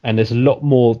 and there's a lot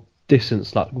more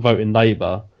distance like voting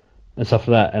Labour and stuff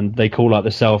like that, and they call like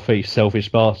the South East selfish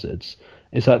bastards.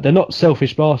 It's like they're not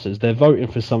selfish bastards, they're voting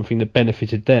for something that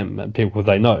benefited them and people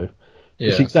they know.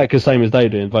 It's exactly the same as they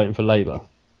do in voting for Labour.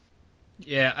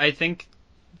 Yeah, I think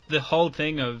the whole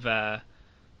thing of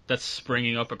that's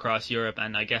springing up across Europe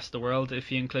and I guess the world,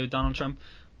 if you include Donald Trump,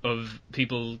 of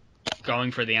people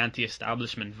going for the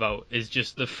anti-establishment vote is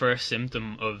just the first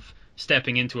symptom of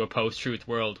stepping into a post-truth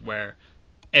world where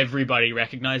everybody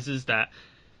recognizes that,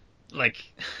 like,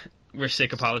 we're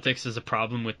sick of politics as a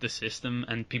problem with the system,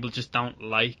 and people just don't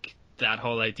like that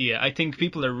whole idea. I think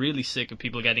people are really sick of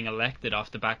people getting elected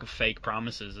off the back of fake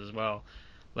promises as well.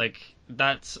 Like,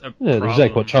 that's a Yeah, problem.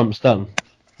 exactly what Trump's done.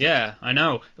 Yeah, I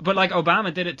know. But like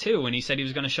Obama did it too when he said he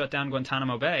was going to shut down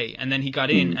Guantanamo Bay, and then he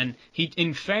got in, and he,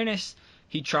 in fairness,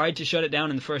 he tried to shut it down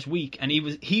in the first week, and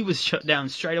he was shut down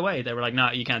straight away. They were like,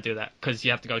 "No, you can't do that because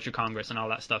you have to go through Congress and all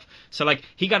that stuff." So like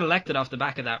he got elected off the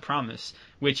back of that promise,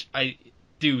 which I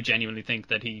do genuinely think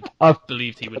that he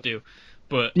believed he would do.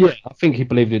 But Yeah, I think he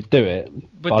believed he'd do it,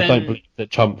 but I then- don't believe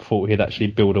that Trump thought he'd actually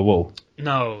build a wall.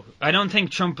 no, I don't think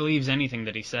Trump believes anything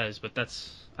that he says. But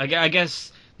that's I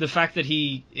guess the fact that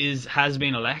he has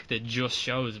been elected just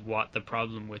shows what the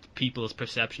problem with people's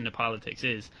perception of politics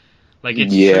is. Like,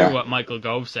 it's true what Michael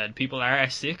Gove said. People are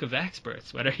sick of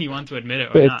experts, whether you want to admit it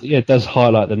or But not. it does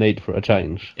highlight the need for a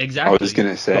change. Exactly. I was going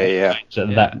to say, yeah.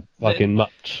 That fucking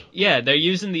much. Yeah, they're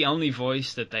using the only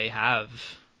voice that they have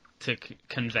to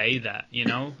convey that, you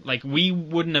know? Like, we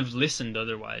wouldn't have listened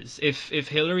otherwise. If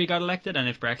Hillary got elected and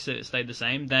if Brexit stayed the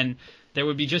same, then there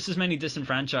would be just as many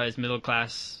disenfranchised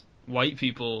middle-class white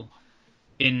people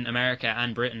in America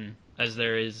and Britain as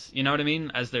there is, you know what I mean?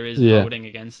 As there is voting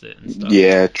against it and stuff.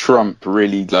 Yeah, Trump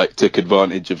really like took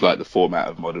advantage of like the format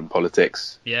of modern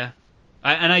politics. Yeah.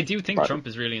 I do think Trump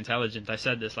is really intelligent. I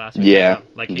said this last week. Yeah.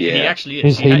 Like, he actually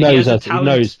He's, is. he knows has a that. He talent.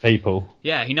 knows people.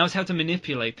 Yeah, he knows how to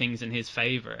manipulate things in his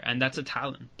favor, and that's a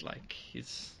talent. Like,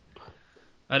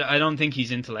 I don't think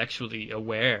he's intellectually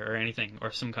aware or anything,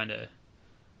 or some kind of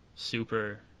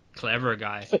super clever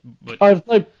guy. But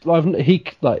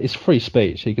it's free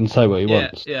speech. He can say what he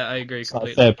wants. yeah, I agree It's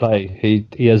like completely. fair play.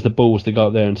 He has the balls to go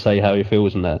up there and say how he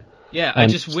feels and that. Yeah, I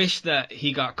And- just wish that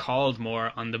he got called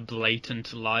more on the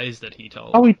blatant lies that he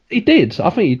told. Oh, he did. I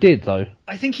think he did though.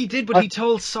 I think he did, but he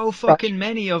told so fucking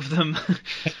many of them.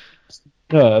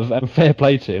 And fair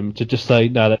play to him to just say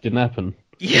no, that didn't happen.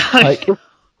 Yeah. Like, if you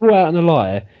go out on a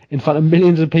lie in front of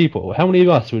millions of people, how many of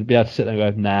us would be able to sit there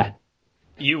and go, nah?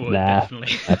 You would, Nah.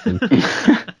 definitely.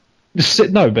 Just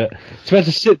sit, no, but to be able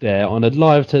to sit there on a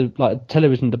live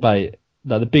television debate,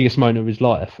 like the biggest moment of his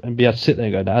life, and be able to sit there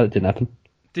and go, no, that didn't happen.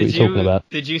 What are you talking about?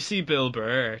 Did you see Bill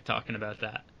Burr talking about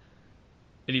that?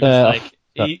 And he was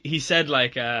he said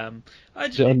like,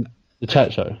 Is it on the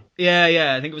chat show?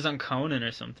 yeah, I think it was on Conan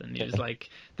or something. He was like,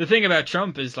 the thing about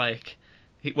Trump is like,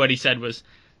 what he said was,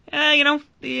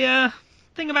 the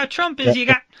thing about Trump is you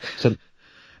got. So,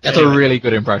 That's a really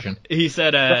good impression. He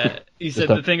said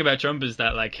the thing about Trump is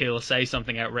that like he'll say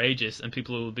something outrageous and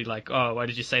people will be like, oh, why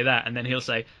did you say that? And then he'll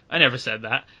say, I never said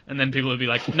that. And then people will be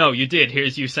like, no, you did.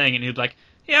 Here's you saying it. And he'll be like,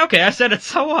 yeah, okay, I said it.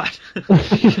 So what?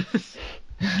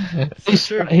 It's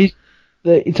true.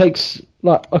 He takes,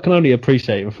 like, I can only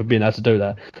appreciate him for being able to do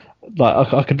that.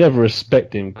 Like, I could never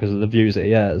respect him because of the views that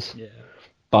he has. Yeah.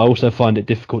 But I also find it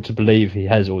difficult to believe he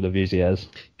has all the views he has.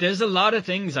 There's a lot of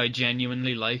things I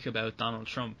genuinely like about Donald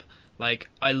Trump. Like,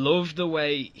 I love the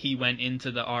way he went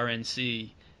into the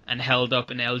RNC and held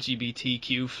up an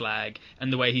LGBTQ flag,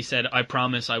 and the way he said, I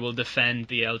promise I will defend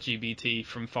the LGBT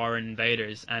from foreign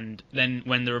invaders. And then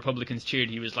when the Republicans cheered,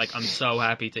 he was like, I'm so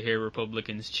happy to hear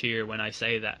Republicans cheer when I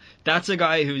say that. That's a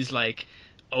guy who's like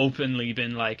openly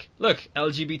been like, look,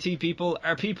 LGBT people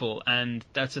are people, and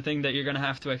that's a thing that you're going to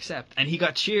have to accept. And he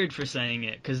got cheered for saying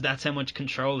it, because that's how much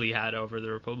control he had over the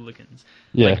Republicans.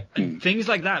 Yeah. Like, things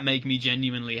like that make me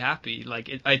genuinely happy.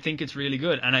 Like, I think it's really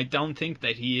good, and I don't think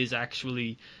that he is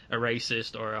actually a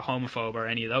racist or a homophobe or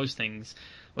any of those things.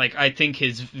 Like, I think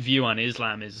his view on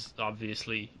Islam is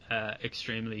obviously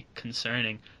extremely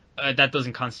concerning. That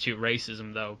doesn't constitute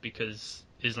racism, though, because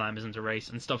Islam isn't a race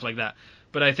and stuff like that.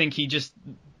 But I think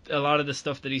a lot of the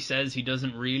stuff that he says, he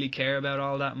doesn't really care about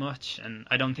all that much, and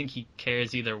I don't think he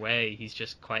cares either way. He's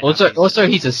just quite happy. Also,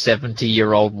 he's a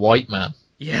 70-year-old white man.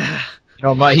 Yeah.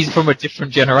 You know, he's from a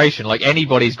different generation. Like,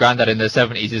 anybody's granddad in their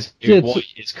 70s is white.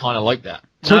 It's kind of like that.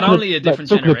 Not only a different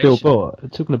talking generation.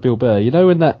 Talking to Bill Burr, you know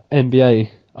when that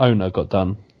NBA owner got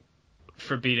done?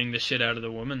 For beating the shit out of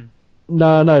the woman.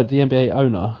 No, the NBA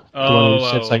owner. The one who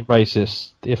said something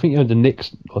racist. I think he owned the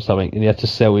Knicks or something, and he had to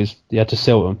sell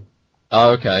them.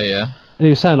 Oh, okay, yeah. And he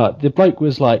was saying, like, the bloke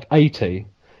was, like, 80,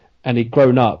 and he'd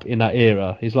grown up in that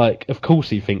era. He's like, of course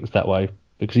he thinks that way,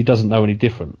 because he doesn't know any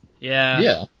different.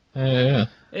 Yeah. Yeah.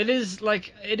 It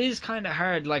is kind of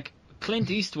hard. Like, Clint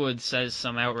Eastwood says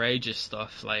some outrageous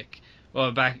stuff, like,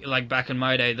 well, back in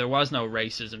my day, there was no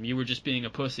racism. You were just being a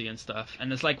pussy and stuff.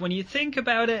 And it's like, when you think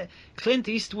about it, Clint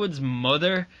Eastwood's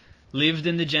mother lived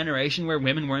in the generation where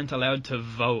women weren't allowed to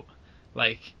vote.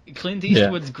 Like, Clint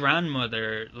Eastwood's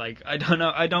grandmother, like, I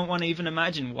don't want to even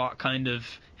imagine what kind of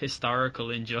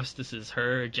historical injustices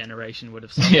her generation would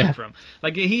have suffered from.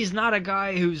 Like, he's not a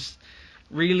guy who's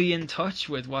really in touch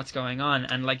with what's going on.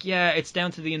 And like, yeah, it's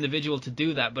down to the individual to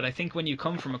do that, but I think when you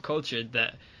come from a culture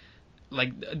that,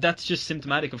 like, that's just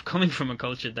symptomatic of coming from a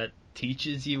culture that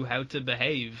teaches you how to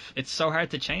behave. It's so hard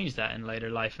to change that in later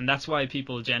life, and that's why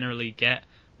people generally get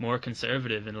more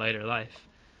conservative in later life.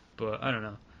 But I don't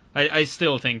know. I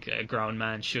still think a grown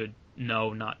man should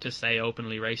know not to say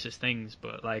openly racist things,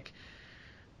 but like,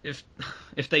 if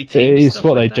they teach It's stuff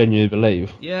what like they that, genuinely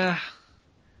believe. yeah,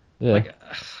 Yeah. like,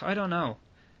 I don't know,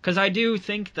 because I do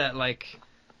think that, like,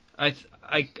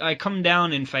 I come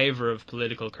down in favor of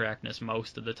political correctness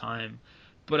most of the time,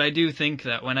 but I do think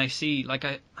that when I see,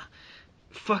 like,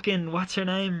 fucking, what's her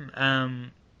name,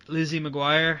 Lizzie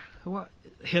McGuire,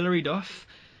 Hilary Duff,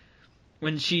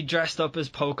 when she dressed up as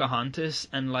Pocahontas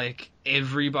and like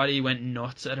everybody went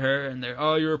nuts at her and they're,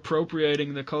 oh, you're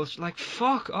appropriating the culture. Like,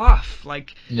 fuck off.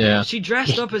 Like, Yeah. she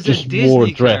dressed up as a just wore a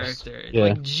Disney dress. character. Yeah.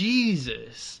 Like,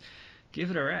 Jesus,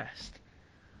 give it a rest.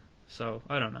 So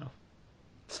I don't know.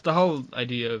 It's the whole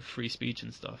idea of free speech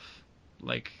and stuff.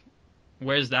 Like,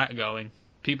 where's that going?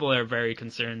 People are very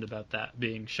concerned about that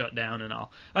being shut down and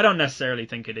all. I don't necessarily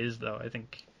think it is, though. I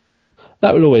think,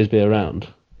 That will always be around.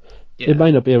 yeah, It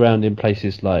may not be around in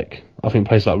places like, I think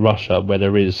places like Russia, where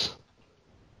there is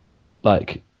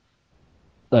like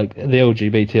the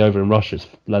LGBT over in Russia,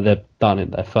 like, they're done it,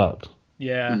 they're fucked,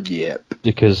 yeah, Yep.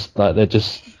 because like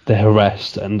they're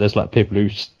harassed, and there's like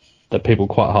people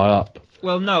quite high up.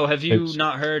 Well, no, have you It's-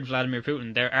 not heard Vladimir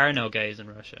Putin? There are no gays in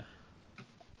Russia.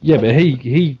 Yeah, but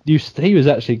he was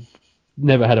actually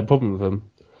never had a problem with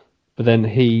them, but then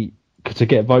to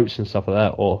get votes and stuff like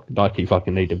that, or like he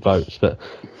fucking needed votes, but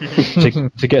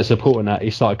to get support on that,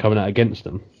 he started coming out against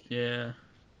them. Yeah.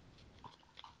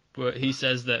 But he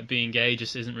says that being gay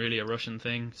just isn't really a Russian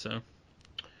thing, so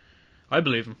I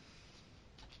believe him.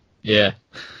 Yeah.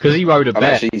 Because he rode a I've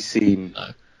bear. actually seen.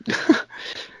 No.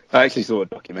 I actually saw a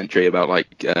documentary about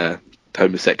like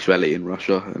homosexuality in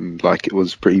Russia, and like it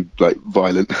was pretty like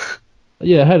violent.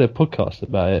 Yeah, I heard a podcast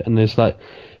about it, and there's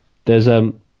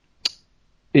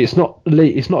it's not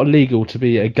illegal to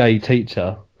be a gay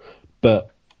teacher,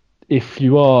 but if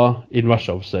you are in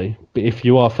Russia, obviously, but if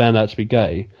you are found out to be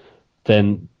gay,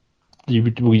 then you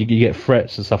get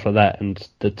threats and stuff like that, and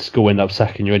the school end up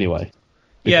sacking you anyway.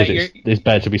 Yeah, Because it's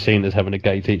bad to be seen as having a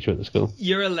gay teacher at the school.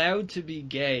 You're allowed to be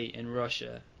gay in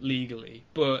Russia legally,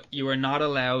 but you are not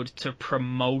allowed to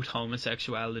promote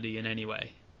homosexuality in any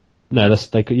way. No,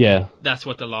 That's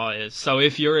what the law is. So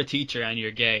if you're a teacher and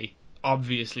you're gay,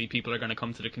 obviously people are going to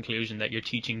come to the conclusion that you're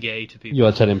teaching gay to people. you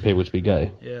are telling people to be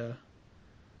gay. Yeah.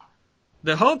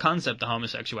 The whole concept of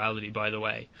homosexuality, by the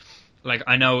way, like,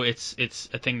 I know it's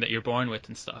a thing that you're born with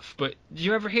and stuff, but did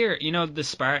you ever hear, the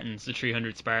Spartans, the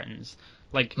 300 Spartans,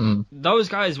 like, those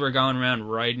guys were going around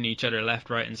riding each other left,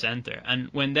 right, and center, and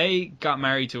when they got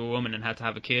married to a woman and had to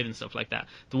have a kid and stuff like that,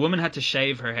 the woman had to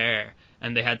shave her hair,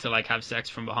 and they had to, like, have sex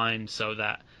from behind so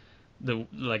that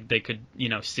they could,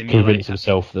 simulate. Convince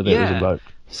himself that it was a bloke.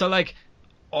 So, like,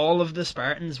 all of the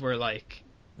Spartans were, like,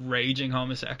 raging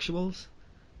homosexuals.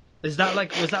 Was that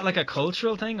like a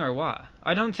cultural thing or what?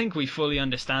 I don't think we fully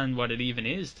understand what it even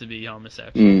is to be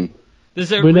homosexual.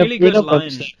 There's a really good never line.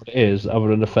 understand what it is, other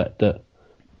than the fact that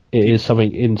it is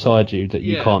something inside you that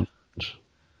you Yeah. can't.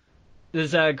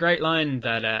 There's a great line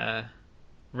that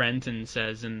Renton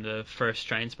says in the first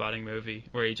Trainspotting movie,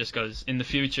 where he just goes, "In the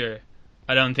future,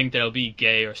 I don't think there'll be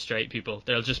gay or straight people.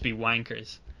 There'll just be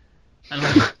wankers." And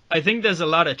like, I think there's a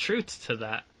lot of truth to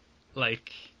that.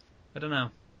 Like, I don't know.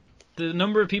 The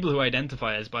number of people who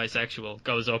identify as bisexual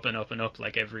goes up and up and up,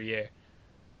 like, every year.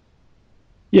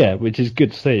 Yeah, which is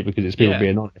good to see, because it's people Yeah.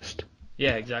 being honest.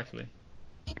 Yeah, exactly.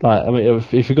 Like, I mean,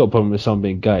 if you've got a problem with someone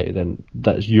being gay, then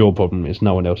that's your problem. It's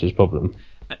no one else's problem.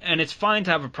 And it's fine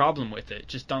to have a problem with it.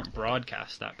 Just don't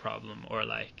broadcast that problem or,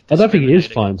 like, I don't think it is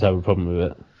discriminate fine to have a problem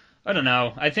with it. I don't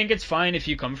know. I think it's fine if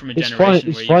you come from a It's generation fine.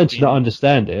 It's where fine you've to been... not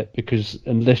understand it, because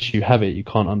unless you have it, you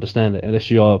can't understand it. Unless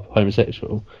you are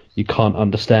homosexual, you can't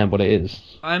understand what it is.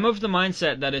 I'm of the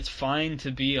mindset that it's fine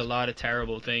to be a lot of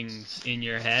terrible things in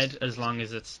your head as long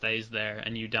as it stays there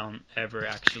and you don't ever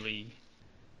actually...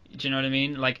 Do you know what I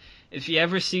mean? Like, if you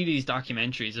ever see these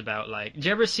documentaries about, like... Do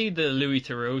you ever see the Louis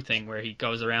Theroux thing where he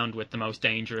goes around with the most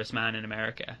dangerous man in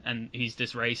America, and he's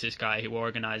this racist guy who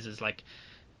organizes, like,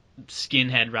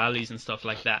 skinhead rallies and stuff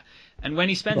like that? And when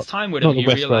he spends time with him, Not the he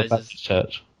Westboro realizes... Baptist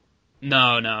Church.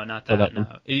 No, not Oh, that, that one.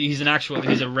 no. He's a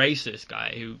racist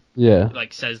guy who Yeah.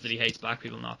 like says that he hates black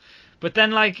people and all. But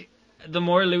then, like, the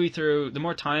more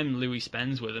time Louis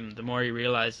spends with him, the more he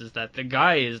realizes that the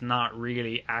guy is not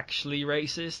really actually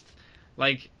racist.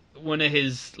 Like, one of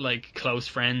his, like, close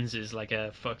friends is, like,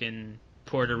 a fucking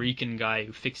Puerto Rican guy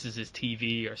who fixes his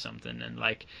TV or something, and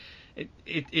like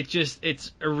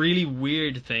it's a really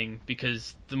weird thing,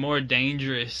 because the more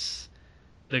dangerous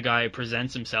the guy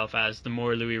presents himself as, the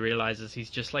more Louis realizes he's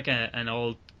just like an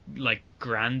old like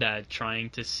granddad trying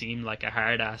to seem like a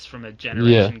hard ass from a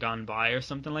generation gone by or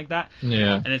something like that.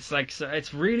 Yeah. And it's like, so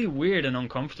it's really weird and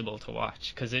uncomfortable to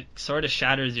watch, because it sort of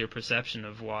shatters your perception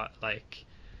of what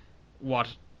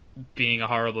being a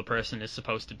horrible person is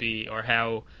supposed to be, or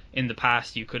how in the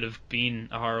past you could have been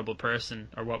a horrible person,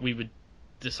 or what we would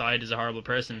decide as a horrible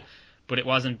person, but it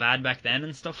wasn't bad back then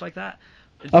and stuff like that.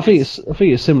 I think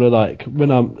it's similar. Like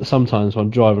when I'm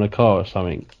driving a car or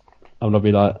something, and I'll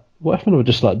be like, what if I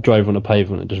just like drove on a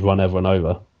pavement and just run everyone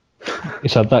over?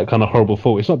 It's had that kind of horrible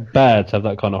thought. It's not bad to have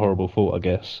that kind of horrible thought, I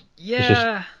guess.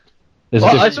 Yeah.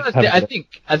 I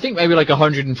think maybe like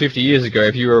 150 years ago,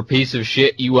 if you were a piece of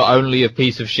shit, you were only a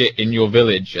piece of shit in your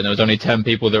village, and there was only 10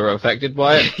 people that were affected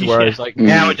by it. Whereas like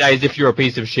nowadays, if you're a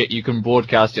piece of shit, you can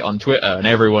broadcast it on Twitter, and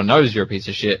everyone knows you're a piece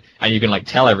of shit, and you can like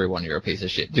tell everyone you're a piece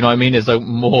of shit. Do you know what I mean? It's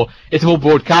more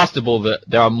broadcastable that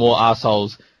there are more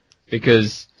assholes,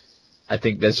 because I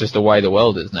think that's just the way the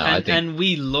world is now. And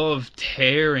we love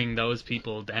tearing those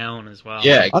people down as well.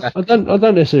 Yeah, exactly. I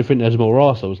don't necessarily think there's more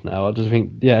arseholes now. I just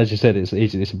think, as you said, it's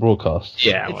easy. It's a broadcast.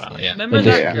 Yeah, well, yeah. Remember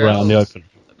that girl? Out in the open.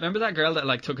 Remember that girl that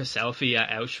like took a selfie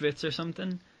at Auschwitz or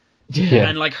something? Yeah.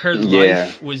 And like her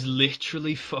life was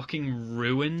literally fucking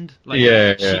ruined. Like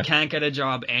she can't get a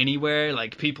job anywhere.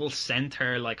 Like people sent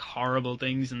her like horrible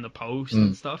things in the post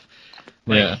and stuff.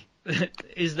 Like,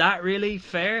 is that really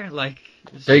fair? Like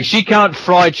she can't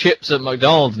fry chips at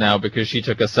McDonald's now because she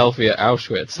took a selfie at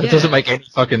Auschwitz. It doesn't make any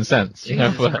fucking sense.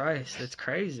 Jesus Christ, it's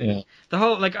crazy. Yeah. The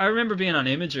whole, like, I remember being on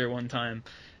Imager one time,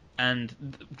 and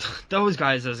those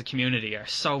guys as a community are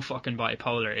so fucking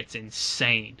bipolar, it's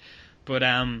insane. But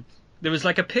there was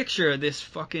like a picture of this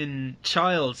fucking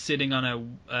child sitting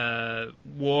on a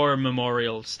war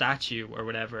memorial statue or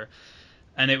whatever.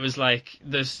 And it was like,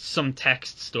 there's some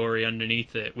text story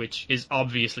underneath it, which is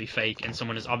obviously fake, and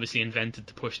someone has obviously invented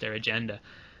to push their agenda.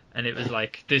 And it was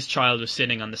like, this child was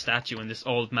sitting on the statue, and this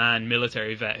old man,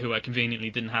 military vet, who I conveniently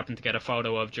didn't happen to get a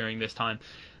photo of during this time,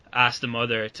 asked the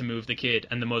mother to move the kid.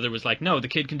 And the mother was like, no, the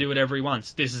kid can do whatever he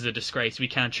wants. This is a disgrace. We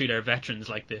can't treat our veterans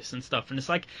like this and stuff. And it's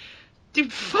like,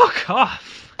 dude, fuck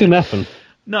off. Didn't happen.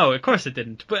 No, of course it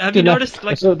didn't. But have you noticed,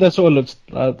 like... That's what it looks...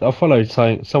 I followed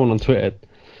someone on Twitter.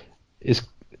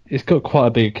 It's got quite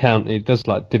a big account. It does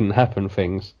like didn't happen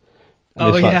things.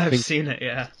 And I've seen it.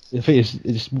 Yeah. I think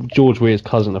it's George Weir's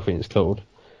cousin. I think it's called.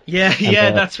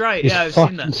 Yeah, that's right. Yeah, I've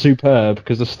seen that. It's superb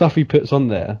because the stuff he puts on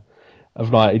there,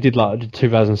 of like he did like the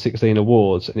 2016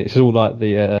 awards, and it's all like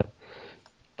the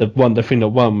thing that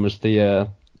won was the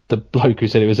bloke who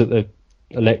said it was at the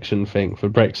election thing for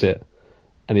Brexit,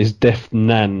 and his deaf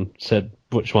nan said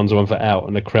which one's the one for out,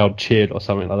 and the crowd cheered or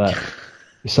something like that.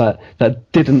 It's like,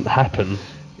 that didn't happen.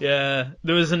 Yeah,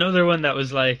 there was another one that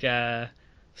was like,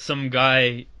 some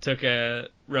guy took a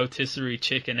rotisserie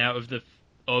chicken out of the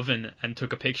oven and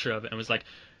took a picture of it and was like,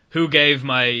 who gave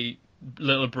my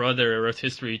little brother a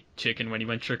rotisserie chicken when he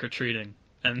went trick-or-treating?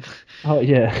 And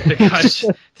the guy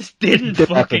this didn't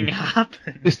fucking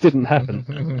happen. This didn't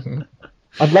happen.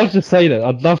 I'd love to say that.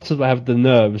 I'd love to have the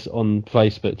nerves on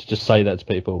Facebook to just say that to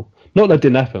people. Not that it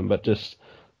didn't happen, but just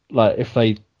like if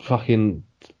they fucking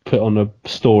put on a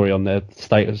story on their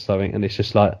status or something, and it's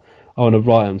just like, I want to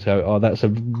write them to go, oh, that's a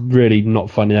really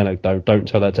not funny anecdote. Don't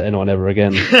tell that to anyone ever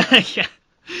again. Yeah.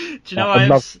 Do you know, I'd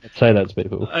love to say that to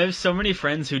people. I have so many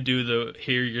friends who do the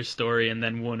hear your story and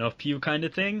then one up you kind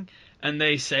of thing, and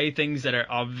they say things that are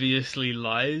obviously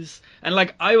lies. And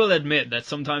like, I will admit that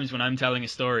sometimes when I'm telling a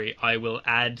story, I will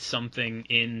add something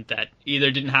in that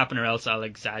either didn't happen or else I'll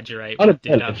exaggerate what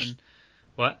did happen.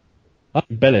 What? I'd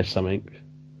embellish something.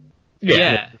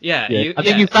 Yeah. I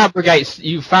think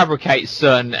you fabricate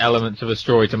certain elements of a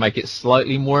story to make it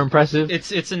slightly more impressive.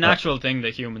 It's a natural thing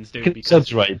that humans do.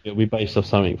 Exaggerate, it'll be based off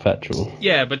something factual.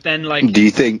 Yeah, but then like, do you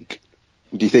think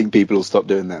people will stop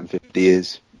doing that in 50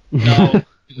 years? No.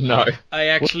 No. I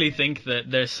actually think that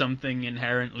there's something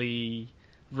inherently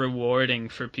rewarding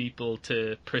for people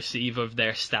to perceive of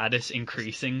their status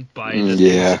increasing by the things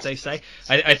that they say.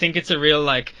 I think it's a real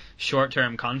like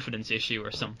short-term confidence issue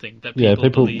or something that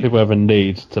people have a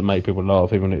need to make people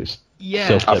laugh, even if it's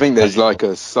I think there's like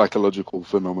a psychological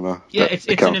phenomena. Yeah, it's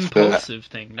an impulsive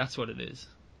thing. That's what it is.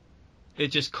 It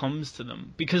just comes to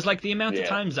them because like the amount of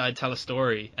times I'd tell a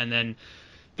story and then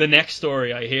the next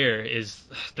story I hear is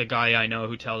the guy I know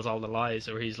who tells all the lies,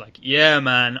 or he's like, yeah,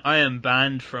 man, I am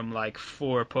banned from like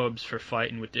 4 pubs for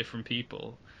fighting with different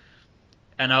people.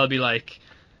 And I'll be like,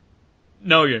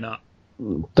 no, you're not.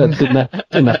 That didn't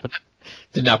happen.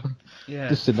 Didn't happen. Yeah.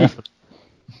 Just didn't happen.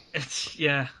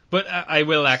 But I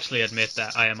will actually admit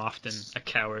that I am often a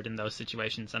coward in those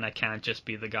situations, and I can't just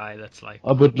be the guy that's like,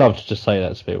 I would love to just say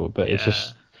that to people, but it's Yeah.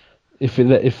 just if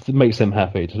it makes them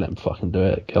happy, just let them fucking do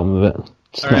it. Get on with it.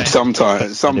 It's All not-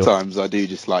 right. Sometimes I do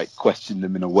just like question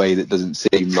them in a way that doesn't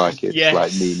seem like it's Yes.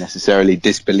 like me necessarily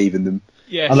disbelieving them.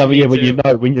 yes, I love it. me Yeah, when too.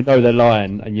 you know they're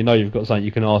lying, and you know you've got something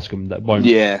you can ask them that won't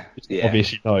Yeah.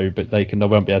 obviously know, but they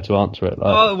won't be able to answer it. Like,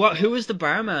 Oh, who was the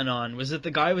barman on? Was it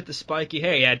the guy with the spiky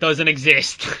hair? Yeah, it doesn't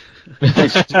exist.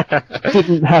 it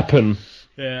didn't happen.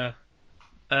 Yeah.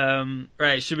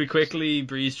 Right, should we quickly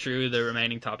breeze through the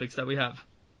remaining topics that we have?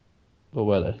 Or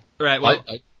were they? Right, well,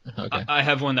 Okay. I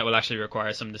have one that will actually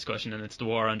require some discussion, and it's the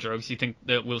war on drugs. Do you think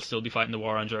that we'll still be fighting the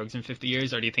war on drugs in 50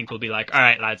 years, or do you think we'll be like, all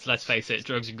right, lads, let's face it,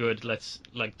 drugs are good, let's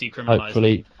like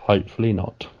decriminalize Hopefully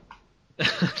not. them?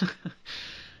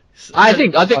 I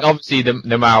think obviously the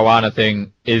marijuana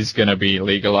thing is going to be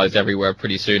legalized everywhere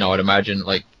pretty soon. I would imagine.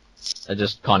 Like, it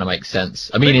just kind of makes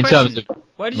sense. I mean, in Quick terms question. of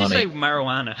Why did you money. say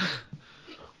marijuana?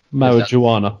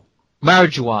 Marijuana.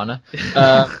 marijuana,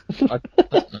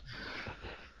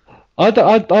 I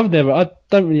don't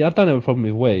have a problem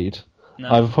with weed. No.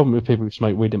 I have a problem with people who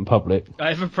smoke weed in public. I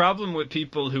have a problem with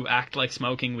people who act like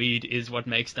smoking weed is what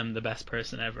makes them the best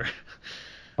person ever.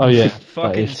 Oh yeah,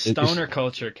 Fucking it's- stoner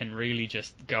culture can really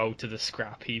just go to the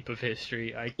scrap heap of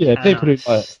history. I Yeah, cannot people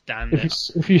who, like, stand If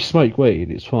it. you smoke weed,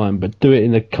 it's fine, but do it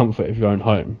in the comfort of your own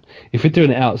home. If you're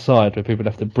doing it outside where people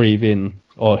have to breathe in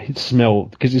or smell,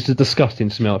 because it's a disgusting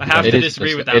smell. I have It to is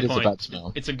disagree with it that is a point. bad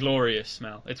smell. It's a glorious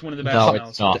smell. It's one of the best No, smells.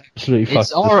 it's not. Absolutely It's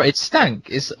fucking alright. It stank.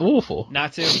 It's awful.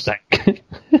 Natu, stank.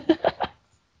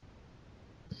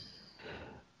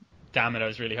 damn it, I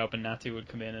was really hoping Natu would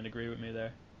come in and agree with me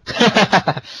there.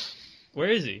 Where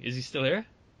is he? Is he still here?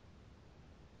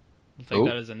 I'll take Oh.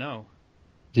 that as a no.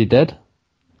 Is he dead?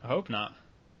 I hope not.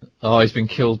 Oh, he's been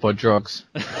killed by drugs.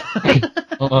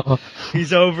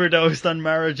 He's overdosed on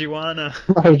marijuana.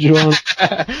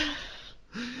 Marijuana.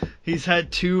 He's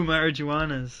had 2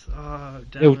 marijuanas. Oh,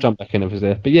 damn He'll it. jump back in if he's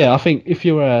there. But yeah, I think if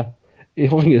I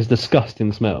think it's a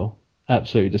disgusting smell,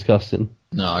 absolutely disgusting.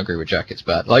 No, I agree with Jack. It's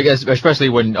bad. Like, especially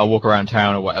when I walk around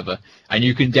town or whatever, and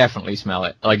you can definitely smell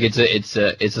it. Like, it's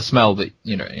a smell that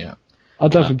you know. I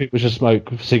don't think people should smoke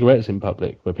cigarettes in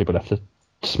public where people have to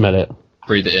smell it.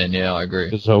 Breathe it in. Yeah, I agree.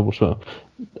 It's a horrible smell.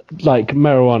 Like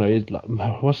marijuana is like,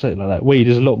 what's it like that? Weed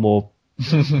is a lot more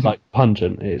like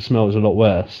pungent. It smells a lot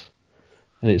worse,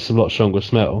 and it's a lot stronger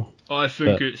smell. I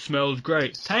think But- it smells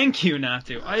great. Thank you,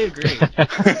 Natu. I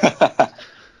agree.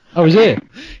 Oh, is it?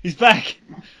 He's back.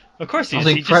 Of course he That is.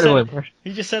 was He just, incredible said, impression.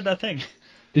 he just said that thing.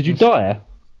 Did you die?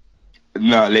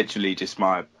 No, literally just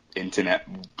my internet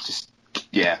just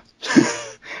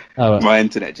Oh, right. my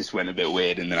internet just went a bit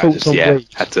weird, and then I Thoughts just on weed?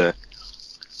 had to.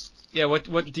 Yeah, what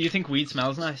do you think weed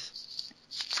smells nice?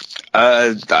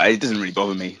 It doesn't really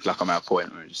bother me. Like, I'm at a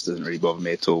point where it just doesn't really bother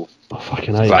me at all. I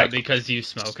fucking hate Like- it. Because you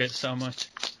smoke it so much.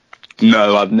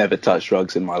 No, I've never touched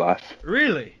drugs in my life.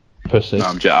 Really? Pussy.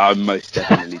 No, I'm most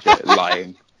definitely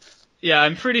lying. Yeah,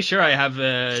 I'm pretty sure I have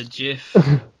a GIF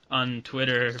on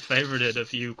Twitter favorited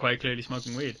of you quite clearly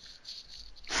smoking weed.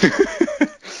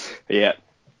 Yeah.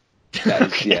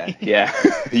 That is, yeah.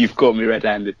 You've caught me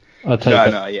red-handed. I take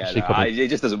that. It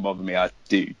just doesn't bother me. I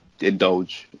do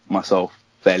indulge myself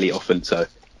fairly often, so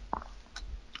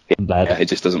Lad. yeah, it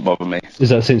just doesn't bother me. Is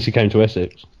that since you came to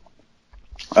Essex?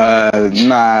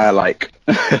 Nah, like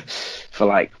for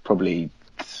like probably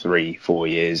 3-4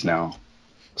 years now.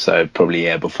 So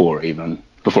probably before I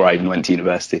even went to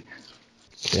university.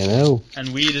 Yeah, no. And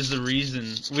weed is the reason.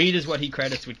 Weed is what he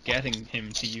credits with getting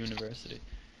him to university.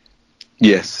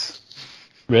 Yes.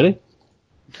 Really?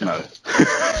 No.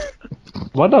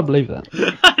 Why do I believe that?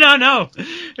 I don't know.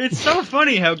 It's so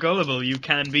funny how gullible you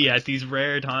can be at these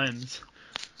rare times.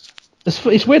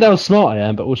 It's weird how smart I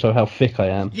am, but also how thick I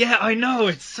am. Yeah, I know.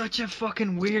 It's such a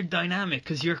fucking weird dynamic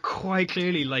because you're quite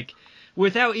clearly like,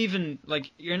 without even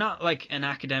like, you're not like an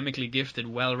academically gifted,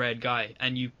 well-read guy,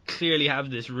 and you clearly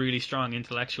have this really strong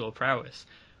intellectual prowess.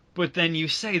 But then you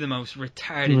say the most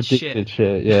retarded Ridiculous shit.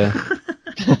 shit, yeah.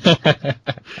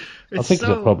 I think it's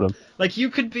a problem. Like, you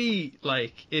could be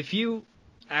like, if you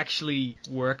actually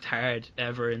worked hard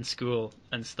ever in school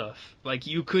and stuff, like,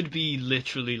 you could be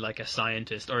literally like a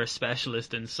scientist or a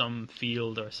specialist in some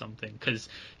field or something because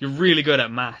you're really good at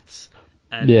maths.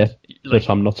 And Yeah, like, but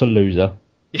I'm not a loser.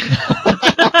 I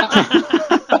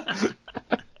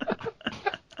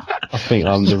think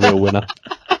I'm the real winner.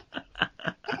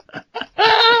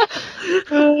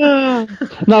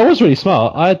 No, I was really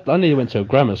smart. I nearly went to a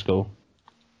grammar school,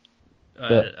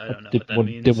 but I don't know what didn't that want,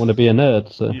 means. didn't want to be a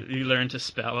nerd. So You learn to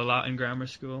spell a lot in grammar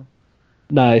school.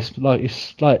 No, it's like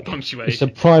it's a Punctuation.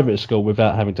 private school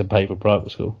without having to pay for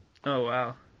private school. Oh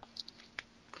wow.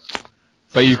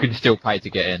 But you can still pay to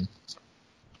get in.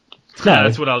 No,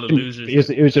 that's what all the losers.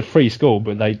 It was a free school,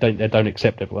 but they don't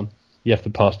accept everyone. You have to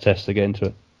pass tests to get into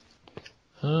it.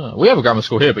 We have a grammar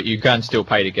school here, but you can still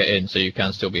pay to get in, so you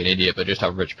can still be an idiot, but just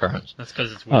have rich parents. That's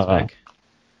because it's Oh, Wisbech.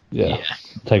 Yeah.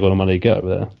 Take all the money you get over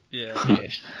there.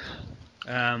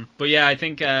 Yeah. But yeah, I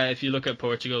think if you look at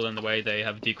Portugal and the way they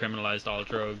have decriminalized all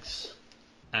drugs,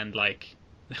 and like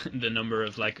the number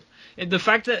of like the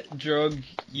fact that drug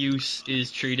use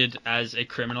is treated as a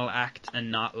criminal act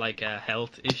and not like a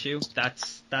health issue,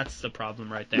 that's the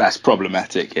problem right there. That's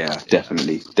problematic. Yeah,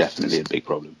 definitely a big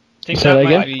problem. I think Say that that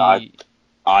might again? be.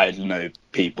 I know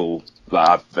people, like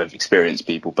I've experienced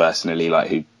people personally, like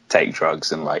who take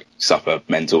drugs and like suffer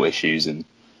mental issues, and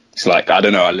it's like, I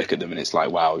don't know, I look at them and it's like,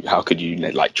 wow, how could you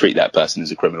like treat that person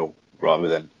as a criminal rather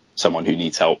than someone who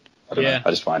needs help? I don't know. I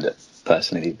just find it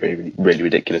personally really, really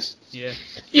ridiculous. Yeah.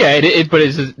 Yeah, but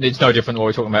it's no different than what we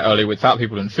were talking about earlier with fat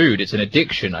people and food. It's an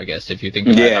addiction, I guess, if you think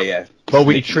about it. Yeah. Well,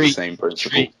 we It's the treat same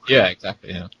principle. Yeah,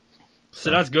 exactly. Yeah. So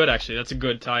that's good, actually. That's a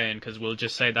good tie-in, because we'll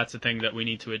just say that's a thing that we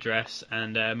need to address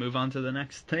and move on to the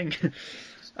next thing.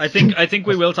 I think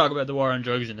we will talk about the war on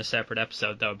drugs in a separate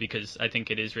episode, though, because I think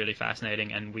it is really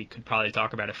fascinating, and we could probably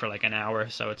talk about it for like an hour,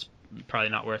 so it's probably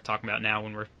not worth talking about now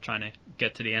when we're trying to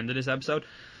get to the end of this episode.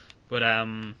 But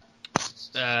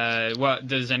what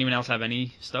does anyone else have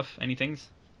any things?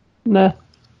 Nah.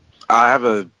 I have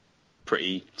a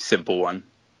pretty simple one.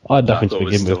 I had that nothing to thought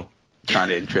was begin with. still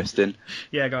kind of interesting.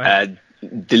 Yeah, go ahead.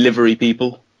 Delivery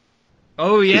people.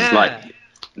 Oh yeah.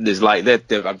 There's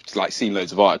I've like seen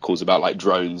loads of articles about like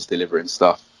drones delivering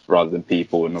stuff rather than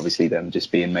people, and obviously them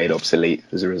just being made obsolete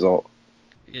as a result.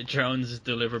 Yeah, drones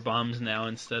deliver bombs now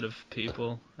instead of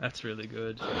people. That's really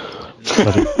good.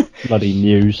 Bloody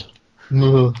news.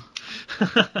 The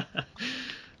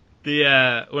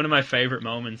one of my favorite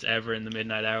moments ever in the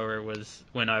Midnight Hour was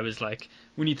when I was like,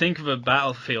 when you think of a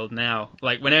battlefield now,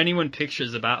 like when anyone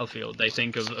pictures a battlefield, they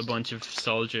think of a bunch of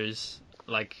soldiers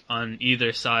like on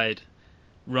either side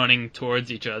running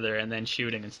towards each other and then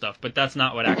shooting and stuff, but that's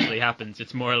not what actually happens.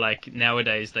 It's more like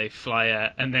nowadays they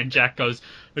fly and then Jack goes,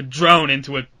 a drone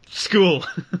into a school.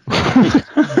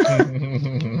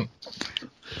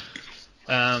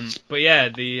 But yeah,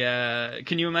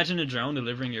 can you imagine a drone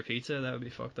delivering your pizza? That would be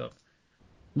fucked up.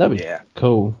 That'd be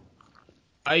cool.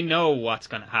 I know what's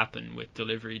going to happen with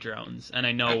delivery drones, and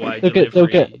I know why they'll get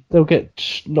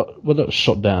not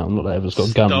shot down, not that everyone's got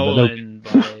a gun, stolen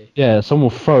but by... Yeah, someone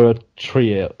will throw a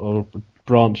tree at or a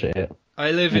branch at it.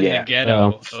 I live in the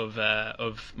ghetto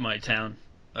of my town.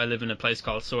 I live in a place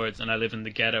called Swords, and I live in the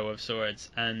ghetto of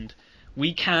Swords, and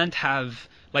we can't have...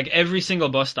 Like, every single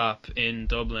bus stop in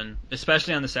Dublin,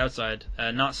 especially on the south side,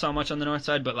 not so much on the north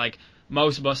side, but, like,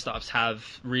 most bus stops have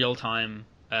real-time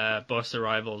bus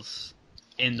arrivals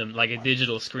in them, like a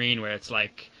digital screen where it's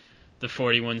like the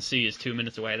 41C is 2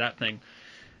 minutes away, that thing.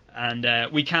 And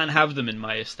we can't have them in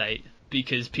my estate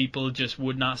because people just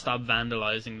would not stop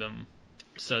vandalizing them,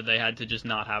 so they had to just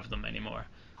not have them anymore.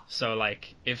 So,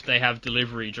 like, if they have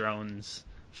delivery drones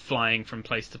flying from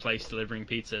place to place delivering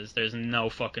pizzas, there's no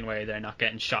fucking way they're not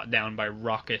getting shot down by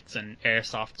rockets and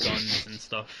airsoft guns and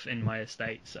stuff in my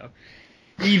estate. So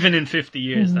even in 50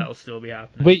 years that'll still be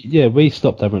happening. We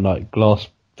stopped having like glass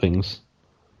things.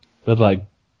 We had like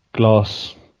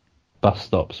glass bus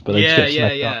stops, but they just get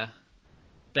snapped up.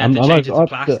 They have to change it to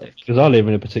plastic. Because I live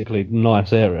in a particularly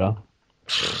nice area.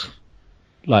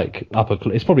 Like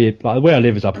it's probably like where I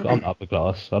live is I'm upper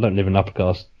class. I don't live in an upper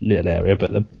class little area,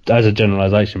 but as a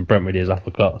generalisation, Brentwood is upper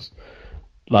class.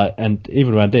 Like, and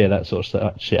even around here, that sort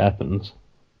of shit happens.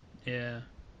 Yeah,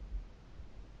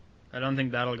 I don't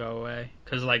think that'll go away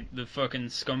because like the fucking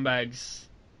scumbags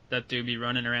that do be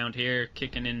running around here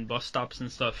kicking in bus stops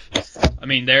and stuff. I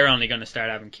mean, they're only going to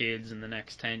start having kids in the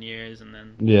next 10 years, and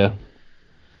then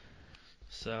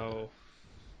So.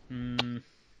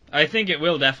 I think it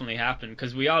will definitely happen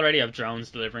because we already have drones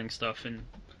delivering stuff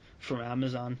from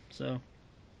Amazon. So,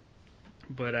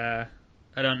 but I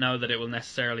don't know that it will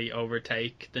necessarily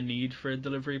overtake the need for a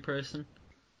delivery person.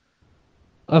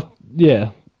 Yeah,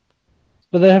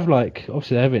 but they have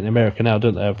obviously they have it in America now,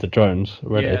 don't they? Have the drones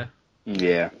already?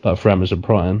 Yeah. Like for Amazon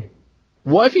Prime.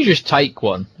 What if you just take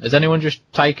one? Has anyone just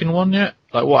taken one yet?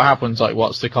 Like, what happens? Like,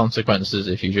 what's the consequences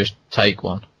if you just take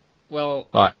one? Well,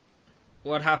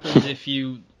 what happens if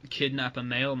you kidnap a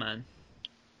mailman?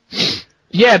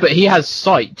 Yeah, but he has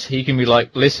sight. He can be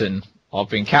like, listen, I've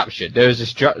been captured. There's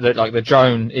this the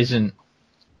drone isn't.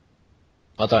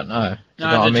 I don't know.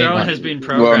 No, the drone has been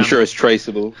programmed. Well, I'm sure it's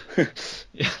traceable.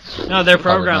 No, they're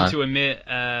programmed to emit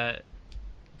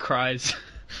cries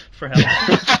for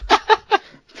help.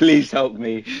 Please help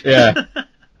me. Yeah.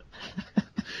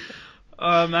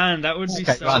 Oh man, that would be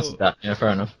Okay, you answered so. that. Yeah, fair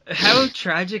enough. How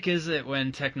tragic is it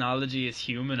when technology is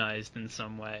humanized in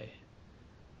some way?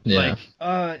 Yeah. Like,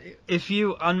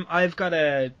 I've got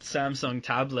a Samsung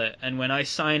tablet, and when I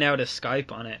sign out of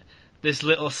Skype on it, this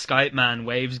little Skype man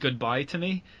waves goodbye to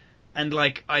me, and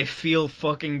like I feel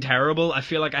fucking terrible. I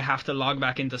feel like I have to log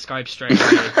back into Skype straight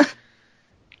away.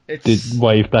 Did It's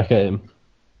wave back at him.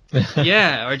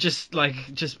 yeah, or just oh,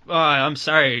 I'm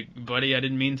sorry, buddy. I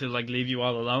didn't mean to like leave you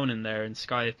all alone in there in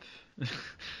Skype.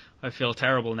 I feel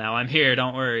terrible now. I'm here.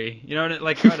 Don't worry. You know,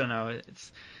 like I don't know.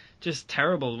 It's just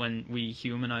terrible when we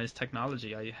humanize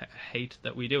technology. I hate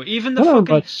that we do it. Even the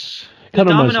fucking the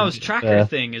Domino's tracker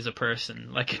thing is a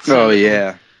person. Like it's Oh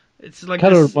yeah. it's like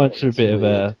Kind of this, reminds me a bit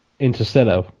of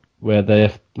Interstellar, where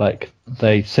they're going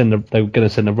to send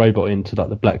a robot into like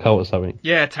the black hole or something,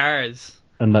 yeah, TARS.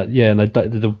 and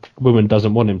the woman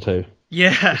doesn't want him to.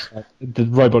 Yeah. The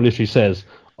robot literally says,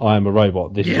 "I am a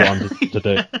robot. This is what I'm to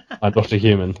do. I'm not a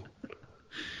human."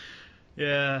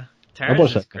 Yeah. I TARS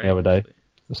watched is that great. the other day.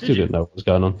 I still you? didn't know what was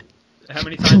going on. How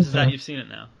many times is that you've seen it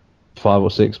now? 5 or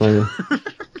 6 maybe.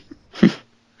 I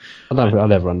don't think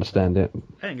I'll ever understand it.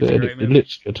 I think But it's a great it movie.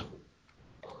 looks good.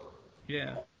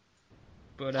 Yeah.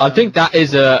 But I think that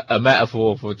is a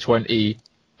metaphor for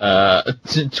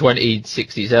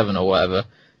 2067 or whatever.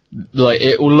 Like,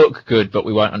 it will look good, but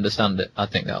we won't understand it. I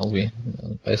think that'll be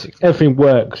basically. Everything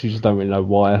works, you just don't really know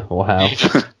why or how.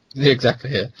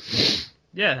 Exactly, yeah.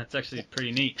 yeah, it's actually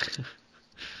pretty neat.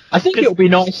 I think it would be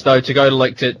nice though to go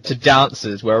to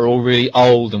dances where we're all really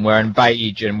old and wearing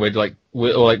beige and we're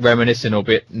all reminiscing or a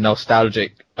bit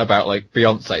nostalgic about like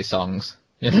Beyonce songs.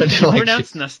 You know, You like,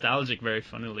 pronounced nostalgic very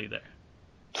funnily there.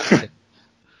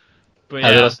 But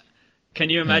How did yeah, I- can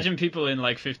you imagine people in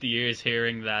like 50 years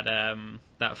hearing that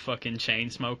that fucking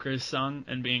Chainsmokers song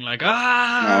and being like,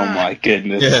 ah! Oh my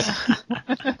goodness. yeah.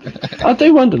 I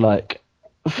do wonder, like,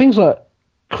 things like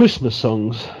Christmas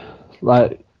songs,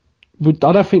 like, I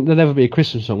don't think there'll ever be a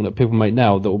Christmas song that people make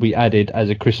now that will be added as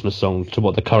a Christmas song to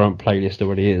what the current playlist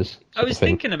already is. I was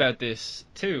thinking about this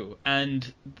too,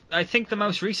 and I think the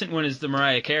most recent one is the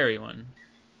Mariah Carey one.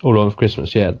 All on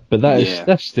Christmas, yeah. But Yeah.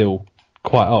 that's still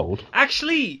quite old.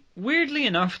 Actually, weirdly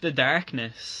enough, The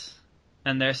Darkness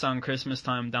and their song Christmas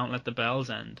Time, Don't Let the Bells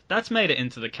End, that's made it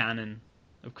into the canon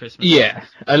of Christmas. Yeah.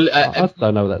 I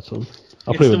don't know that song.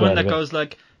 I'll It's play the with one that that a bit. goes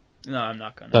like, no, I'm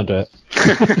not gonna. Don't do it.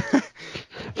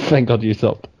 Thank God you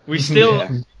stopped. We still Yeah.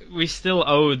 we still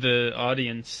owe the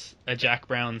audience a Jack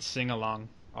Brown sing along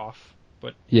off,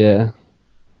 but Yeah,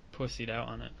 pussied out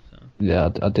on it. So yeah,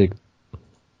 I dig.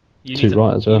 you Too need to,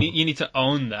 right as well. you need to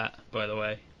own that, by the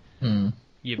way. Hmm.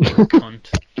 You big cunt.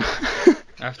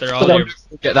 After all your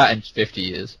Get that in 50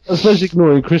 years. I suppose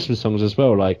ignoring Christmas songs as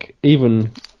well, like,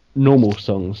 even normal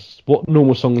songs. What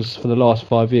normal songs for the last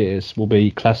 5 years will be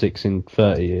classics in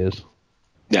 30 years?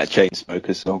 That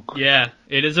Chainsmokers song. yeah,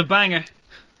 it is a banger.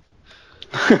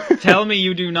 Tell me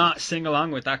you do not sing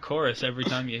along with that chorus every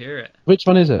time you hear it. Which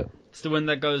one is it? It's the one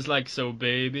that goes like, so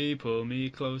baby, pull me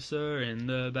closer in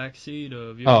the backseat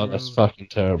of your Oh, that's Rover." fucking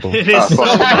terrible. It Oh, is so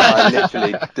fuck, I bad.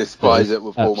 literally despise it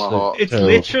with all my Absolute- heart. It's Terrible.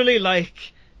 literally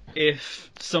like if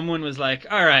someone was like,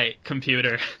 alright,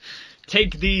 computer,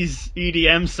 take these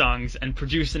EDM songs and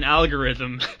produce an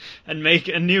algorithm and make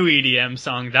a new EDM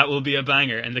song that will be a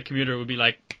banger, and the computer would be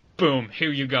like, boom,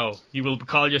 here you go. You will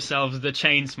call yourselves the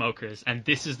Chainsmokers, and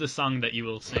this is the song that you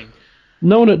will sing.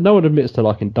 No one admits to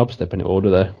liking dubstep anymore, do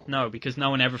they? No, because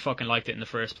no one ever fucking liked it in the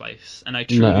first place, and I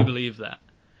truly No. believe that.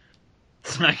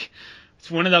 It's like, it's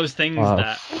one of those things Oh,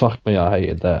 that, fuck me, I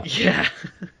hated that. yeah,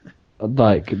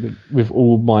 Like, with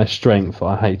all my strength,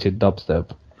 I hated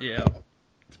dubstep. yeah,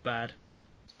 it's bad.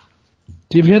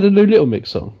 Have you heard the new Little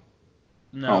Mix song?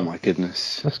 No. Oh my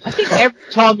goodness. I think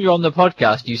every time you're on the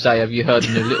podcast, you say, "Have you heard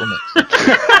the new Little Mix?"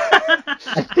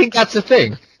 I think that's a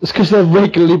thing. It's because they're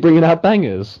regularly bringing out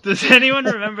bangers. Does anyone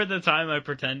remember the time I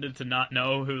pretended to not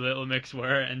know who Little Mix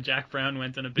were and Jack Brown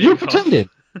went on a big You huff? pretended?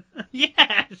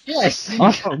 Yes! Yes.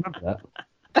 I can't remember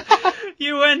that.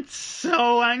 You went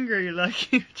so angry,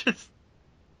 like you just...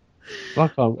 I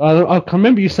can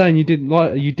remember you saying you didn't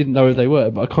know who they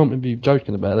were, but I can't remember you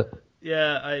joking about it.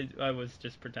 Yeah, I was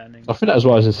just pretending. I think that was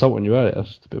why I was insulting you earlier.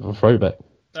 It's a bit of a throwback.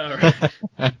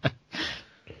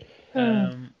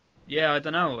 Alright. Yeah, I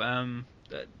don't know.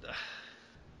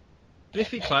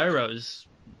 Biffy Clyro's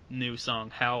new song,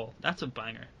 Howl, that's a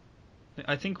banger.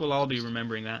 I think we'll all be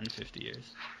remembering that in 50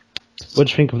 years. What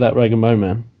do you think of that Reagan Mo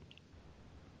man?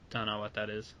 Don't know what that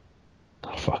is.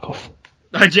 Oh, fuck off.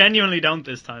 I genuinely don't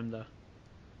this time, though.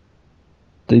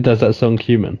 He does that song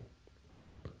Human.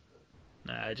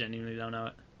 I genuinely don't know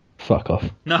it. Fuck off.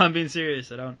 No, I'm being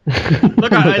serious. I don't.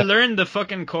 Look, I learned the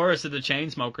fucking chorus of the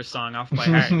Chainsmokers song off by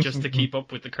heart just to keep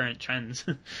up with the current trends.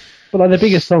 But like the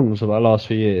biggest songs of the last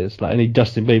few years, like any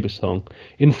Justin Bieber song,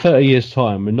 in 30 years'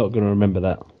 time, we're not going to remember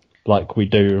that. Like we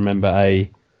do remember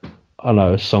a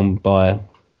song by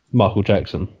Michael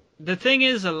Jackson. The thing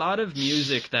is, a lot of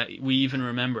music that we even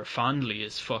remember fondly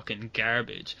is fucking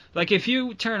garbage. Like, if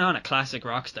you turn on a classic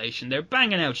rock station, they're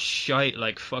banging out shite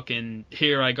like fucking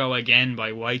Here I Go Again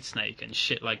by Whitesnake and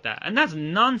shit like that. And that's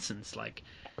nonsense, like.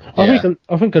 I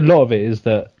think a lot of it is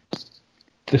that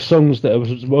the songs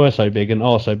that were so big and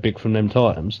are so big from them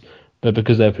times, but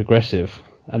because they're progressive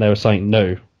and they were something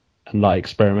new and like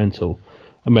experimental.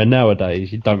 And where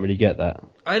nowadays you don't really get that.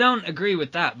 I don't agree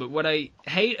with that, but what I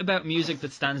hate about music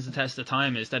that stands the test of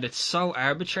time is that it's so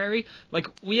arbitrary. Like,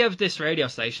 we have this radio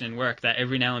station in work that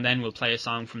every now and then will play a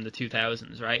song from the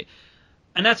 2000s, right?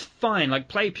 And that's fine. Like,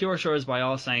 play Pure Shores by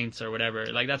All Saints or whatever.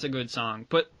 Like, that's a good song.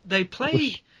 But they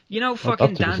play,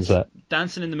 fucking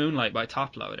Dancing in the Moonlight by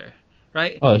Top Loader,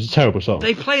 right? Oh, it's a terrible song.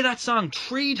 They play that song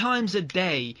 3 times a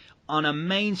day on a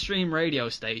mainstream radio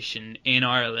station in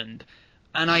Ireland.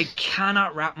 And I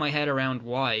cannot wrap my head around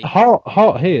why.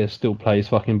 Heart Here still plays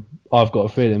fucking I've Got a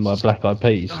Feeling by Black Eyed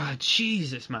Peas. Oh,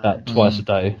 Jesus, man. That twice a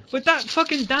day. But that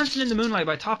fucking Dancing in the Moonlight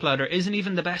by Top Loader isn't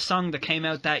even the best song that came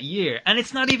out that year. And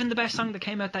it's not even the best song that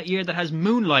came out that year that has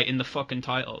Moonlight in the fucking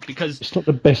title. Because it's not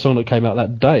the best song that came out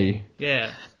that day.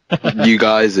 Yeah. You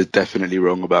guys are definitely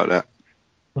wrong about that.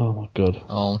 Oh, my God.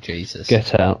 Oh, Jesus.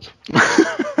 Get out.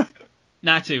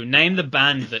 Natu, name the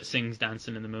band that sings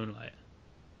Dancing in the Moonlight.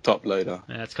 Top Loader.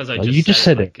 Yeah, it's because I You just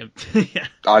said it. Yeah.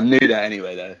 I knew that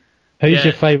anyway, though. Who's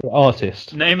your favourite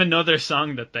artist? Name another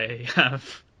song that they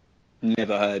have.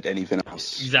 Never heard anything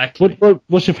else. Exactly.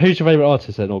 Who's your favourite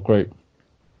artist then, or group?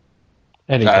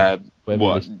 Anything.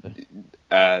 What?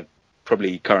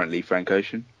 Probably currently Frank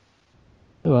Ocean.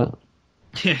 What?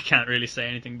 Yeah, can't really say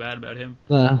anything bad about him.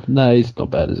 No, he's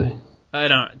not bad, is he?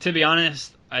 To be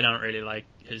honest, I don't really like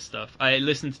his stuff. I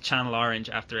listened to Channel Orange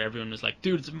after everyone was like,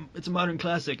 dude, it's a modern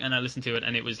classic, and I listened to it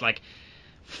and it was like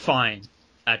fine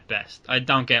at best. I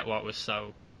don't get what was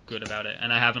so good about it,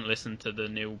 and I haven't listened to the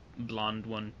new Blonde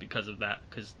one because of that,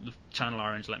 because Channel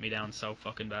Orange let me down so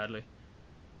fucking badly.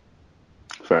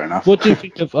 Fair enough. What do you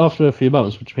think of, after a few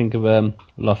months, what do you think of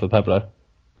Life of Pablo?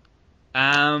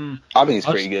 I think it's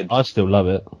pretty good. I still love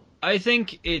it. I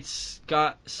think it's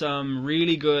got some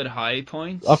really good high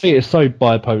points. I think it's so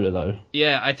bipolar though.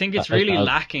 Yeah, I think it's really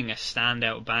lacking a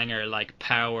standout banger like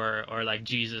Power or like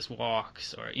Jesus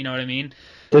Walks, or you know what I mean?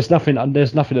 There's nothing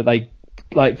that they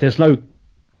like. There's no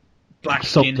Black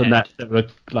songs on Skinhead that were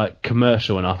like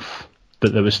commercial enough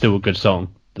that there was still a good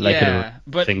song that they could have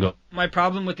but single. My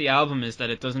problem with the album is that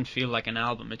it doesn't feel like an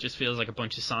album. It just feels like a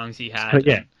bunch of songs he had. But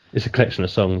yeah, it's a collection of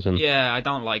songs, and yeah, I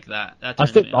don't like that. I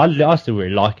still really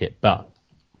like it, but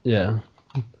yeah,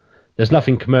 there's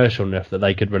nothing commercial enough that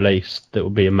they could release that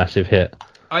would be a massive hit.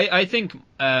 I think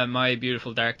My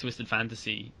Beautiful Dark Twisted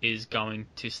Fantasy is going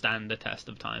to stand the test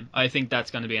of time. I think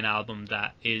that's going to be an album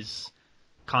that is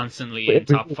constantly in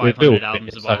top 500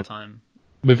 albums of all time.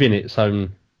 Within its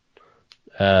own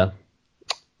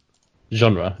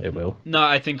genre, it will. No,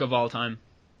 I think of all time.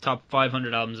 Top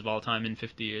 500 albums of all time in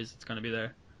 50 years, it's going to be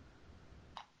there.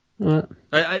 Right.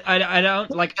 I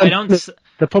don't...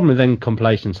 The problem with them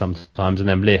compilations sometimes and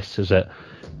them lists is that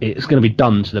it's going to be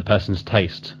done to the person's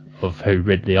taste of who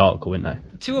read the article, isn't they?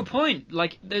 To a point,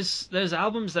 like, there's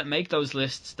albums that make those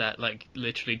lists that, like,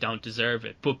 literally don't deserve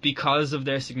it, but because of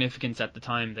their significance at the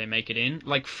time, they make it in.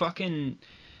 Like, fucking...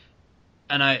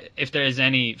 And if there's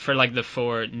any, for like the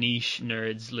 4 niche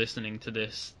nerds listening to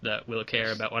this that will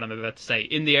care about what I'm about to say,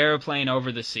 In the Aeroplane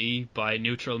Over the Sea by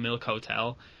Neutral Milk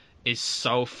Hotel is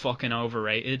so fucking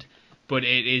overrated, but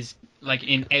it is like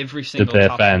in every single their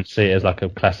fans see it as like a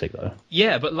classic though.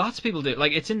 Yeah, but lots of people do.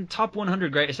 Like, it's in top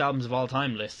 100 greatest albums of all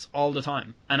time lists all the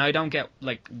time, and I don't get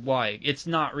like why. It's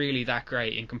not really that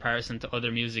great in comparison to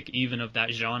other music even of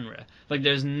that genre. Like,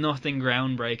 there's nothing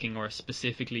groundbreaking or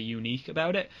specifically unique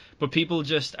about it, but people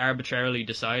just arbitrarily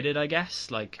decided, I guess,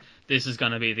 like, this is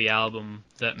going to be the album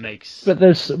that makes... But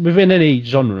there's, within any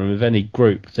genre, with any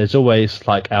group, there's always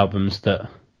like albums that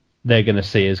they're going to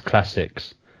see as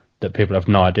classics that people have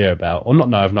no idea about, or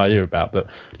have no idea about, but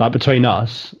like Between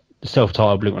Us, the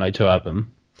self-titled Blink-182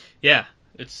 album. Yeah,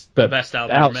 it's the best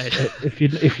album ever made.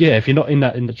 If you're not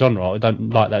in the genre, or don't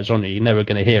like that genre, you're never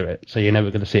going to hear it, so you're never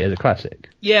going to see it as a classic.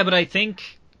 Yeah, but I think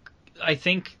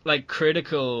like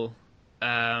critical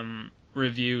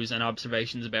reviews and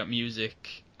observations about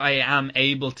music I am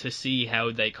able to see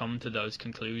how they come to those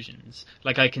conclusions.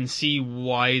 Like, I can see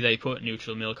why they put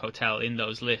Neutral Milk Hotel in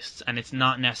those lists, and it's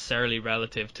not necessarily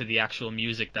relative to the actual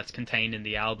music that's contained in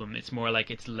the album. It's more like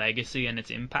its legacy and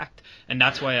its impact, and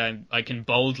that's why I can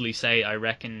boldly say I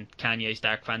reckon Kanye's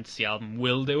Dark Fantasy album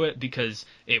will do it, because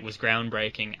it was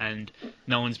groundbreaking, and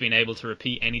no one's been able to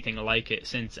repeat anything like it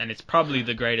since, and it's probably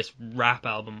the greatest rap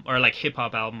album, or like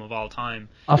hip-hop album of all time.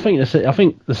 I think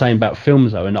the same about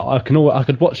films though, and I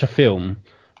could watch a film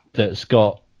that's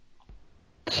got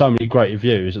so many great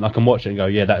reviews, and I can watch it and go,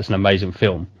 yeah, that's an amazing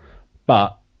film,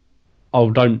 but I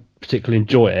don't particularly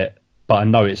enjoy it, but I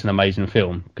know it's an amazing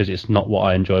film because it's not what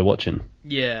I enjoy watching.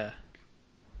 Yeah,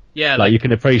 like you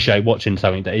can appreciate watching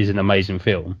something that is an amazing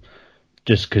film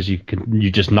just because you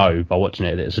just know by watching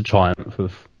it that it's a triumph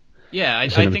of. Yeah, I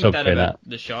think that about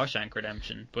The Shawshank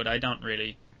Redemption, but I don't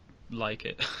really like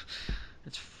it.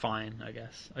 It's fine, I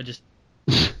guess.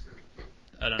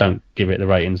 I don't know. Give it the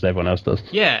ratings that everyone else does.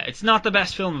 Yeah, it's not the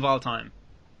best film of all time.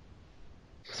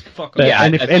 Fuck but, yeah,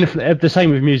 and if the same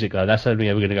with music though, that's only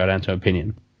ever going to go down to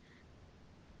opinion.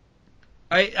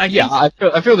 I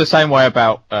feel the same way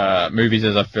about movies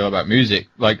as I feel about music.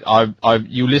 Like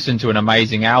you listen to an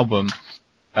amazing album,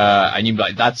 and you're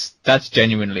like, that's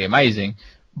genuinely amazing.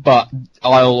 But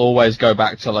I'll always go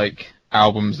back to like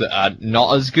albums that are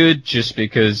not as good just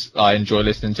because I enjoy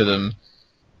listening to them.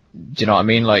 Do you know what I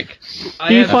mean? Like,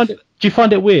 do you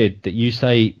find it weird that you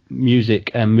say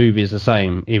music and movie is the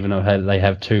same, even though they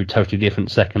have two totally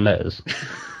different second letters?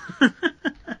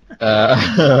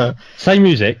 Say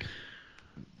music,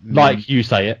 like you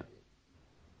say it.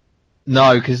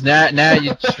 No, because now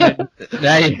you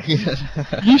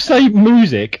you say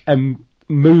music and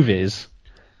movies.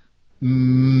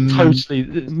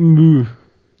 Totally.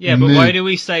 Yeah, but why do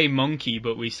we say monkey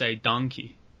but we say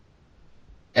donkey?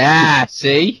 Ah,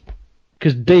 see?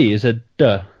 Because D is a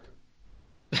duh.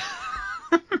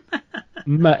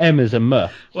 M is a m.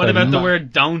 What about the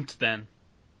word don't then?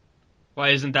 Why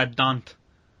isn't that don't?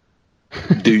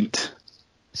 Don't.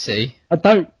 See? I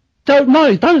don't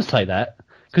say that.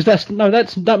 Because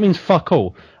that means fuck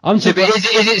all. Is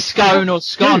it scone or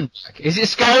scone? Is it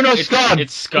scone or scone?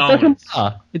 It's scone.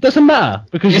 It doesn't matter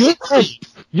because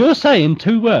you're saying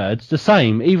two words the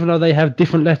same, even though they have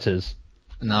different letters.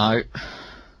 No.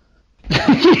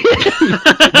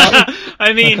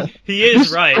 I mean, he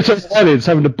is right. It's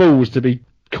having the balls to be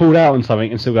called out on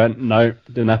something and still going, no,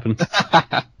 didn't happen.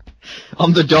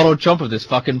 I'm the Donald Trump of this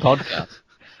fucking podcast.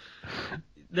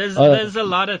 There's a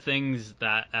lot of things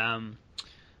that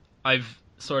I've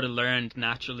sort of learned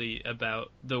naturally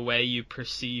about the way you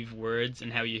perceive words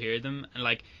and how you hear them. And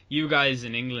like you guys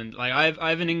in England, like I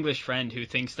have an English friend who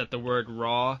thinks that the word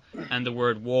raw and the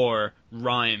word war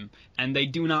rhyme, and they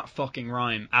do not fucking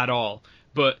rhyme at all.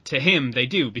 But to him, they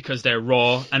do, because they're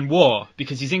raw and war,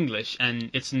 because he's English and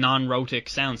it's non-rhotic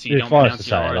sound, so you don't pronounce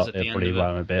your R's at the end of it.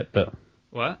 Rhyme a bit, but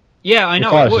what? Yeah, I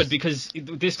know it would, because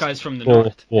this guy's from the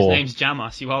north. His name's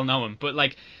Jamas, you all know him. But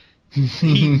like,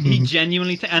 he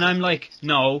genuinely and I'm like,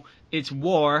 no, it's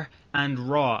war and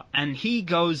raw. And he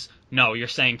goes, no, you're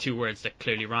saying two words that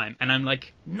clearly rhyme. And I'm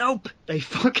like, nope, they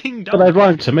fucking don't. But they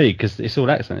rhyme to me, because it's all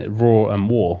accented, raw and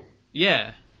war.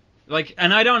 Yeah. Like,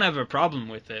 and I don't have a problem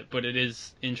with it, but it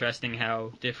is interesting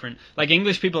how different. Like,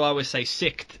 English people always say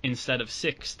sixth instead of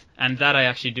sixth, and that I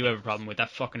actually do have a problem with. That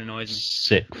fucking annoys me.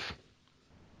 Sixth.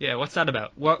 Yeah, what's that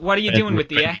about? What are you doing with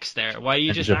the X there? Why are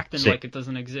you just acting like it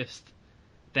doesn't exist?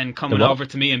 Then coming over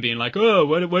to me and being like, oh,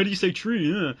 why do you say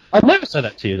tree? I'd never say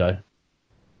that to you, though.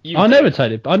 I never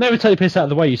take the piss out of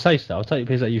the way you say stuff. I'll take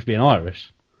the piss out of you for being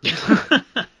Irish.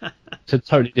 It's a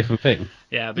totally different thing.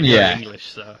 Yeah, but you're English,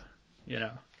 so, you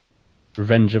know.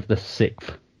 Revenge of the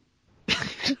Sixth.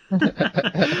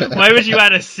 Why would you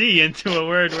add a C into a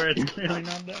word where it's clearly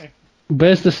not there?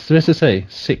 Where's the C?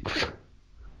 Sixth.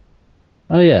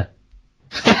 Oh, yeah.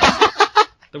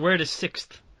 The word is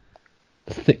sixth.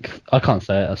 Sixth. I can't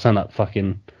say it. I sound like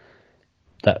fucking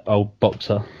that old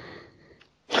boxer.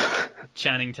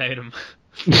 Channing Tatum.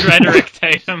 Drederick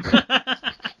Tatum.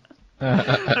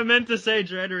 I meant to say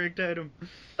Drederick Tatum.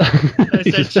 I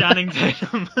said Channing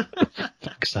Tatum.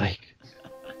 Fuck's sake.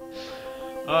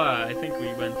 Oh, I think we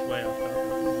went way off topic.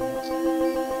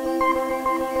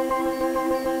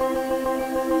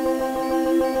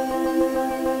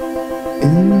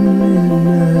 In the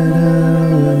midnight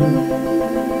hour,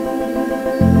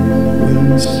 when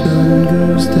the sun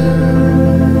goes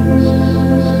down,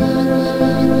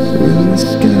 when the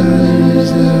sky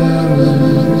is ours,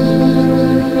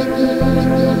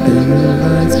 and the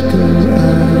lights go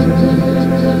out,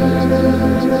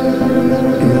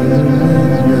 in the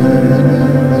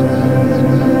midnight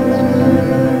hour,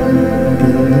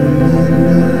 in the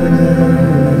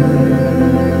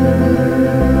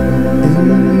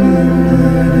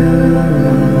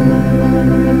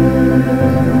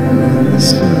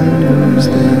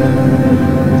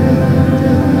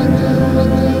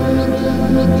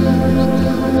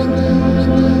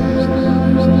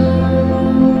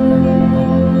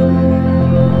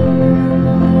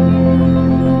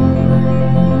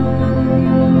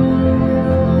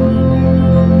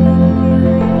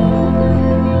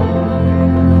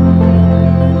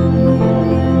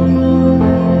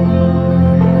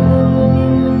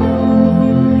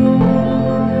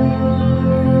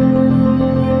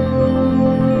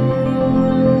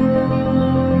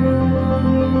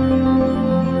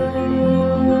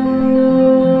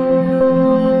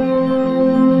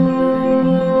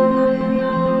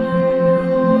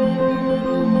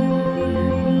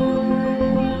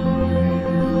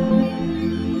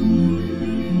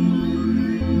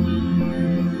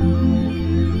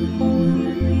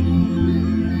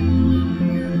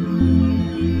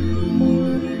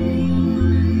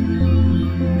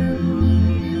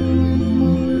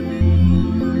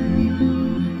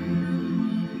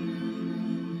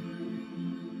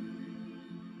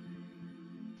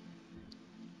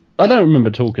I don't remember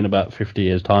talking about 50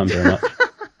 years' time very much.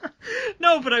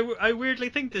 No, but I weirdly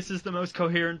think this is the most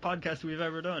coherent podcast we've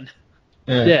ever done.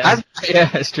 Yeah. Yeah,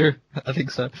 it's true. I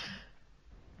think so.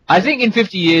 I think in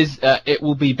 50 years it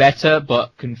will be better,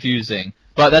 but confusing.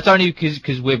 But that's only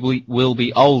because we will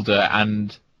be older,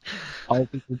 and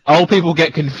old people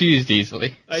get confused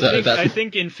easily. I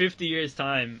think in 50 years'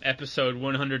 time, episode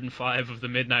 105 of the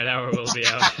Midnight Hour will be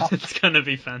out. It's going to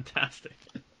be fantastic.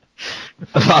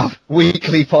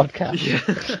 Weekly podcast.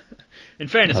 Yeah. In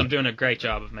fairness, I'm doing a great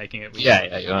job of making it weekly.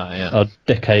 Yeah, you are, yeah. Our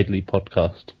decadely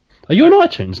podcast. Are you on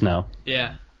iTunes now?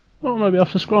 Yeah. Well, maybe I'll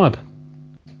subscribe.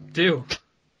 Do.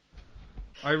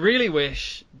 I really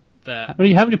wish that... How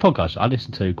many podcasts? I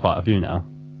listen to quite a few now.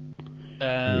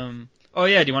 Oh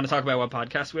yeah, do you want to talk about what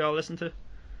podcasts we all listen to?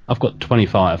 I've got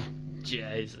 25.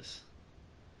 Jesus.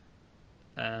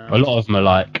 A lot of them are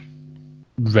like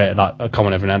rare, like I come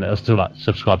on every now and then. I still like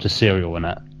subscribe to Serial and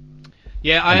that.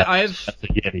 Yeah, That's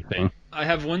a yearly thing. I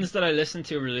have ones that I listen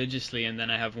to religiously, and then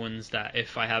I have ones that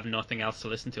if I have nothing else to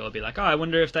listen to, I'll be like, oh, I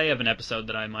wonder if they have an episode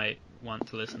that I might want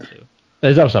to listen to.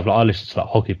 There's other stuff like I listen to like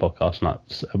hockey podcasts, like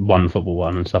One Football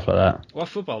One and stuff like that. What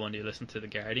football one do you listen to? The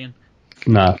Guardian?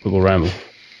 Nah, Football Ramble.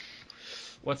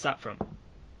 What's that from? What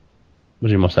do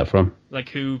you mean, what's that from? Like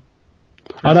who?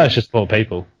 I know it's just for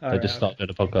people. Oh, They just right, start doing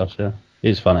a podcast. Yeah,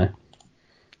 it's funny.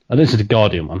 I listen to the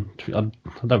Guardian one. I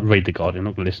don't read the Guardian. I'm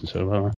not going to listen to it. Am I?